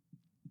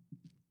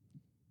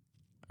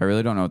 I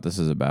really don't know what this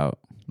is about.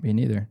 Me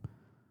neither.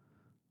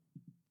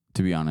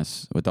 To be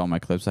honest, with all my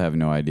clips, I have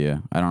no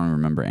idea. I don't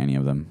remember any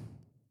of them.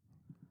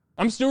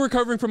 I'm still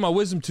recovering from my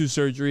wisdom tooth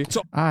surgery.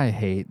 So I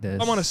hate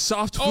this. I'm on a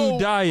soft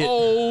food diet.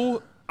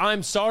 Oh,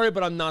 I'm sorry,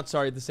 but I'm not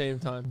sorry at the same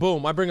time.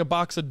 Boom, I bring a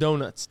box of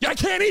donuts. I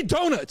can't eat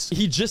donuts.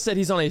 He just said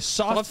he's on a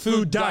soft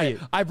food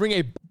diet. I bring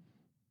a...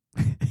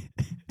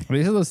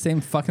 These are those same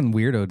fucking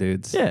weirdo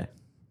dudes. Yeah.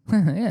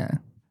 Yeah.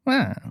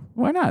 Wow.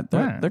 Why not?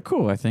 They're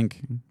cool, I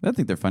think. I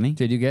think they're funny.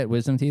 Did you get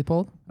wisdom teeth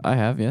pulled? I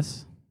have,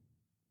 yes.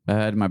 I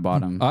had my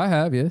bottom. I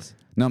have, yes.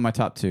 No, my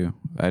top two.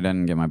 I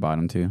didn't get my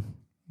bottom two.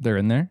 They're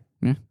in there?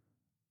 Yeah.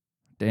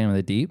 Damn, are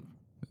they deep?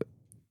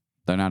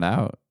 They're not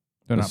out.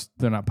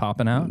 They're not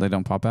popping out? They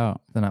don't pop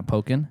out. They're not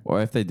poking? Or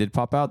if they did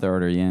pop out, they're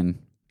already in.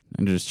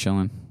 And they're just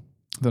chilling.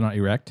 They're not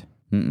erect?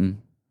 Mm-mm.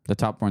 The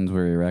top ones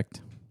were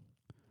erect.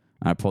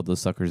 I pulled those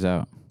suckers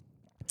out.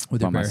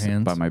 With your bare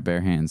hands? By my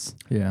bare hands.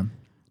 Yeah.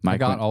 I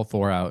got all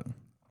four out.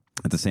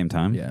 At the same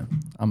time? Yeah.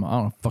 I'm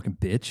a fucking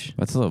bitch.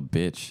 That's a little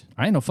bitch.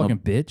 I ain't no fucking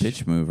bitch.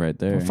 Bitch move right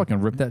there. I'll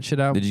fucking rip that shit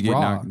out. Did you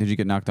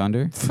get knocked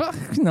under?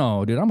 Fuck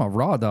no, dude. I'm a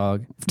raw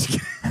dog.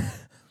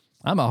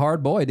 I'm a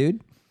hard boy,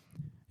 dude.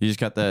 You just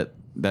got that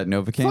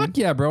Novocaine? Fuck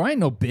yeah, bro. I ain't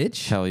no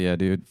bitch. Hell yeah,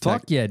 dude.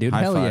 Fuck yeah, dude.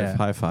 High Hell five. yeah.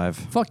 High five.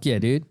 Fuck yeah,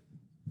 dude.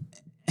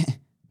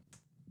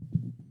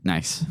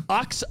 Nice.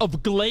 Box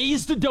of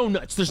glazed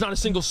donuts. There's not a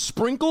single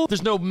sprinkle.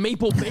 There's no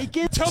maple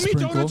bacon. Tell me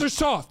donuts are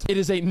soft. It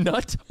is a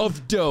nut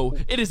of dough.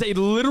 It is a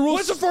literal...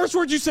 What's the first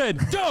word you said?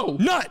 Dough.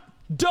 Nut.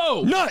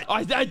 Dough. Nut.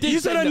 I did You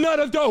say said a nut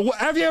of dough.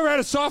 Have you ever had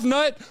a soft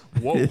nut?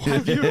 Whoa.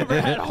 Have you ever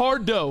had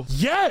hard dough?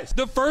 Yes.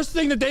 The first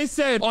thing that they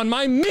said on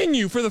my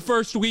menu for the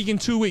first week in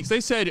 2 weeks,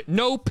 they said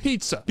no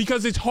pizza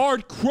because it's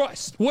hard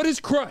crust. What is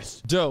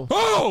crust? Dough.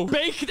 Oh!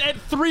 Baked at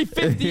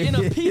 350 in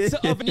a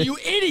pizza oven, you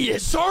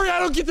idiot. Sorry, I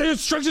don't get the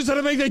instructions how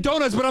to make the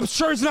donuts, but I'm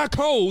sure it's not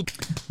cold.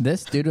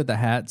 This dude with the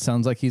hat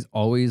sounds like he's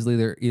always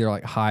either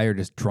like high or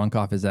just drunk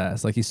off his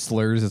ass. Like he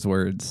slurs his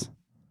words.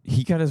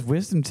 He got his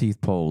wisdom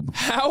teeth pulled.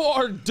 How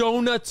are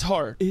donuts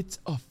hard? It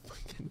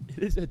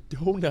is a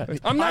donut.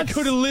 I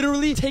could have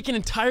literally taken an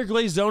entire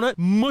glazed donut,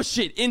 mush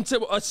it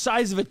into a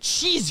size of a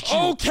cheese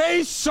cube.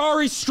 Okay,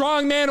 sorry,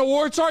 strongman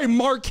award. Sorry,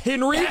 Mark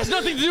Henry. It has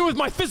nothing to do with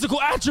my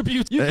physical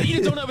attributes. You can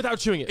eat a donut without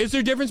chewing it. Is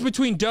there a difference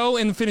between dough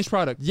and the finished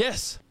product?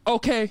 Yes.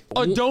 Okay.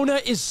 A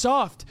donut is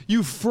soft.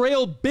 You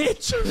frail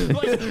bitch.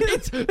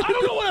 I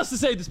don't know what else to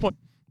say at this point.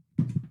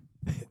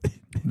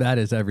 That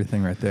is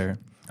everything right there.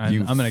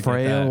 I'm gonna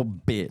frail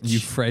get that. bitch. You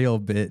frail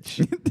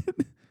bitch.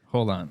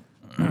 Hold on.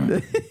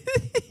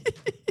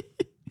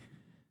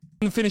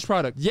 The finished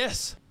product.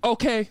 Yes.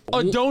 Okay.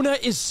 A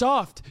donut is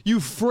soft.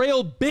 You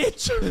frail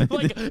bitch. I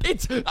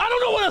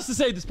don't know what else to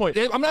say at this point.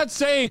 I'm not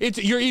saying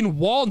you're eating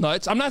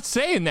walnuts. I'm not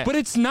saying that. But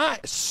it's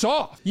not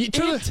soft.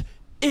 It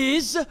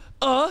is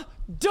a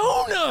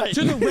donut.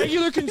 To the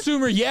regular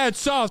consumer, yeah, it's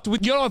soft. You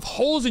don't have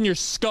holes in your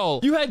skull.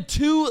 You had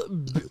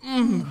two...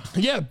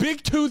 Yeah,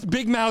 big tooth,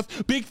 big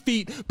mouth, big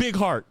feet, big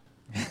heart.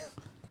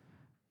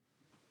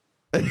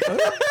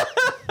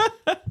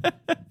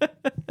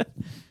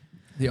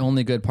 The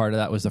only good part of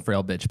that was the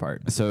frail bitch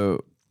part.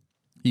 So,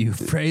 you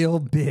frail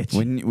bitch.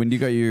 When you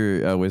got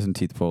your wisdom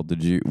teeth pulled,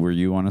 were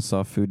you on a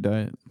soft food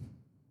diet?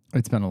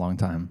 It's been a long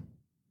time.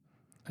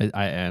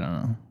 I don't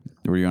know.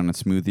 Were you on a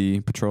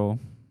smoothie patrol?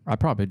 I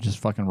probably just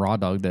fucking raw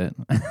dogged it.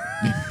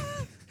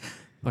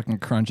 Fucking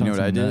crunch on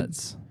some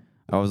nuts.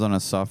 I was on a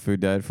soft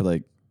food diet for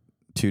like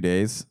 2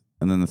 days,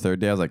 and then the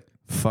third day I was like,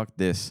 "Fuck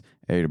this!"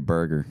 I ate a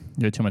burger.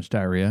 You had too much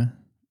diarrhea?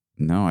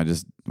 No, I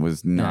just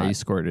was not. No, you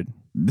squirted.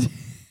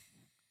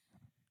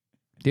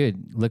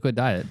 Dude, liquid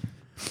diet.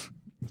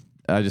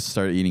 I just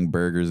started eating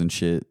burgers and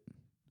shit.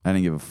 I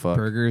didn't give a fuck.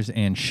 Burgers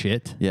and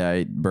shit? Yeah, I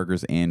ate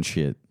burgers and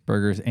shit.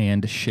 Burgers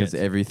and shit. Because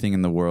everything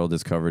in the world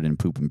is covered in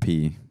poop and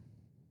pee.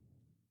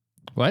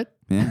 What?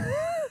 Yeah.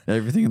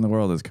 Everything in the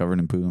world is covered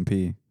in poop and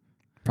pee.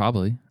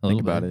 Probably.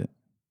 Think about it.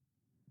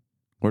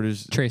 Or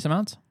just trace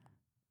amounts?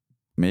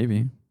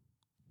 Maybe.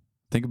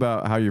 Think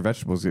about how your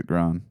vegetables get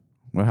grown.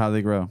 How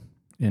they grow.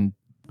 In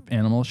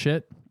animal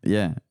shit?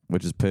 Yeah,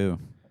 which is poo.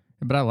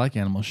 But I like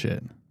animal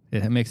shit.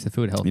 It makes the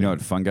food healthy. You know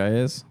what fungi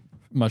is?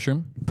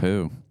 Mushroom?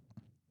 Poo.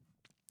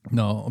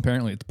 No,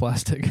 apparently it's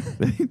plastic.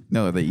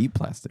 No, they eat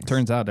plastic.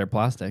 Turns out they're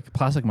plastic.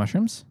 Plastic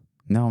mushrooms?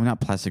 No, not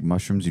plastic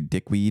mushrooms, you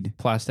dickweed.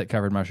 Plastic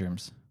covered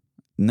mushrooms.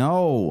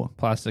 No.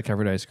 Plastic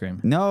covered ice cream.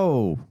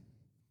 No.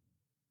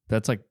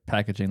 That's like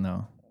packaging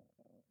though.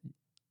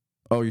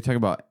 Oh, you're talking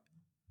about...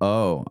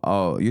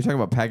 Oh, you're talking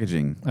about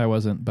packaging. I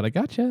wasn't, but I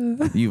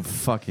gotcha. You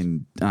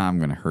fucking... I'm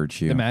going to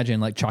hurt you. Imagine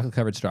like chocolate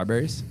covered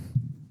strawberries.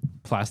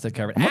 Plastic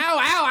covered. Ow,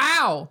 ow,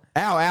 ow.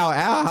 Ow, ow,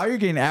 ow. How are you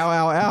getting ow,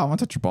 ow, ow? I want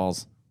to touch your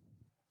balls.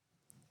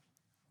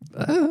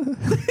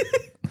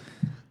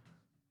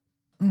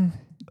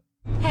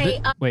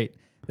 Hey, wait.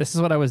 This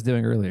is what I was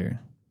doing earlier.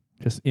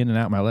 Just in and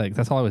out my legs.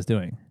 That's all I was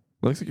doing.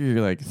 Looks like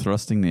you're like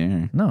thrusting the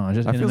air. No, I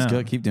just that in feels and out.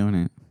 good. Keep doing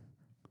it.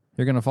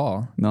 You're going to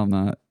fall. No, I'm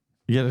not.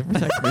 You gotta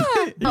protect me.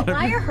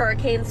 why are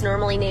hurricanes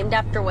normally named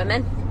after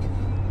women?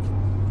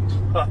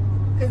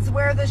 Because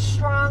we're the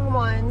strong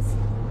ones.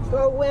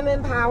 Go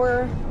women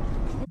power.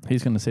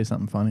 He's going to say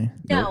something funny.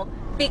 No,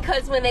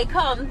 because when they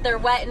come, they're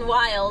wet and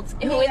wild.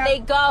 And when they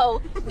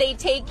go, they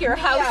take your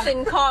house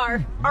and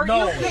car. Are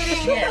you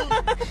kidding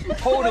me?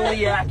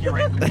 Totally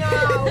accurate.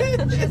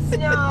 No, just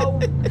no.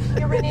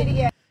 You're an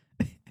idiot.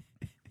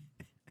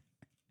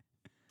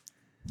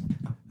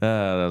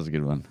 That was a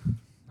good one.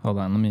 Hold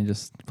on. Let me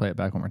just play it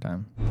back one more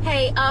time.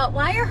 Hey,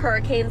 why are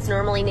hurricanes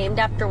normally named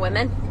after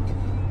women?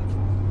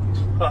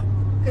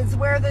 Because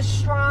we're the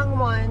strong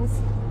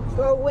ones.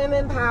 Go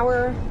women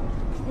power.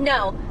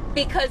 No,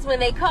 because when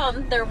they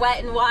come, they're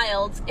wet and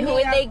wild. And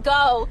when they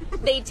go,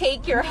 they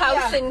take your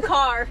house and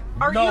car.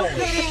 Are you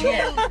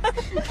kidding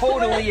me?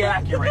 Totally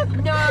accurate.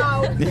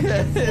 No,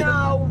 just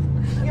no.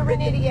 You're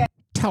an idiot.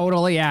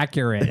 Totally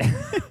accurate.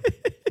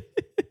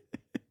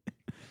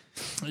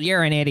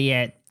 You're an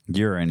idiot.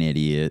 You're an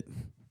idiot.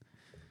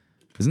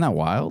 Isn't that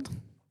wild?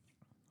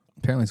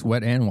 Apparently it's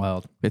wet and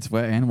wild. It's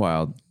wet and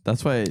wild.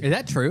 That's why. Is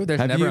that true? There's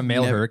never a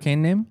male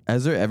hurricane name?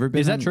 Has there ever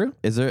been? Is that true?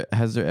 Has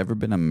there ever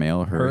been a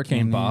male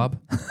hurricane name? Bob.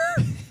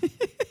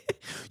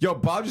 Yo,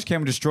 Bob just came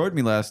and destroyed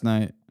me last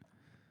night.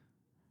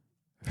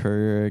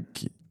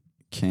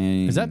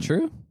 Hurricane. Is that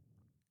true?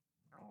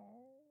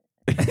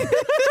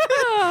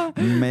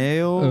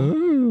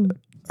 Male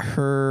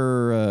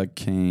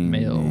hurricane.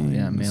 Male, names.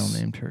 yeah, male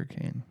named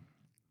hurricane.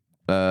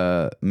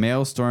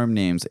 Male storm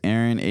names: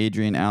 Aaron,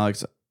 Adrian,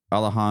 Alex,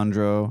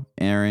 Alejandro,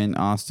 Aaron,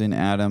 Austin,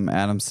 Adam,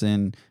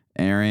 Adamson,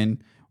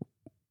 Aaron.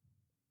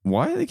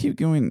 Why do they keep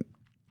going?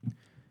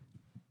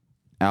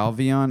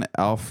 Alvion,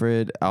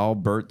 Alfred,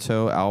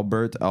 Alberto,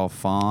 Albert,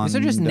 Alfonso. These are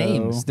just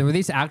names. Were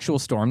these actual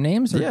storm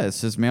names? Yeah,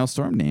 it's just male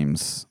storm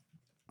names.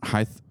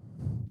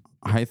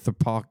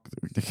 Hythopoc.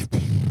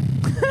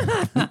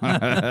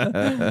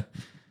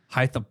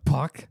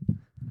 Hythopoc.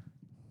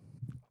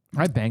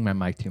 I bang my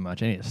mic too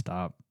much. I need to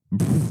stop.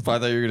 I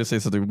thought you were gonna say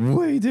something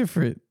way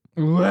different.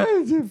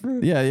 Way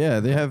different. Yeah.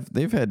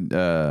 They've had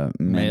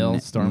male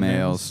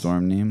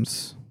storm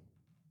names.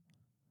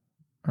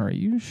 Are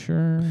you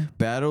sure?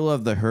 Battle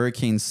of the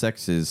Hurricane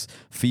Sexes,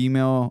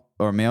 female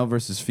or male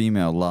versus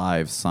female,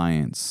 live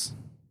science.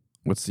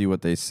 Let's see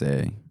what they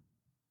say.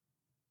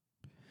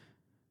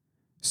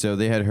 So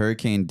they had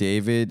Hurricane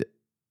David,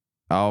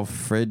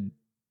 Friedrich.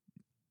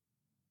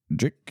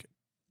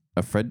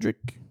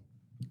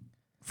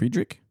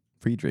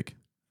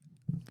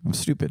 I'm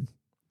stupid.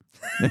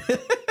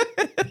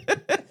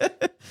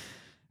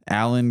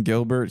 Alan,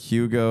 Gilbert,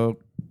 Hugo,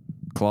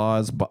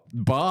 Claus,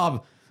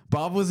 Bob.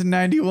 Bob was in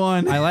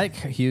 91. I like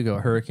Hugo,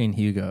 Hurricane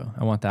Hugo.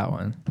 I want that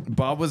one.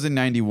 Bob was in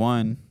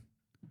 91.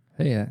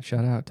 Hey, yeah,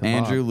 shout out to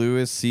Andrew, Bob.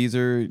 Lewis,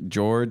 Caesar,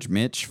 George,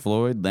 Mitch,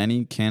 Floyd,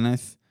 Lenny,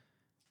 Kenneth,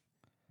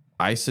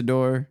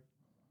 Isidore,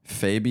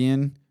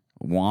 Fabian,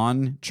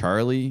 Juan,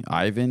 Charlie,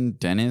 Ivan,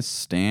 Dennis,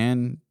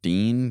 Stan,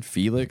 Dean,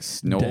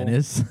 Felix, Noel,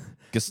 Dennis,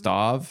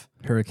 Gustav,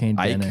 Hurricane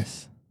Ike,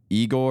 Dennis,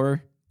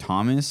 Igor,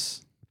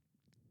 Thomas.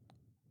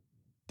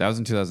 That was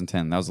in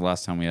 2010. That was the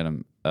last time we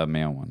had a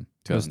male one.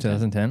 That was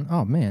 2010.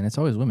 Oh man, it's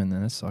always women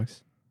then. That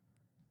sucks.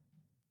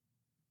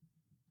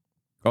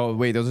 Oh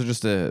wait, those are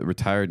just the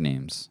retired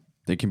names.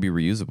 They can be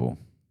reusable.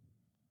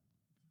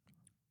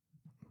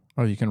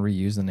 Oh, you can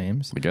reuse the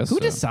names? I guess Who so.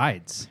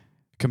 decides?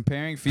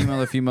 Comparing female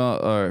to female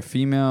or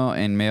female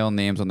and male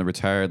names on the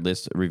retired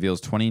list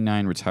reveals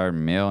 29 retired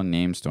male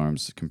name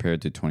storms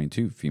compared to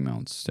 22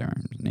 female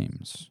storm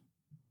names.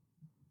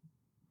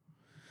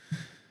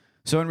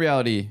 So in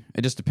reality,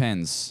 it just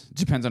depends. It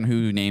depends on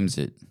who names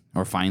it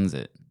or finds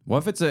it.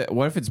 What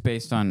if it's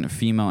based on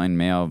female and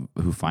male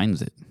who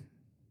finds it?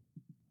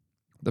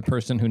 The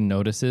person who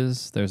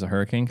notices there's a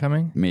hurricane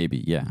coming?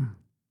 Maybe, yeah.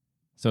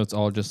 So it's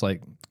all just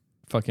like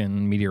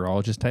fucking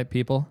meteorologist type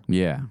people?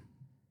 Yeah.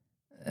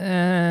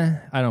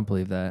 I don't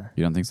believe that.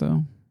 You don't think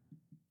so?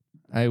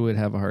 I would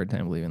have a hard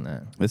time believing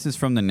that. This is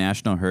from the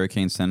National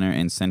Hurricane Center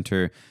and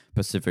Center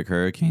Pacific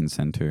Hurricane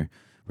Center.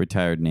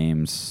 Retired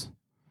names.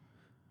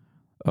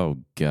 Oh,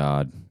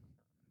 God.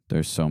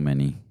 There's so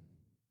many.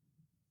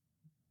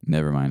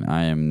 Never mind.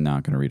 I am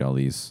not going to read all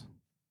these.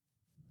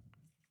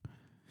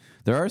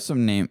 There are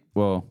some names.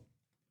 Well,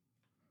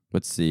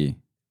 let's see.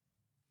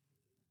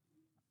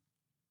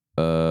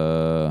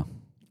 Adolf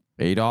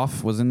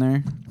was in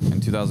there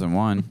in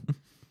 2001.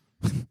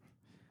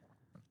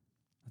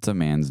 That's a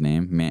man's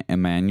name.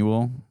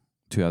 Emmanuel,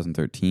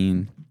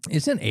 2013.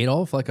 Isn't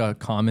Adolf like a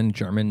common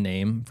German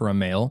name for a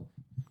male?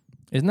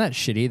 Isn't that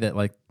shitty that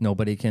like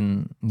nobody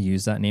can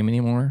use that name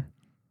anymore?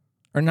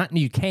 Or not?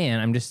 You can.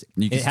 I'm just.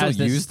 You can it still has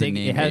this use the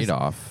name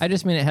Adolf. I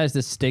just mean it has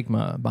this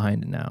stigma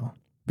behind it now.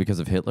 Because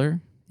of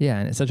Hitler? Yeah,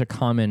 and it's such a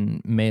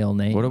common male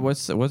name. What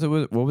was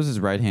his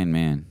right hand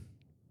man?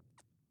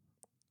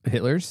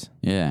 Hitler's?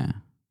 Yeah.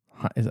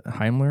 Is it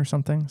Heimler or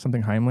something?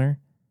 Something Heimler?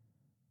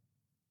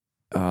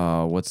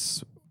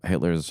 What's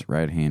Hitler's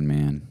right hand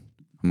man?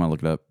 I'm gonna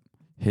look it up.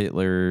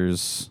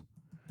 Hitler's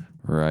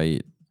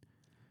right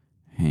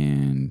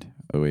hand.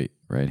 Oh wait,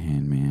 right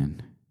hand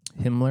man.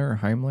 Himmler or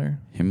Heimler?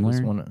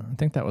 Himmler? I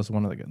think that was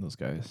one of those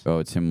guys. Oh,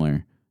 it's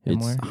Himmler.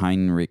 Himmler? It's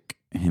Heinrich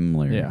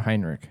Himmler. Yeah,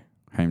 Heinrich.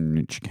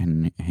 Heinrich.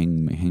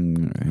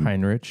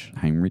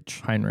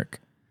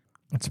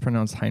 It's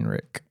pronounced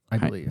Heinrich, I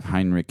believe.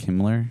 Heinrich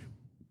Himmler.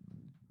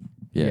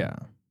 Yeah.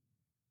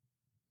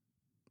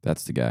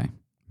 That's the guy.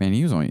 Man,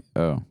 he was only...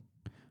 Oh.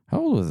 How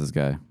old was this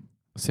guy?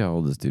 Let's see how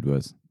old this dude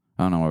was.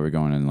 I don't know why we're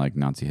going in like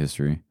Nazi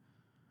history.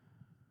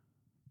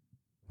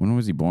 When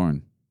was he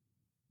born?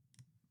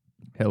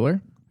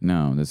 Hitler?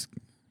 No, this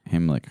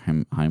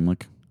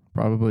Heimlich.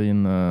 Probably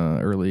in the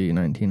early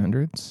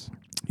 1900s.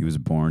 He was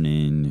born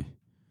in...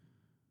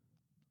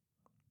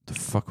 The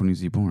fuck, when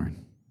was he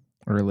born?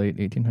 Or late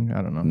 1800?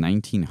 I don't know.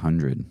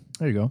 1900.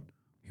 There you go.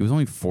 He was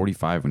only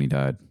 45 when he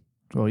died.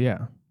 Well,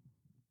 yeah.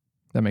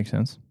 That makes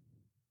sense.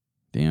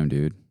 Damn,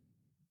 dude.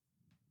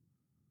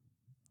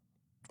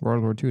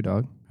 World War II,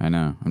 dog. I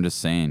know. I'm just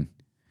saying.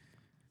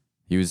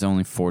 He was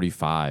only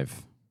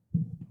 45.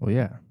 Well,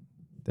 yeah.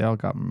 They all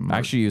got murked.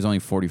 Actually, he was only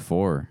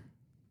 44.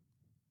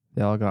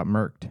 They all got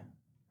murked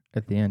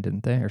at the end,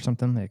 didn't they? Or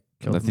something? They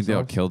killed themselves? They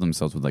all killed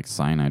themselves with like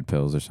cyanide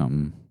pills or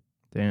something.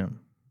 Damn.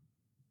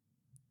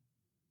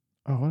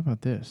 Oh, what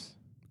about this?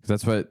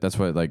 That's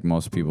what like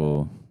most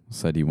people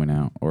said he went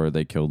out, or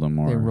they killed him,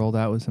 or they rolled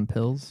out with some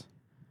pills.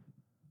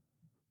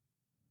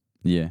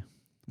 Yeah.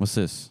 What's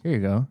this? Here you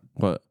go.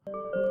 What?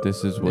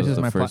 This is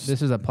the first.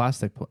 This is a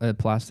plastic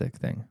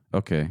thing.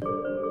 Okay.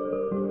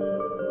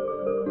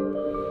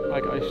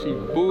 Like I see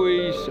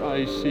buoys,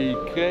 I see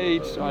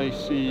crates, I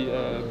see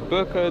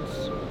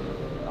buckets,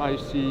 I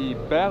see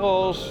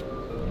barrels,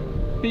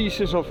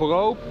 pieces of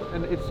rope,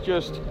 and it's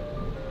just.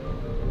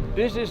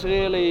 This is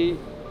really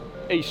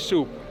a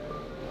soup.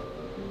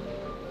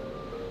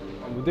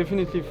 We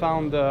definitely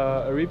found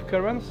a rip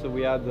current, so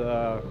we had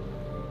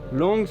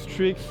long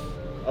streaks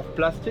of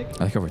plastic.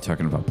 I like how we're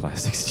talking about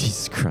plastics.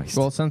 Jesus Christ.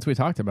 Well, since we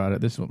talked about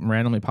it, this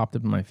randomly popped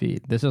up in my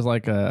feed. This is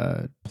like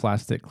a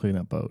plastic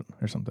cleanup boat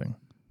or something.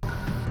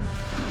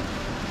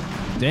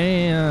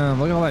 Damn,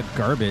 look at all that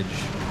garbage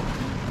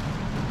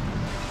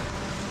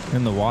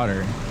in the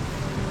water.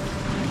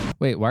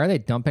 Wait, why are they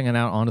dumping it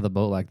out onto the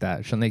boat like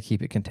that? Shouldn't they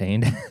keep it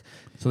contained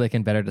so they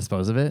can better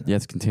dispose of it? Yeah,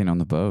 it's contained on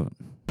the boat.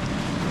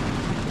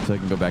 So they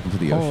can go back into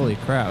the ocean. Holy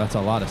crap, that's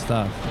a lot of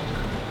stuff.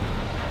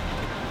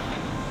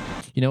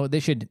 You know what they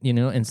should,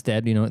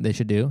 instead, you know what they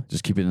should do?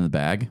 Just keep it in the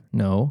bag?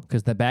 No,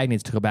 because the bag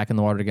needs to go back in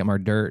the water to get more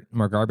dirt,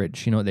 more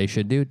garbage. You know what they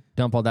should do?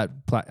 Dump all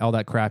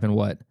that crap in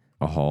what?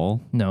 A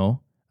hole?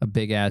 No, a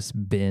big ass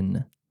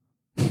bin.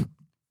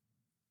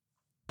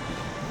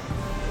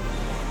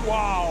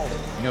 Wow.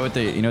 You know what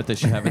they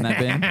should have in that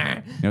bin?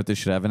 You know what they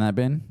should have in that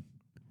bin?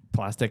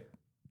 Plastic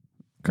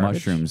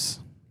garbage? Mushrooms.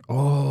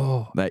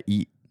 Oh. That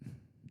eat.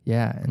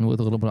 Yeah, and with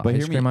a little bit of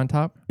ice cream on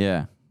top?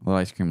 Yeah, a little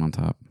ice cream on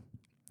top.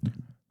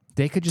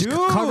 They could just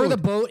cover the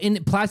boat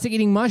in plastic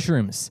eating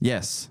mushrooms.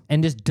 Yes.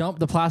 And just dump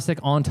the plastic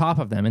on top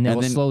of them, and they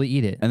will slowly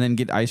eat it. And then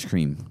get ice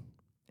cream.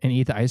 And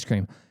eat the ice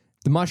cream.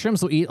 The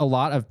mushrooms will eat a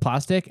lot of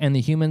plastic, and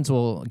the humans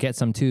will get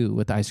some too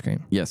with the ice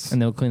cream. Yes.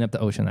 And they'll clean up the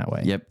ocean that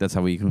way. Yep, that's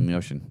how we clean the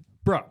ocean.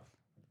 Bro.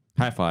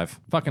 High five.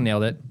 Fucking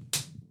nailed it.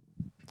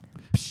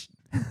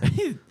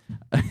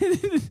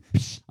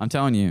 I'm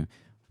telling you,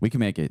 we can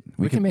make it.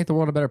 We can make the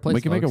world a better place.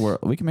 We can make a world.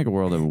 We can make a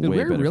world a way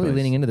better place. We're really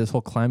leaning into this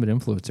whole climate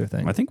influencer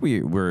thing. I think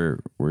we're.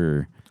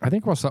 I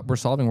think we're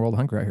solving world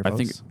hunger out here, I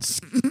folks.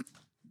 think.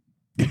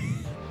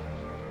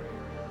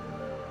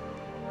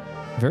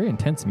 Very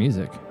intense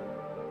music.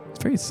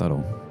 It's very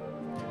subtle.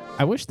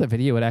 I wish the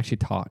video would actually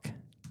talk.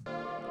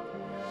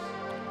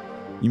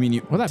 You mean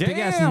you? Well, that big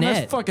ass net.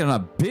 That's fucking a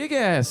big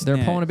ass.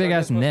 They're pulling a big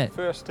ass net. The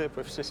first step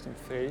with System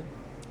 3.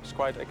 It's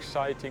quite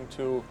exciting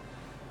to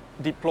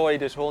deploy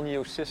this whole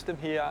new system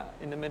here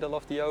in the middle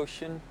of the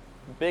ocean,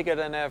 bigger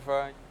than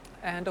ever,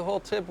 and the whole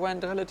trip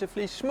went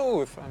relatively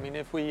smooth. I mean,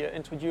 if we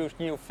introduce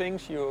new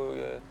things,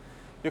 you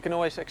can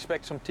always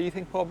expect some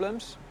teething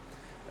problems,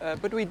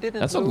 but we didn't.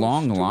 That's a lose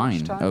long too much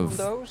line time of. on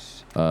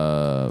those.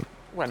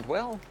 Went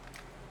well.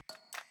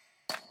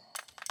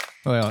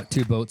 Oh, yeah, like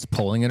 2 boats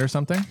pulling it or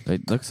something?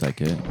 It looks like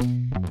it.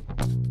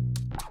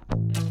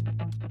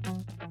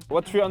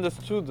 What we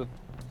understood,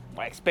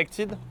 or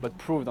expected, but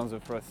proved on the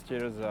first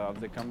years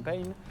of the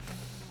campaign,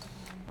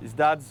 is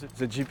that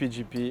the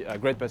GPGP,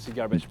 Great Plastic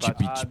Garbage Patch,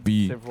 had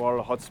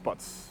several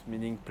hotspots,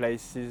 meaning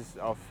places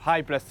of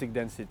high plastic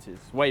densities,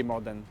 way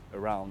more than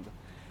around.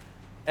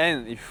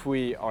 And if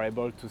we are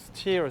able to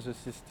steer the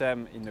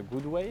system in a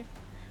good way,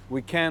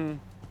 we can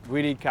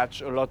really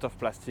catch a lot of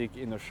plastic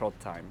in a short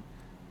time.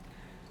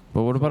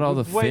 But what about all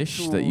the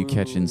fish that you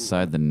catch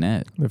inside the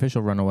net? The fish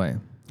will run away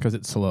because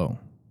it's slow.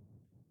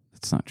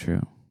 That's not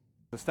true.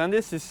 Understand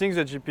this? He thinks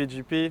the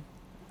GPGP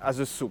as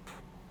a soup.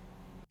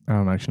 I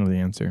don't actually know the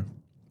answer.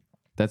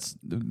 That's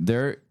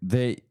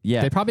they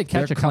probably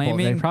catch a couple.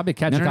 They probably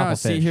catch a couple fish.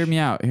 See, hear me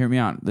out.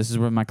 This is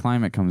where my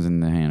climate comes in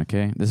the hand.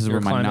 Okay, this is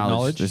where my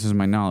knowledge. This is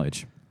my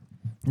knowledge.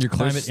 Your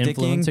climate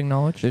influencing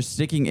knowledge. They're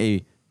sticking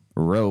a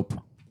rope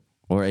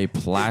or a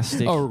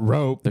plastic. A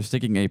rope. They're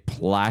sticking a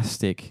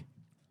plastic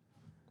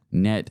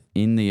net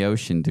in the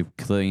ocean to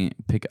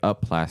pick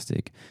up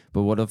plastic.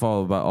 But what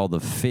about all the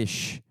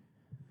fish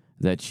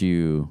that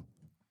you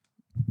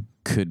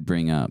could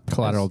bring up?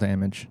 Collateral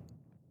damage.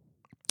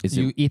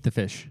 You eat the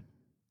fish.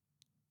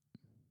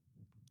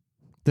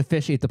 The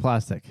fish eat the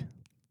plastic.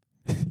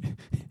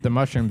 The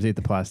mushrooms eat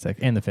the plastic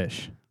and the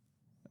fish.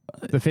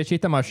 The fish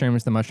eat the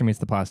mushrooms. The mushroom eats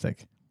the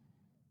plastic.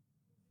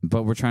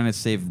 But we're trying to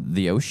save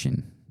the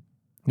ocean.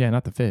 Yeah,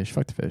 not the fish.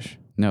 Fuck the fish.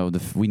 No,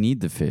 we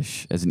need the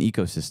fish as an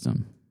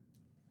ecosystem.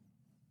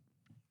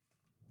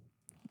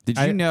 Did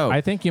you know?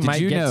 I think you might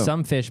get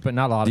some fish, but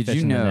not a lot of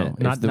fish in the net.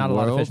 Not a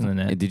lot of fish in the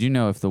net. Did you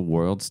know if the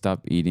world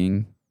stopped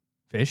eating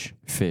fish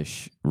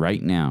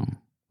right now,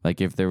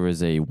 like if there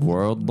was a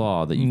world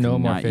law that you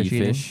could not eat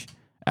fish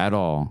at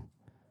all,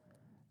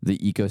 the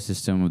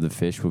ecosystem of the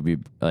fish would be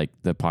like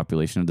the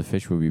population of the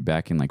fish would be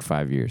back in like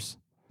 5 years.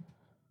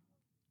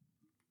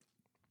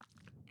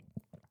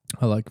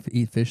 I like to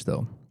eat fish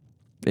though.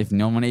 If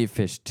no one ate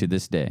fish to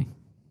this day,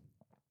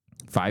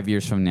 5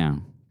 years from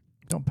now,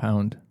 don't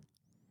pound.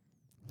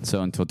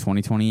 So until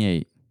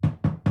 2028,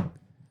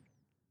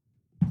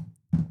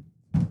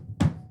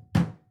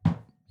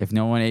 if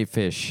no one ate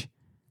fish,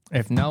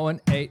 5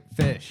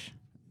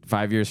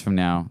 years from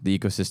now, the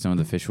ecosystem of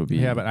the fish will be.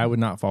 Yeah, but I would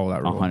not follow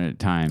that rule 100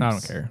 times. I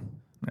don't care.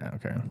 Yeah, I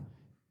don't care.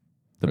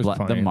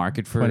 The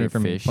market for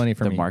fish,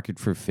 the market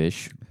for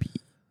fish would be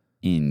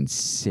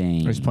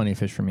insane. There's plenty of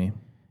fish for me.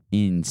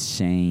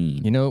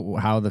 Insane. You know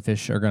how the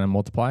fish are going to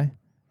multiply?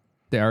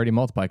 They already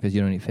multiply because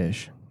you don't eat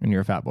fish and you're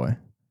a fat boy.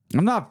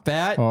 I'm not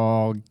fat.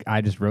 Oh,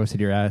 I just roasted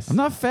your ass. I'm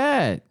not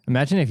fat.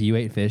 Imagine if you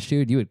ate fish,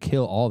 dude. You would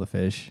kill all the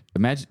fish.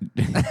 Imagine.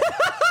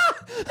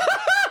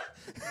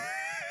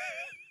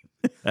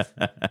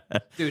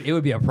 Dude, it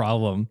would be a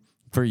problem.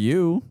 For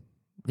you.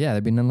 Yeah,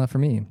 there'd be none left for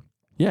me.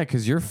 Yeah,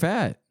 because you're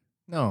fat.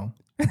 No.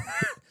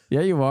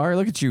 Yeah, you are.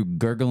 Look at you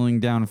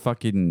gurgling down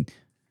fucking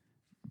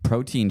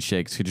protein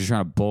shakes because you're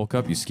trying to bulk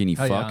up, you skinny Oh,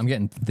 fuck. yeah, I'm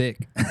getting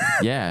thick.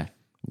 Yeah.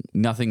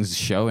 Nothing's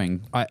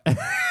showing.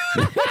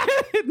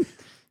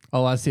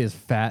 All I see is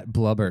fat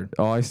blubber.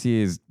 All I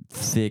see is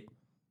thick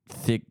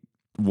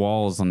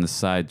walls on the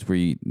sides where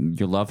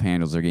your love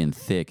handles are getting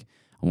thick.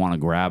 I want to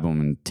grab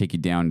them and take you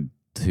down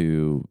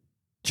to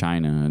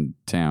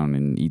Chinatown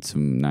and eat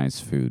some nice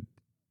food.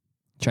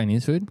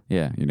 Chinese food?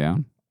 Yeah, you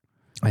down?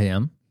 I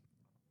am.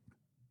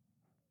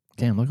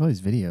 Damn, look at all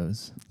these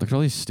videos. Look at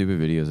all these stupid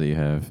videos that you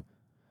have.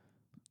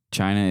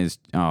 China is...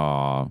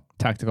 Oh.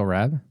 Tactical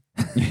Rab?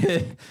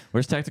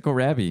 Where's Tactical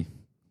Rabby?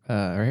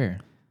 Right here.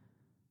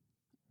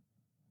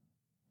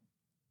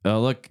 Oh,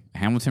 look.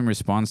 Hamilton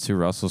responds to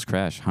Russell's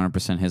crash.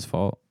 100% his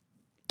fault.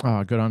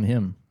 Oh, good on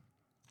him.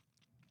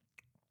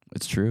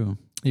 It's true.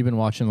 You been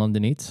watching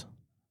London Eats?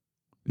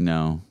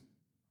 No.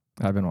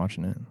 I've been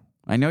watching it.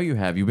 I know you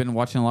have. You've been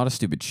watching a lot of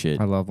stupid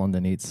shit. I love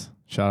London Eats.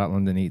 Shout out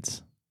London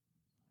Eats.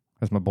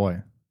 That's my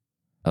boy.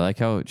 I like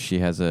how she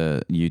has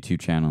a YouTube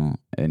channel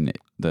and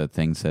the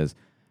thing says,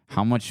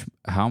 how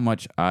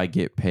much I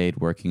get paid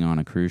working on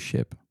a cruise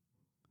ship.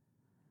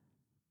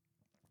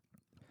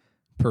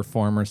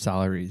 Performer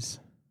salaries,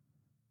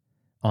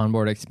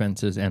 onboard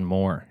expenses, and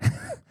more.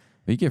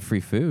 You get free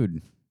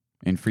food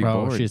and free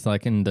board. She's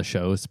like in the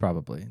shows,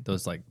 probably.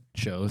 Those like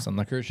shows on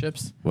the cruise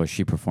ships. Well,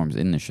 she performs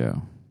in the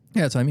show.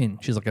 Yeah, that's what I mean.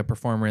 She's like a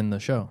performer in the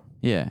show.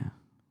 Yeah.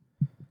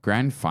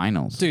 Grand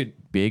finals. Dude.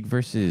 Big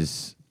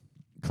versus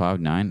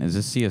Cloud9. Is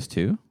this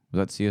CS2? Was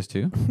that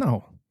CS2?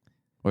 No.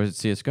 Or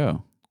is it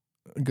CSGO?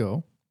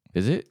 Go.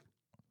 Is it?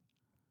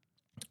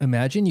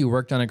 Imagine you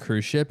worked on a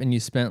cruise ship and you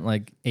spent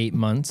like 8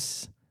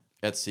 months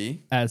at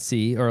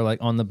sea or like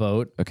on the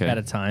boat Okay. at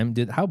a time.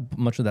 Dude, how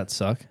much would that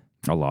suck?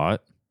 A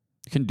lot.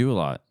 You can do a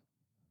lot.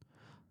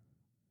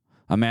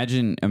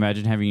 Imagine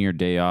having your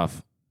day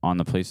off on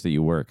the place that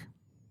you work.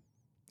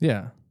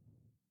 Yeah.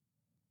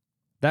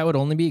 That would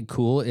only be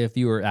cool if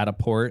you were at a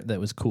port that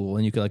was cool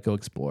and you could like go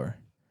explore.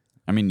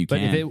 I mean, you But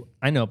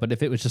can. but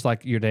if it was just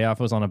like your day off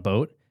was on a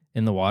boat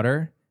in the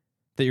water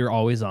that you're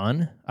always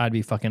on, I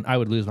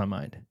would lose my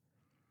mind.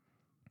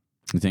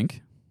 You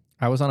think?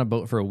 I was on a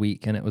boat for a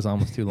week and it was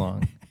almost too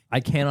long. I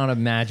cannot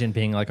imagine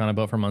being like on a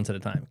boat for months at a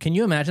time. Can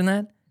you imagine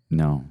that?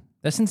 No.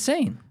 That's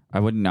insane. I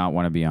would not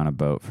want to be on a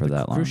boat for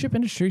that long. Cruise ship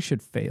industry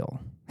should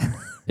fail.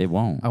 It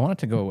won't. I want it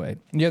to go away.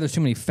 Yeah, there's too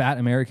many fat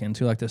Americans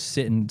who like to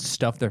sit and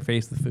stuff their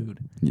face with food.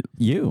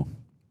 You.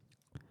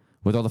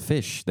 With all the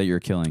fish that you're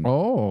killing.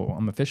 Oh,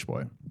 I'm a fish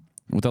boy.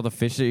 With all the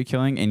fish that you're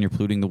killing, and you're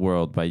polluting the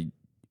world by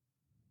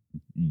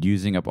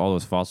using up all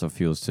those fossil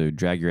fuels to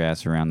drag your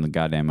ass around the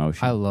goddamn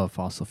ocean. I love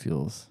fossil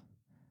fuels.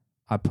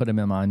 I put them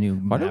in my new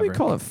Why do we Maverick.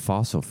 call it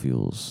fossil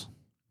fuels?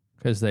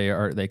 Because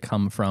they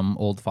come from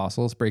old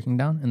fossils breaking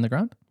down in the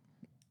ground.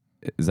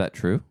 Is that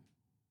true?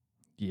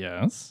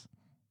 Yes.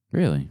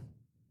 Really?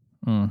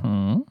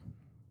 Mm-hmm.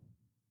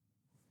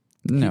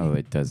 No,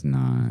 it does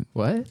not.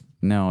 What?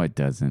 No, it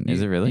doesn't.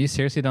 Is it really? You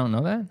seriously don't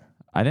know that?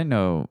 I didn't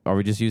know. Are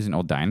we just using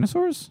old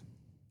dinosaurs?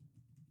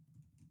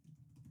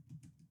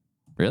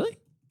 Really?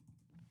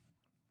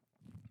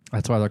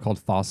 That's why they're called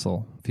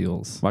fossil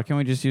fuels. Why can't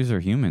we just use our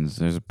humans?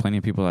 There's plenty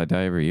of people that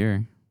die every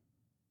year.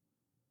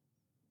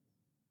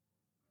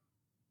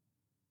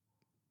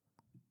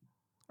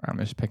 I'm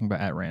just picking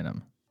at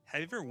random.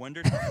 Have you ever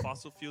wondered how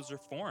fossil fuels are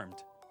formed?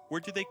 Where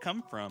do they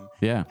come from?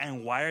 Yeah.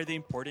 And why are they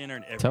important in our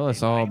everyday Tell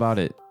us all life? about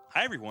it.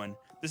 Hi, everyone.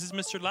 This is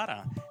Mr.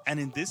 Lara. And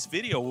in this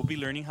video, we'll be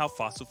learning how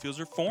fossil fuels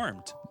are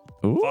formed.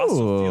 Ooh.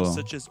 Fossil fuels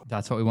such as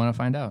That's what we want to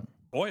find out.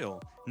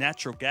 oil,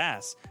 natural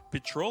gas,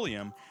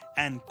 petroleum,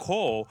 and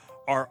coal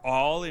are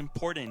all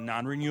important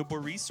non-renewable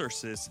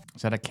resources.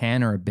 Is that a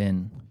can or a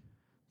bin?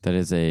 That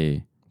is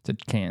It's a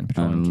can,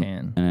 petroleum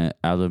can. An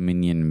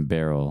aluminium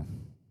barrel.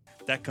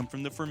 That come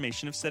from the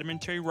formation of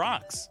sedimentary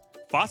rocks.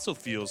 Fossil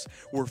fuels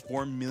were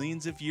formed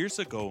millions of years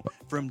ago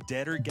from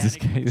dead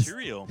organic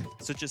material,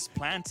 such as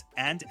plants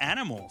and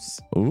animals.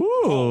 Ooh.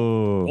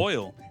 Coal,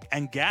 oil,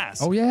 and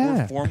gas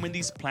yeah. were formed when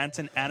these plants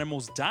and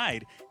animals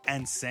died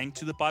and sank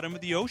to the bottom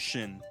of the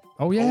ocean.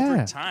 Oh, yeah.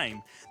 Over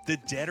time, the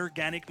dead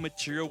organic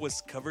material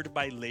was covered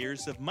by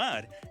layers of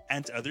mud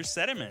and other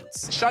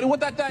sediments. Shawty, what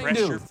that thing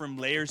Pressure do? from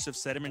layers of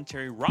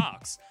sedimentary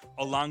rocks,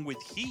 along with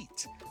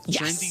heat,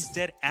 turned these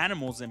dead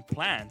animals and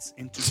plants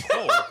into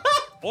coal,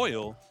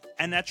 oil,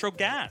 and natural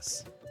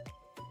gas.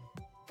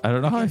 I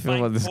don't know how I feel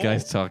Find about this coal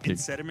guy's talking. in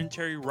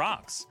sedimentary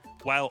rocks,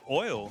 while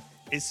oil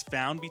is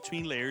found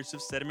between layers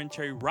of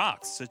sedimentary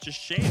rocks, such as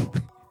shale.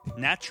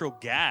 Natural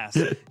gas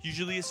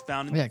usually is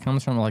found in Yeah, it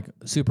comes from like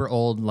super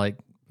old like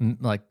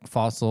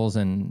fossils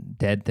and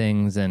dead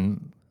things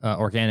and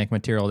organic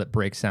material that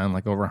breaks down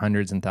like over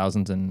hundreds and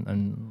thousands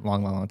and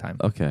long time.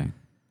 Okay.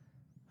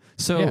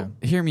 So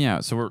hear me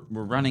out. So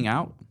we're running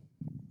out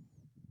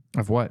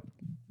of what?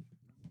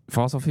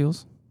 Fossil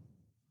fuels?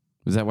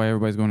 Is that why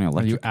everybody's going to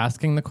electric? Are you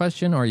asking the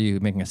question or are you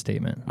making a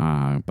statement?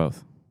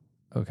 Both.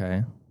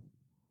 Okay.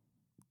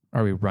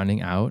 Are we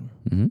running out?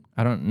 Mm-hmm.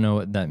 I don't know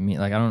what that means.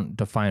 Like, I don't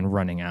define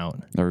running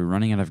out. Are we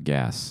running out of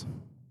gas?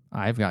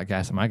 I've got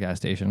gas at my gas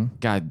station.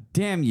 God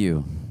damn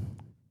you.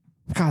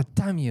 God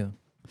damn you.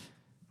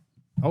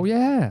 Oh,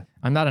 yeah.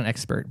 I'm not an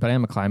expert, but I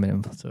am a climate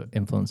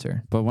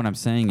influencer. But what I'm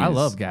saying is... I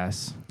love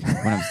gas.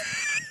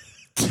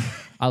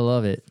 I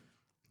love it.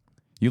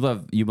 You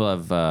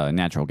love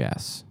natural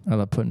gas. I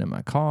love putting it in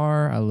my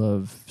car. I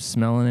love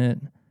smelling it.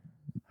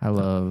 I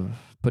love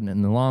putting it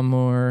in the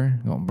lawnmower.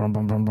 Going brum,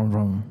 brum, brum, brum,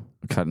 brum.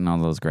 Cutting all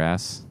those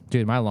grass.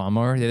 Dude, my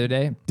lawnmower the other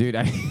day. Dude,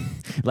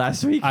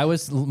 last week I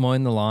was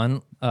mowing the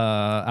lawn,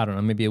 I don't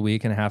know, maybe a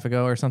week and a half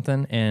ago or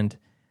something. And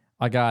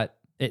I got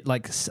it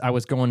like I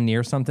was going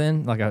near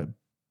something, like a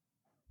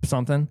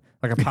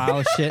pile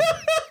of shit.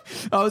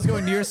 I was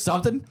going near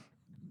something.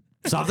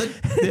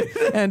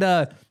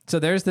 And so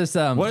there's this.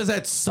 What is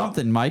that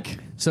something, Mike?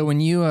 So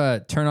when you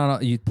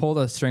you pull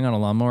the string on a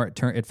lawnmower,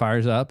 it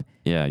fires up.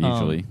 Yeah,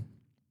 usually.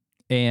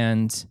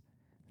 And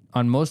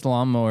on most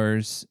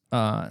lawnmowers,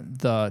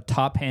 the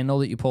top handle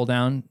that you pull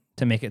down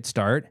to make it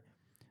start,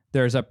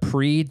 there's a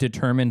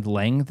predetermined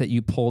length that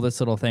you pull this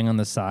little thing on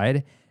the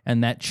side,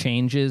 and that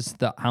changes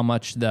how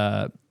much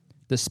the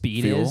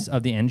speed is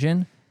of the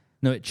engine.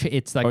 No,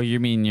 it's like... Oh, you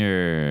mean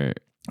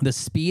the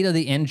speed of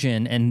the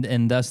engine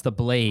and thus the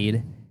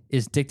blade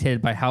is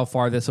dictated by how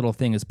far this little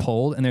thing is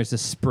pulled, and there's a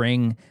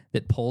spring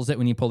that pulls it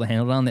when you pull the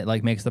handle down that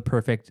like makes the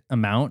perfect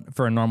amount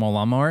for a normal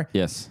lawnmower.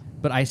 Yes.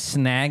 But I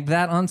snagged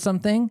that on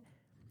something,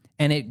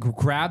 and it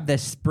grabbed the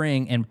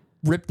spring and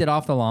ripped it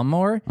off the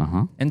lawnmower.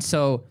 Uh-huh. And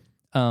so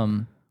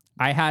I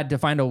had to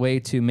find a way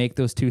to make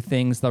those two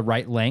things the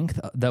right length,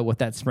 what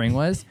that spring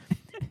was.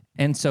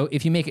 And so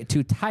if you make it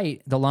too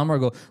tight, the lawnmower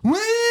will go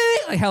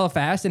like hella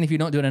fast, and if you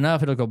don't do it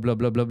enough, it'll go blub,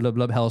 blub, blub, blub,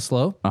 blub, hella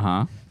slow.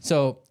 Uh-huh.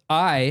 So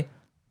I,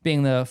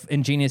 being the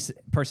ingenious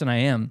person I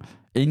am...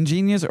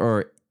 Ingenious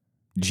or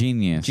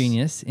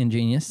genius?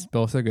 Ingenious.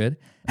 Both are good.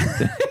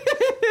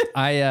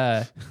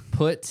 I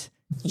put...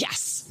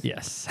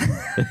 Yes.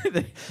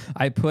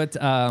 I put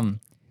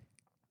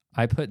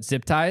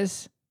zip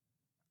ties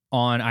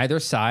on either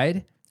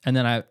side, and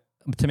then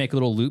to make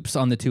little loops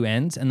on the two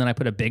ends, and then I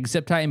put a big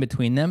zip tie in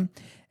between them,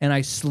 and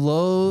I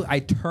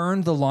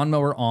turned the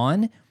lawnmower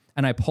on,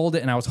 and I pulled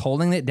it, and I was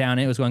holding it down,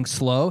 and it was going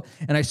slow,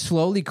 and I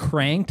slowly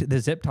cranked the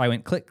zip tie,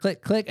 went click,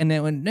 click, click, and then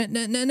it went and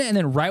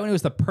then right when it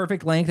was the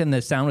perfect length and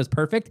the sound was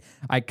perfect,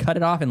 I cut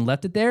it off and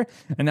left it there,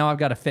 and now I've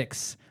got a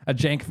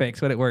jank fix,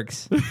 but it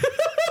works.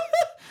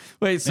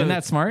 Wait, so isn't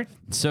that smart?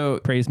 So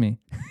praise me.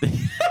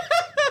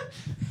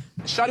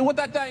 Shawty, what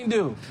that thing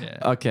do? Yeah.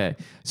 Okay,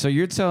 so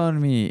you're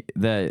telling me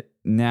that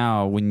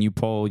now when you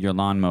pull your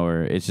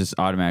lawnmower, it's just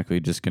automatically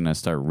just gonna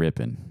start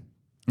ripping?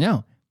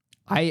 No,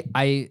 I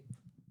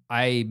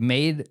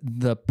made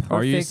the perfect.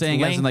 Are you saying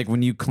length. as in like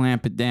when you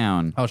clamp it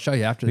down? I'll show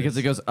you after because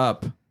it goes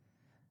up.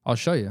 I'll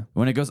show you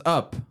when it goes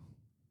up,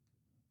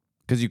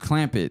 because you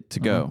clamp it to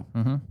go.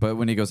 Mm-hmm. But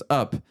when it goes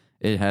up,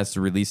 it has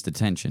to release the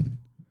tension.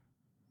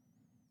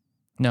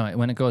 No,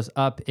 when it goes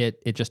up,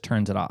 it just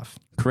turns it off.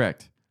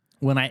 Correct.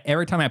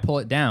 Every time I pull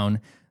it down,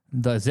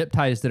 the zip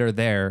ties that are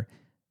there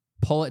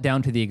pull it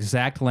down to the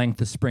exact length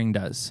the spring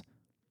does.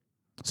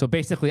 So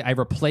basically, I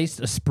replaced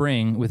a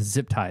spring with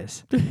zip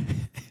ties.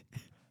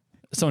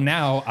 So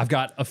now I've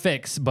got a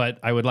fix, but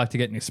I would like to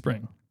get a new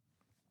spring.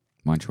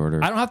 Much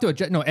order. I don't have to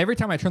adjust. No, every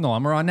time I turn the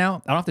lawnmower on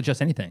now, I don't have to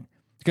adjust anything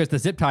because the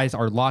zip ties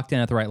are locked in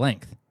at the right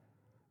length.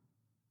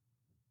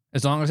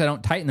 As long as I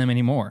don't tighten them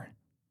anymore,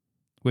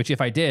 which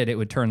if I did, it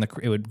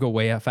would go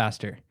way up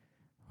faster.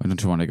 Why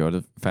don't you want to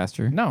go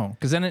faster? No,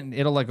 because then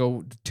it'll like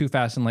go too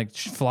fast and like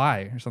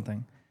fly or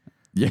something.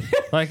 Yeah.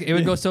 Like it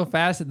would go so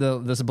fast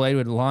that this blade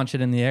would launch it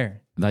in the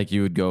air. Like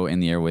you would go in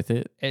the air with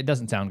it? It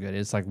doesn't sound good.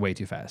 It's like way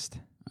too fast.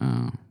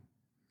 Oh.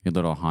 Your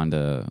little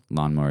Honda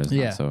lawnmower is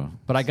not so...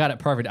 But I got it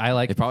perfect. I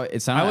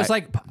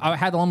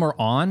had the lawnmower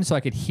on so I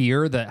could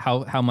hear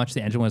how much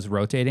the engine was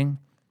rotating.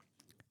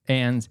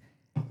 And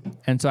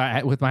so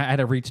I had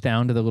to reach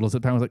down to the little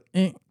zip tie. I was like,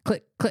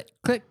 click, click,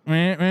 click.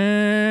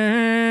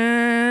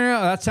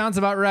 That sounds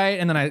about right.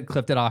 And then I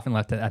clipped it off and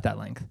left it at that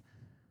length.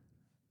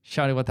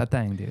 Shouty, what that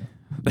thing do?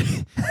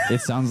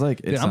 It sounds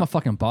like... Dude, I'm a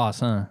fucking boss,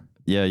 huh?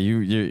 Yeah,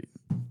 you...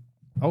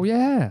 Oh,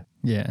 yeah.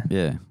 Yeah.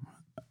 Yeah.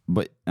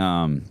 But,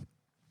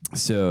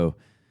 so,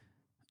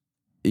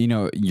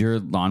 your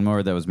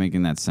lawnmower that was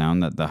making that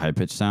sound, the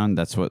high-pitched sound,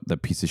 that's what the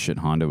piece of shit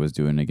Honda was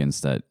doing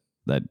against that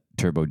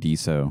Turbo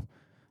Dieso.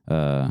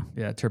 Yeah,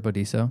 Turbo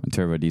Dieso.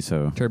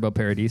 Turbo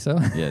Paradiso.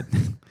 Yeah.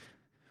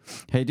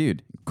 Hey,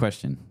 dude,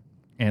 question.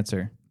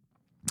 Answer.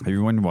 Have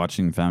you been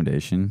watching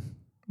Foundation?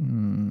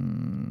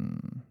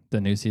 The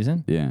new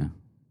season? Yeah.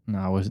 No,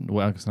 I wasn't.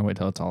 Well, I was going to wait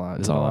till it's all out.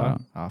 It's all out.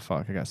 Oh,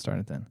 fuck. I got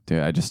started then.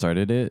 Dude, I just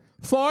started it.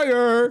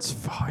 Fire! It's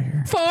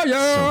fire. Fire!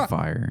 So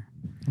fire.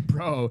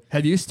 Bro,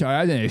 have you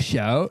started a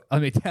show?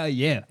 Let me tell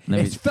you.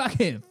 It's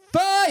fucking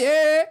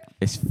fire!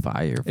 It's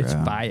fire, bro. It's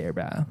fire,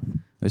 bro.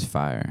 It's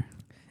fire.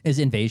 Is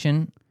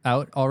Invasion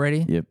out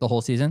already? Yep. The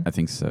whole season? I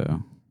think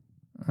so.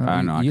 I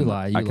don't know. You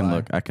lie. I can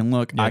look. Yeah.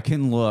 I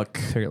can look.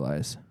 Tell your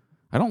lies.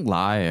 I don't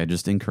lie. I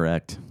just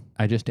incorrect.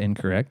 I just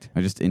incorrect.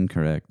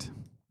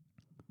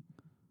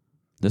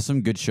 There's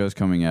some good shows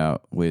coming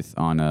out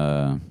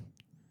on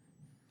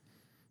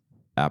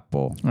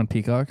Apple. On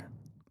Peacock?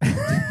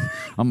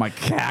 On my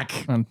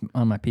cack.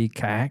 On my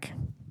Peacock.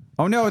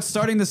 Oh no, it's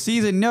starting the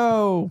season.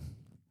 No.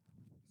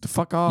 The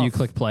fuck off. You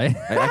click play.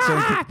 I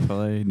accidentally clicked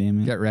play,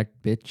 damn it. Get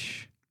wrecked,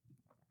 bitch.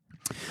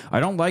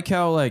 I don't like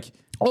how like...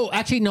 Oh,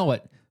 actually, know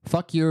what?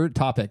 Fuck your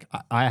topic.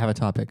 I have a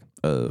topic.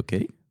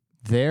 Okay.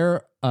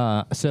 They're,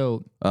 Oh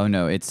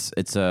no, it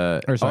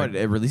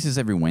releases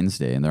every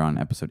Wednesday and they're on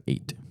episode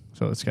 8.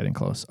 So it's getting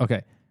close.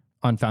 Okay.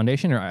 On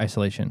Foundation or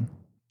Isolation?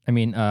 I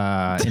mean,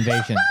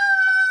 Invasion.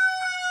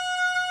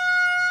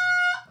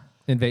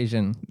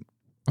 Invasion.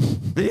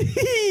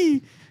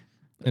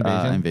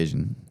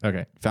 Invasion.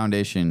 Okay.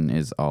 Foundation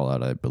is all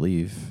out, I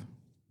believe.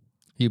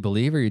 You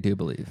believe or you do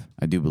believe?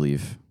 I do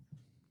believe.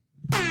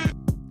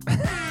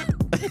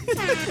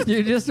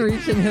 You just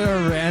reach and hit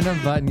a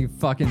random button, you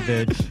fucking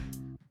bitch.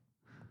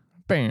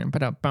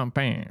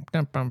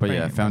 But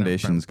yeah,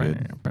 Foundation's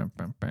good.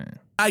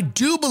 I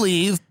do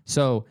believe.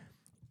 So,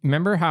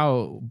 remember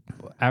how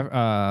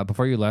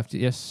before you left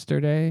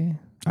yesterday,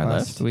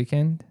 last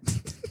weekend?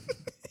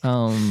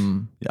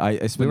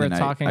 I spend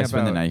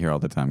the night here all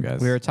the time, guys.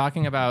 We were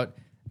talking about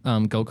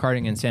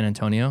go-karting in San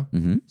Antonio.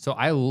 Mm-hmm. So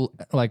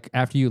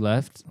after you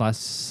left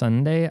last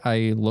Sunday,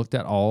 I looked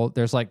at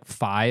there's like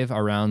 5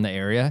 around the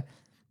area.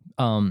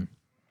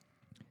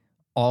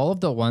 All of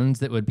the ones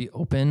that would be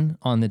open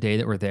on the day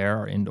that we're there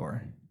are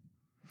indoor.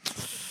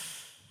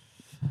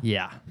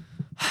 Yeah.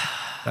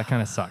 That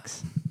kind of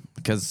sucks.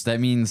 Because that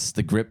means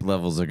the grip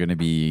levels are going to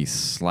be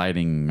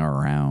sliding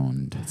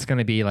around. It's going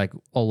to be like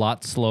a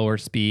lot slower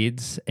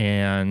speeds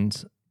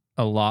and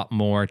a lot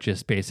more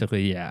just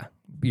basically,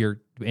 you're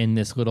in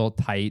this little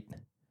tight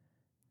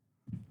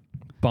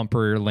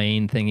bumper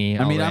lane thingy.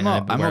 I mean, I'm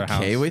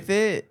okay with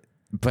it.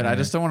 But I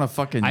just don't want to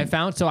fucking... I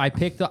found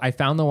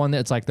the one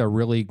that's like the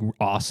really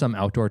awesome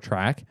outdoor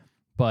track,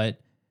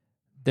 but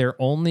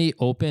they're only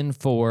open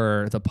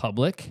for the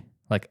public,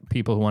 like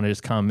people who want to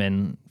just come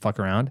and fuck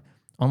around,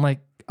 on like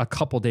a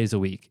couple days a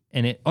week.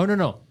 And they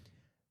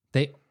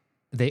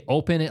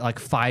open at like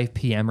 5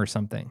 p.m. or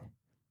something.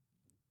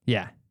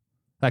 Yeah.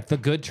 Like the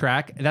good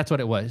track, that's what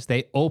it was.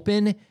 They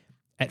open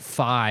at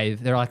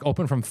 5. They're like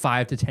open from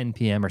 5 to 10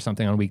 p.m. or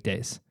something on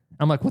weekdays.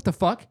 I'm like, what the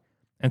fuck?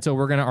 And so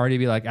we're gonna already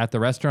be like at the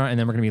restaurant, and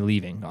then we're gonna be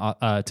leaving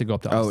to go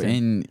up to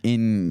Austin.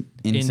 In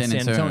San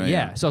Antonio.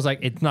 Yeah. So I was like,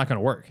 it's not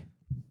gonna work.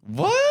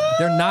 What?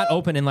 They're not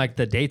open in like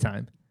the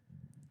daytime.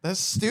 That's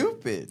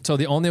stupid. So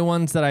the only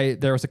ones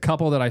there was a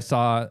couple that I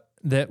saw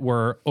that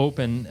were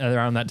open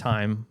around that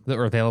time that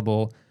were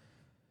available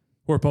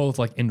were both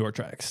like indoor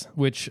tracks,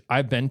 which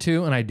I've been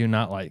to and I do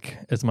not like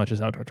as much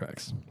as outdoor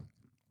tracks.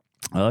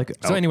 I like it.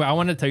 So anyway, I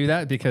wanted to tell you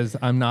that because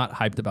I'm not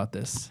hyped about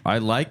this. I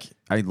like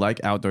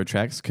outdoor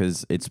tracks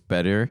because it's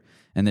better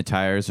and the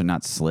tires are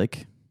not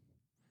slick.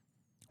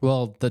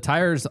 Well, the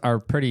tires are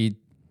pretty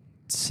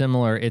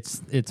similar.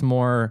 It's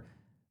more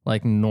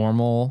like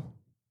normal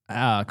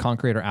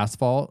concrete or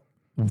asphalt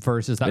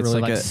versus that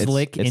really like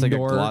slick it's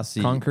indoor like a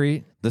glossy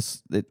concrete.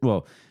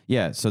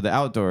 So the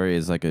outdoor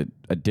is like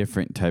a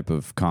different type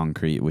of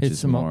concrete, which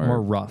is more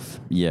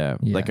rough. Yeah,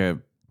 like a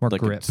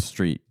grip. A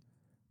street.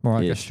 More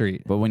like a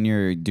street. But when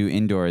you do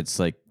indoor, it's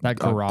like that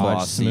garage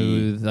glossy,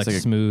 smooth, like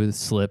smooth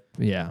slip.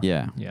 Yeah.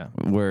 Yeah.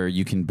 Where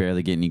you can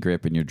barely get any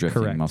grip and you're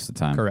drifting most of the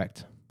time.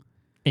 Correct.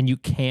 And you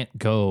can't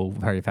go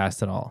very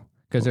fast at all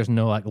because there's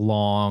no like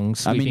long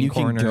sweeping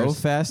corners. Can go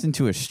fast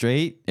into a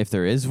straight if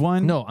there is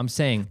one. No, I'm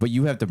saying. But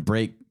you have to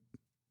brake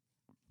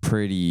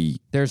pretty.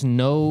 It's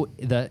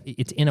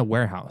in a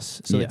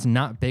warehouse. So it's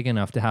not big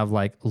enough to have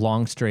like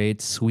long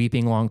straights,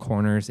 sweeping long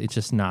corners. It's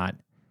just not.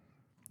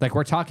 Like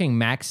we're talking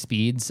max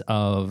speeds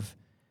of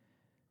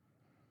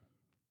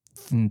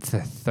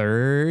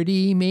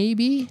 30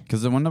 maybe?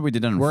 Because the one that we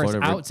did on Florida,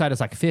 outside is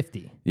like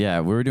 50.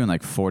 Yeah, we were doing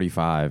like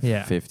 45,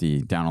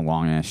 50 down a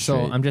long ass straight.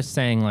 So I'm just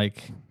saying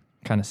like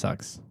kind of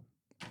sucks.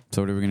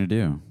 So what are we going to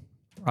do?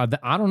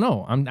 I don't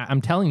know. I'm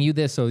telling you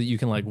this so that you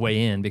can like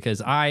weigh in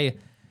because I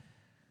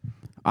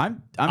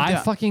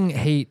fucking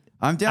hate.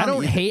 I'm down. I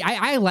don't hate.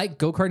 I like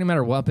go-kart no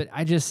matter what, but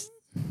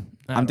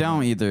I'm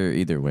down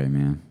either way,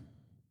 man.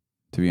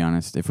 To be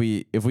honest, if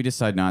we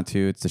decide not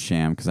to, it's a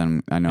sham because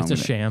I know it's a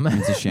sham.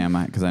 It's a sham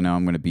because I know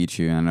I'm going to beat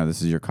you, and I know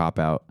this is your cop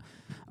out.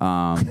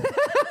 Because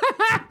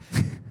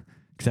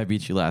I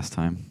beat you last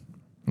time.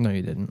 No,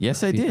 you didn't.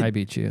 Yes, I did. I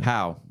beat you.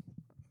 How?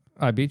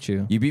 I beat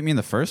you. You beat me in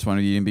the first one,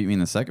 or you didn't beat me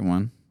in the second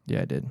one?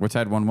 Yeah, I did. We're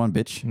tied 1-1,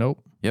 bitch.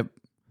 Nope. Yep.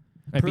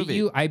 I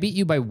beat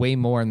you by way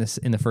more in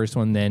the first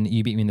one than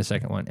you beat me in the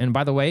second one. And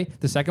by the way,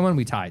 the second one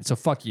we tied. So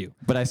fuck you.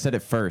 But I said it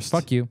first.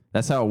 Fuck you.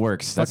 That's how it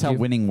works. That's how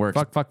winning works.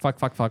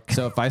 Fuck.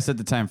 So if I set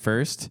the time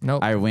first,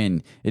 nope. I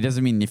win. It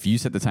doesn't mean if you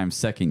set the time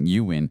second,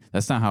 you win.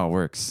 That's not how it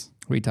works.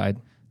 We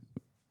tied.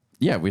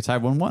 Yeah, we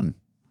tied 1-1.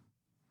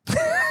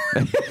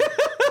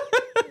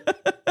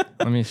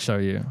 Let me show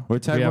you. We're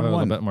tied 1-1. We have a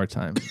little bit more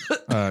time.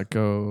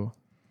 Go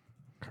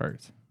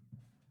kart.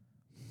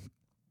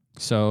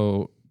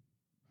 So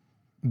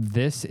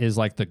This is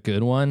like the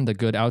good one, the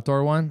good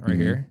outdoor one right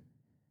here.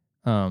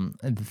 I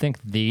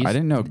think these. I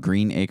didn't know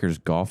Green Acres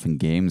Golf and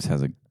Games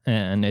has a.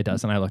 And it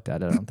doesn't. I looked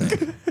at it. I don't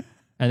think.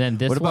 And then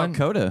this What about one.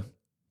 Coda?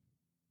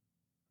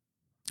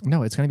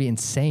 No, it's going to be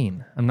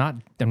insane. I'm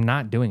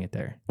not doing it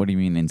there. What do you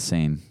mean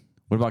insane?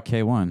 What about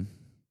K1?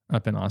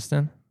 Up in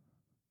Austin?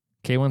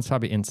 K1's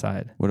probably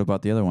inside. What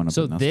about the other one?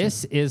 So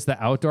this is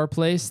the outdoor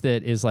place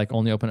that is like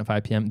only open at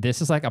 5 p.m.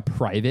 This is like a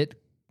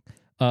private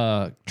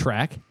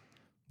track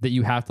that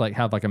you have to like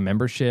have like a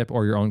membership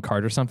or your own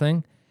card or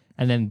something.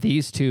 And then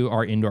these two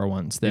are indoor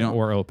ones that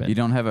are open. You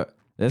don't have a.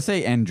 Let's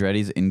say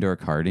Andretti's indoor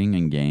karting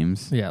and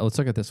games. Yeah, let's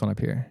look at this one up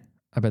here.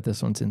 I bet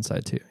this one's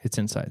inside too. It's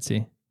inside.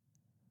 See?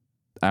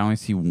 I only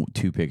see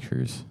 2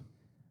 pictures.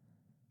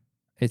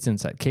 It's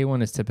inside.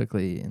 K1 is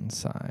typically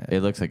inside.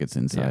 It looks like it's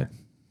inside. Yeah.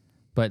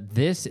 But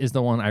this is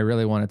the one I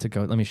really wanted to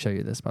go. Let me show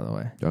you this, by the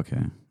way.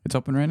 Okay. It's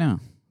open right now.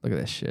 Look at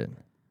this shit.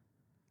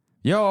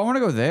 Yo, I want to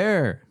go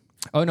there.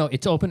 Oh, no.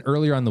 It's open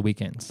earlier on the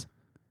weekends.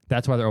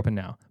 That's why they're open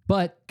now.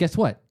 But guess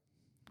what?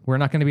 We're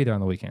not going to be there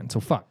on the weekend. So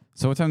fuck.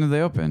 So what time do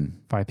they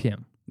open? 5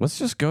 p.m. Let's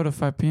just go to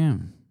 5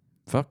 p.m.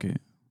 Fuck it.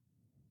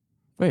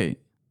 Wait.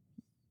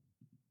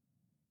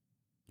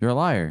 You're a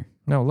liar.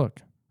 No, look.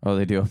 Oh,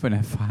 they do open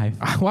at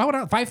 5. Why would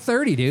I?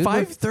 5:30, dude.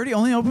 5:30?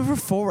 Only open for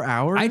 4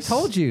 hours? I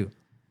told you.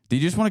 Do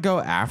you just want to go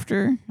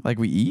after? Like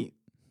we eat?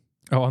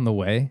 Oh, on the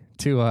way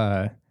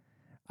to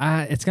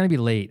it's gonna be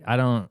late. I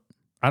don't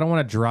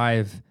want to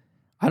drive.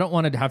 I don't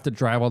want to have to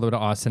drive all the way to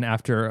Austin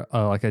after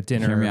like a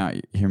dinner.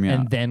 Hear me out.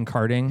 And then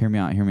karting. Hear me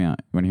out. You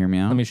want to hear me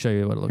out? Let me show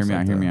you what it looks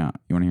like. Hear me out.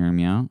 You want to hear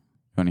me out?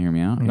 You want to hear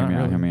me out?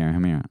 Hear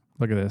me out.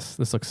 Look at this.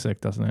 This looks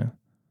sick, doesn't it?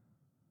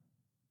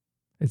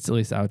 It's at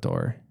least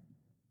outdoor.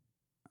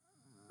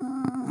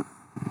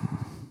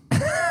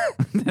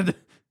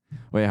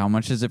 Wait, how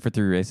much is it for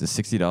 3 races?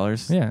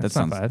 $60? Yeah, that's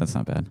not bad. That's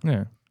not bad.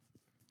 Yeah.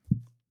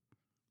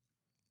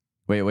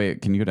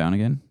 Wait. Can you go down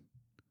again?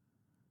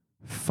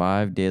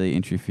 5 daily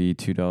entry fee,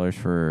 $2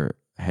 for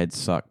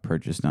headstock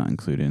purchase, not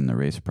included in the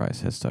race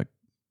price. Headstock,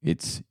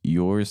 it's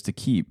yours to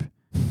keep.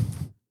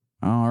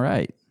 All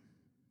right.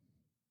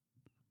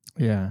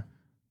 Yeah.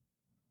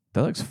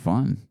 That looks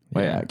fun.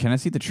 Wait, can I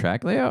see the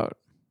track layout?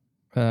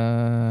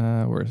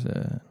 Where is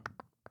it?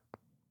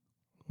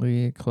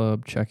 League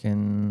club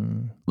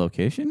check-in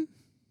location.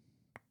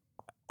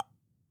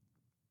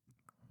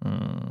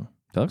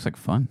 That looks like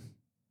fun.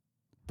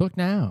 Book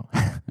now.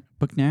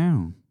 Book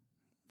now.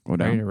 Go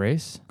down. Ready to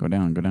race? Go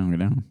down.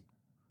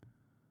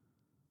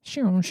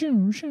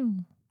 Shoo.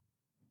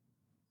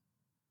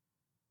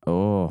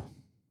 Oh.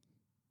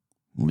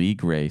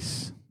 League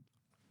race.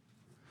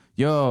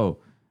 Yo,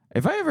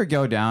 if I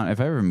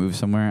ever move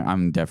somewhere,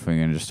 I'm definitely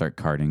going to just start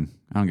karting.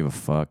 I don't give a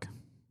fuck.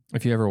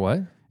 If you ever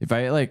what? If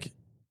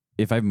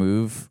I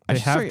move, they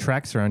have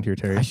tracks around here,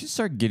 Terry. I should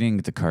start getting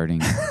into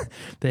karting.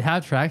 They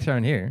have tracks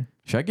around here.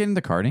 Should I get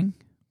into karting?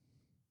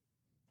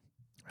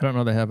 I don't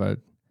know. They have a.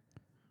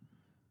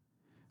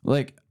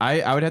 Like,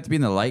 I would have to be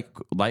in the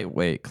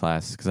lightweight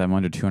class because I'm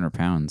under 200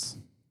 pounds.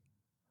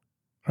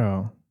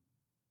 Oh.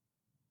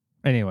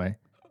 Anyway.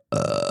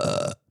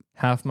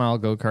 Half-mile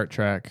go-kart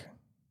track.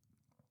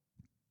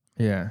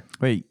 Yeah.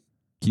 Wait,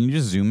 can you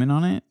just zoom in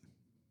on it?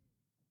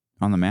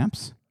 On the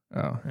maps?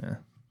 Oh, yeah.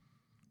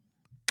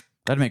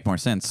 That'd make more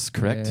sense,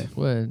 correct? Yeah, it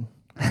would.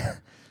 I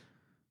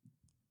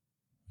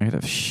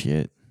gotta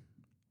shit.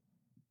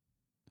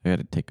 I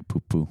gotta take a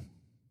poo-poo.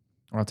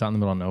 Oh, it's out in the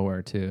middle of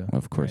nowhere, too. Well,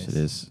 of course it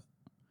is.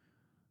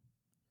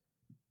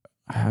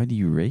 How do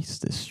you race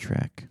this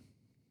track?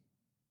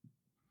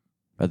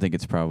 I think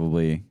it's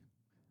probably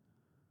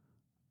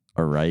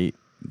a right,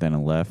 then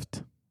a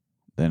left,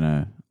 then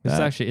a... This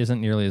actually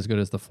isn't nearly as good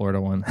as the Florida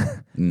one.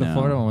 The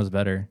Florida one was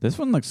better. This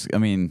one looks... I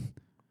mean,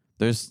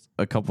 there's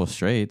a couple of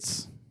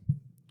straights.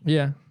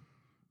 Yeah.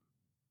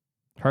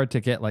 Hard to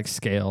get, like,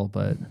 scale,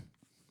 but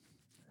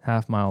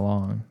half-mile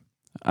long.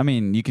 I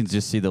mean, you can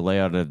just see the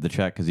layout of the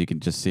track because you can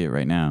just see it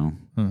right now.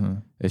 Mm-hmm.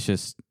 It's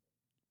just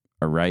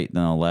a right,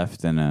 then a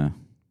left, and a...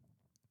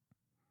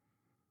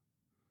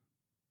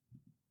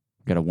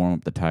 Got to warm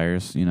up the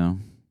tires, you know? You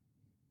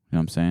know what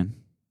I'm saying?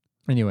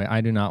 Anyway,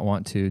 I do not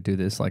want to do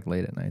this, like,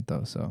 late at night,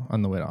 though, so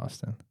on the way to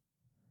Austin.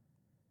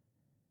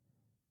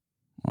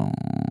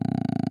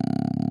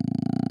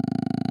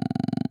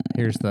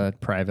 Here's the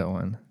private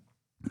one.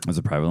 Was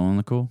the private one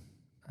look cool?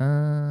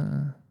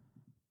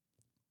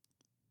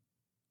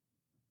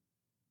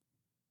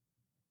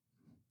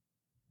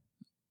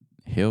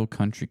 Hill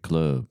Country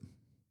Club.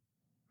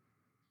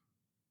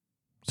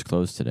 It's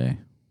closed today.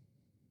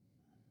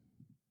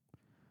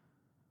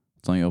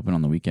 It's only open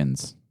on the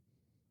weekends.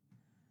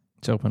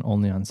 It's open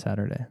only on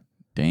Saturday.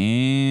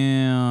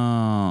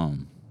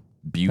 Damn.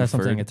 Buford. That's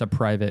something. It's a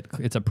private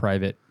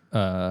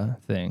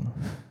thing.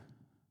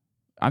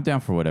 I'm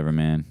down for whatever,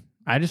 man.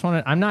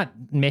 I'm not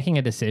making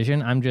a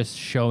decision. I'm just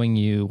showing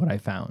you what I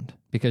found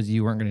because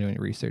you weren't going to do any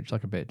research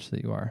like a bitch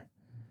that you are.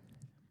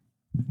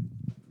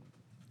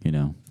 You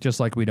know. Just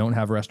like we don't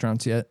have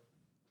restaurants yet.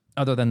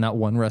 Other than that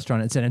one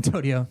restaurant in San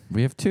Antonio.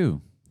 We have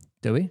 2.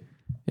 Do we?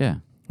 Yeah.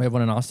 We have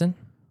one in Austin?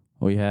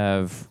 We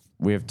have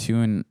We have 2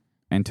 in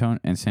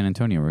San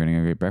Antonio. We're gonna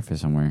go get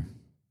breakfast somewhere.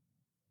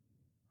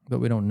 But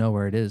we don't know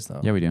where it is,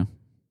 though. Yeah, we do.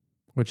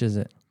 Which is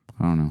it?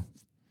 I don't know.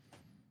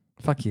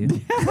 Fuck you.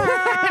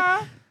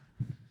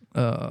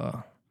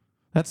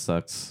 That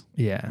sucks.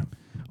 Yeah.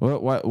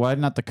 Why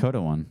not the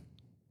Coda one?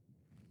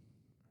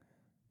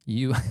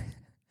 You're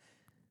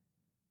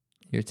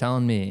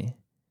telling me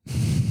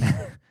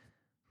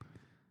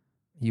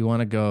you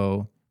want to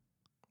go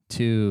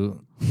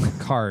to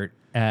kart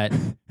at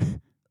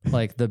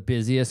like the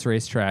busiest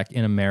racetrack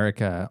in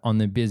America on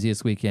the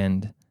busiest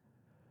weekend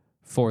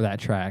for that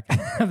track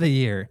of the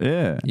year.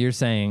 Yeah. You're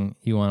saying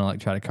you want to like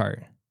try to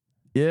kart.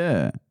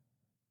 Yeah.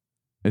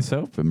 It's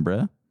open,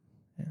 bruh.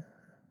 Yeah.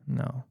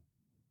 No.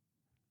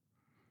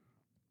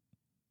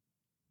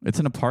 It's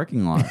in a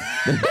parking lot.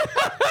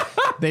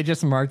 They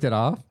just marked it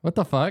off? What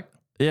the fuck?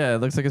 Yeah, it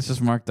looks like it's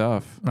just marked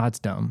off. That's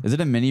dumb. Is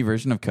it a mini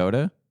version of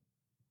Coda?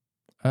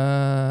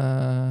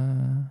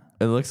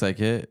 It looks like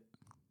it.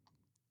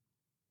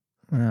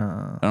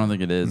 I don't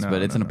think it is,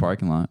 but it's in a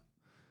parking lot.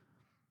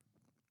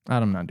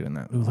 I'm not doing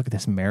that. Ooh, look at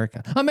this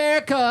America.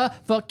 America!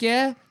 Fuck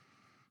yeah. Are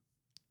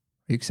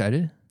you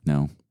excited?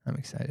 No. I'm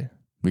excited.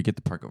 We get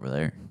the park over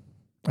there.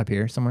 Up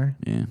here somewhere?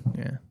 Yeah.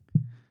 Yeah.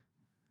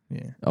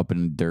 Yeah. Up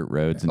in dirt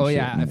roads and oh, shit.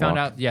 yeah. I found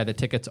out, the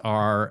tickets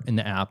are in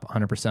the app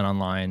 100%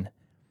 online.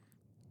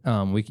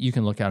 You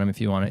can look at them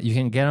if you want it. You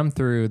can get them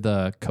through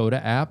the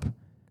Coda app,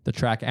 the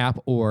track app,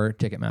 or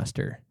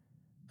Ticketmaster.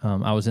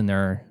 I was in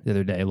there the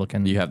other day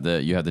looking. You have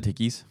the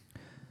tickies?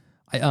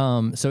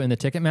 So in the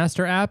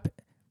Ticketmaster app,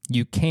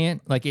 you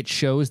can't, like, it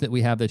shows that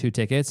we have the 2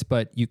 tickets,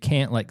 but you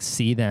can't like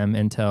see them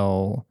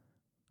until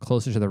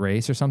closer to the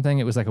race or something.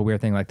 It was like a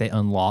weird thing. Like they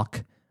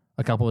unlock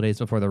a couple of days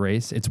before the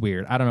race. It's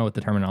weird. I don't know what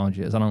the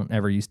terminology is. I don't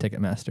ever use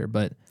Ticketmaster,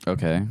 but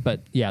okay.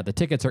 But yeah, the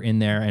tickets are in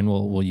there, and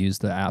we'll use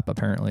the app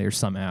apparently, or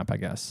some app, I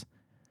guess.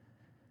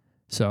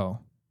 So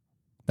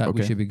that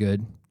we should be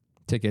good.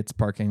 Tickets,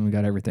 parking, we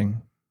got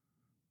everything.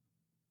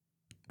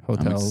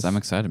 Hotels. I'm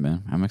excited,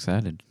 man. I'm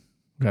excited.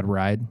 We got a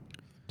ride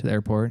to the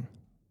airport.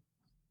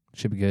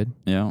 Should be good.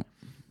 Yeah.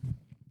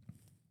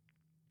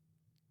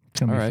 It's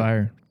gonna be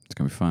fire. It's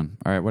gonna be fun.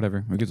 All right, whatever.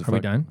 Are we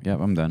done? Yep,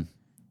 I'm done.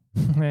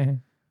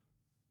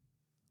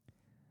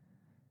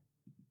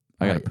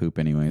 I gotta poop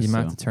anyways. You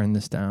might have to turn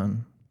this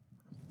down.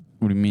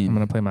 What do you mean? I'm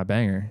gonna play my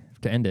banger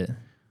to end it.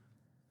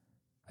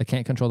 I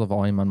can't control the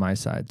volume on my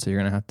side, so you're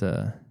gonna have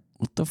to.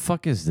 What the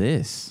fuck is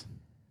this?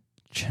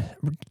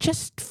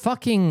 Just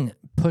fucking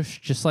push.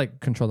 Just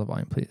like control the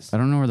volume, please. I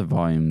don't know where the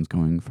volume's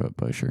going for a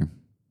pusher.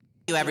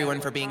 Thank you,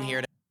 everyone, for being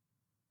here.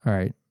 All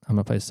right, I'm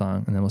gonna play a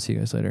song, and then we'll see you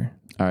guys later.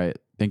 All right,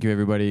 thank you,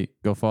 everybody.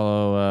 Go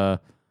follow.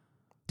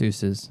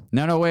 Deuces.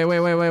 No, wait.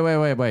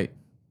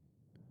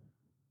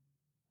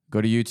 Go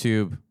to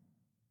YouTube.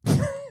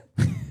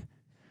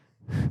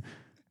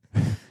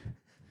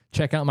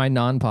 Check out my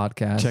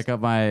non-podcast. Check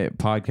out my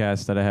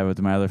podcast that I have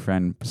with my other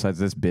friend besides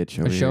this bitch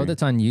over A show here.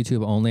 that's on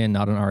YouTube only and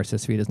not an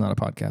RSS feed is not a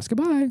podcast.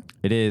 Goodbye.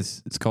 It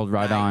is. It's called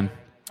Ride On.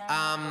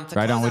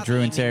 Ride On with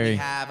Drew and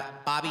Terry.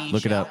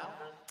 Look it up.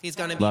 He's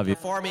going to be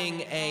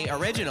performing a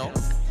original,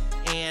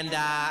 and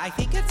I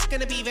think it's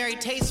going to be very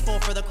tasteful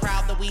for the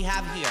crowd that we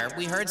have here.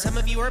 We heard some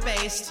of you are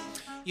based.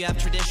 You have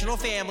traditional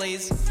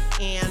families,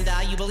 and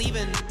you believe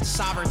in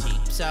sovereignty.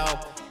 So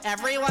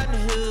everyone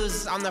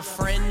who's on the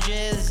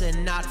fringes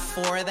and not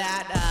for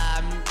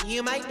that,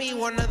 you might be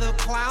one of the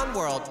clown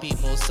world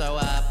people. So,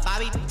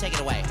 Bobby, take it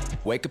away.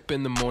 Wake up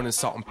in the morning,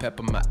 salt and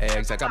pepper my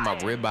eggs. I got my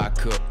ribeye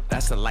cooked.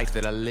 That's the life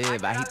that I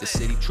live. I hate the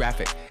city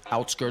traffic,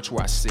 outskirts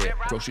where I sit.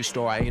 Grocery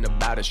store, I ain't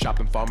about it.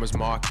 Shopping farmer's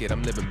market,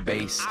 I'm living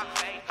base.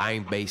 I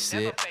ain't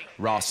basic.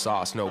 Raw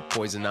sauce, no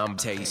poison, I'm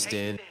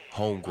tasting.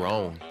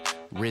 Homegrown.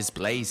 Riz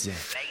blazing,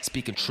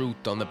 speaking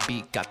truth on the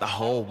beat, got the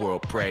whole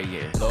world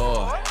praying.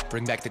 Lord,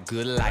 bring back the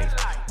good life.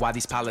 Why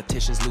these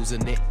politicians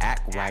losing it,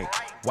 act right.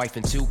 Wife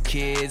and 2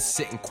 kids,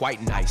 sitting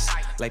quite nice.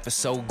 Life is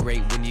so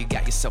great when you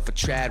got yourself a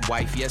trad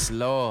wife. Yes,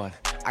 Lord,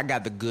 I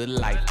got the good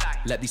life.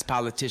 Let these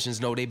politicians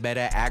know they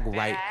better act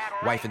right.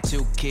 Wife and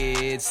 2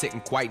 kids,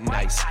 sitting quite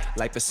nice.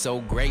 Life is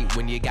so great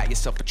when you got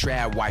yourself a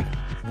trad wife.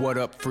 What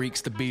up,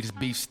 freaks? The beat is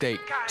beefsteak.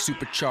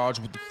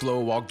 Supercharged with the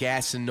flow, all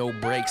gas and no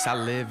brakes. I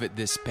live at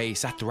this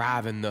pace. I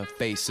thrive in the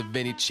face of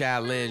any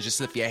challenge.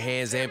 Just lift your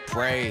hands and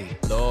pray.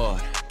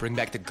 Lord, bring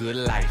back the good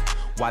life.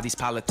 Why these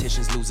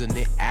politicians losing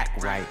it,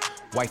 act right.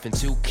 Wife and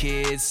 2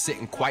 kids,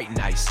 sitting quite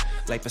nice.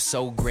 Life is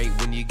so great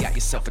when you got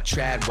yourself a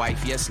trad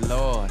wife. Yes,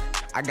 Lord,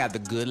 I got the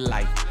good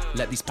life.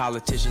 Let these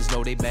politicians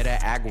know they better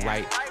act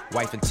right.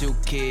 Wife and 2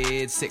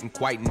 kids, sitting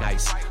quite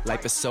nice.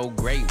 Life is so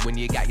great when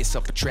you got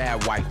yourself a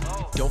trad wife.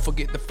 Don't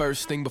forget the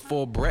first thing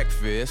before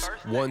breakfast.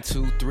 1,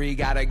 2, 3,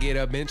 gotta get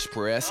a bench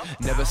press.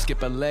 Never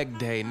skip a leg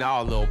day,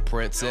 nah, little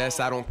princess.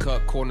 I don't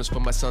cut corners for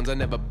my sons, I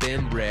never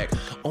been wrecked.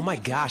 Oh my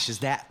gosh, is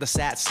that the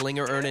sat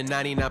slinger? Earning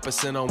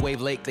 99% on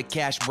Wave Lake, the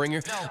cash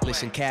bringer.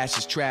 Listen, cash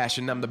is trash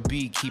and I'm the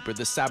beekeeper.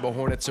 The cyber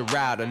hornets are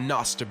out, a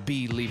noster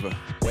bee lever.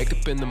 Wake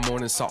up in the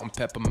morning, salt and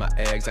pepper my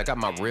eggs. I got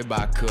my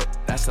ribeye cooked.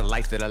 That's the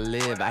life that I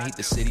live. I hate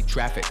the city city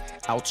traffic,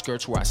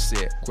 outskirts where I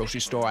sit.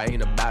 Grocery store, I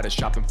ain't about it.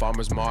 Shopping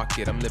farmer's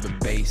market, I'm living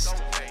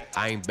based.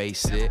 I ain't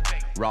basic.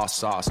 Raw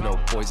sauce, no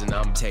poison,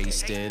 I'm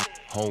tasting.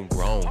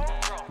 Homegrown,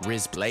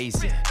 wrist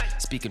blazing.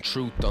 Speaking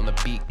truth on the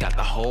beat, got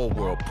the whole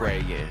world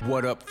praying.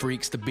 What up,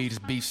 freaks? The beat is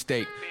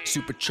beefsteak.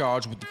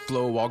 Supercharged with the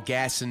flow, all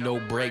gas and no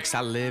brakes.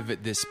 I live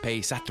at this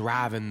pace, I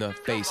thrive in the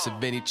face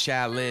of any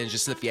challenge.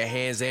 Just lift your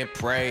hands and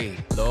pray.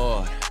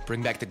 Lord,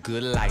 bring back the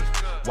good life.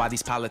 Why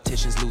these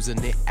politicians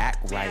losing it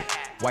act right?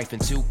 Wife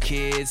and 2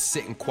 kids,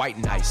 sitting quite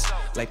nice.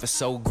 Life is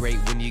so great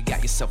when you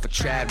got yourself a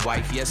trad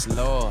wife. Yes,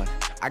 Lord,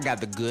 I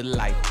got the good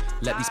life.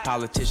 Let these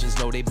politicians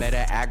know they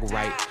better act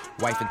right.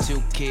 Wife and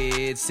 2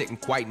 kids, sitting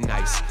quite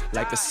nice.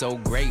 Life is so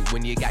great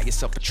when you got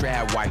yourself a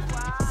trad wife.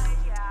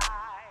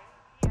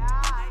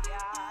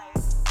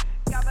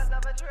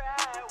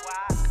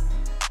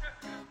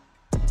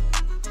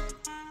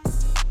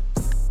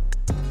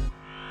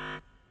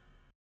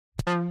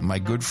 My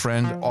good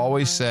friend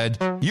always said,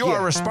 "You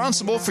are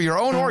responsible for your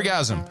own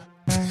orgasm."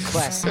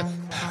 Classic.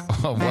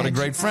 Oh, what a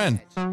great friend.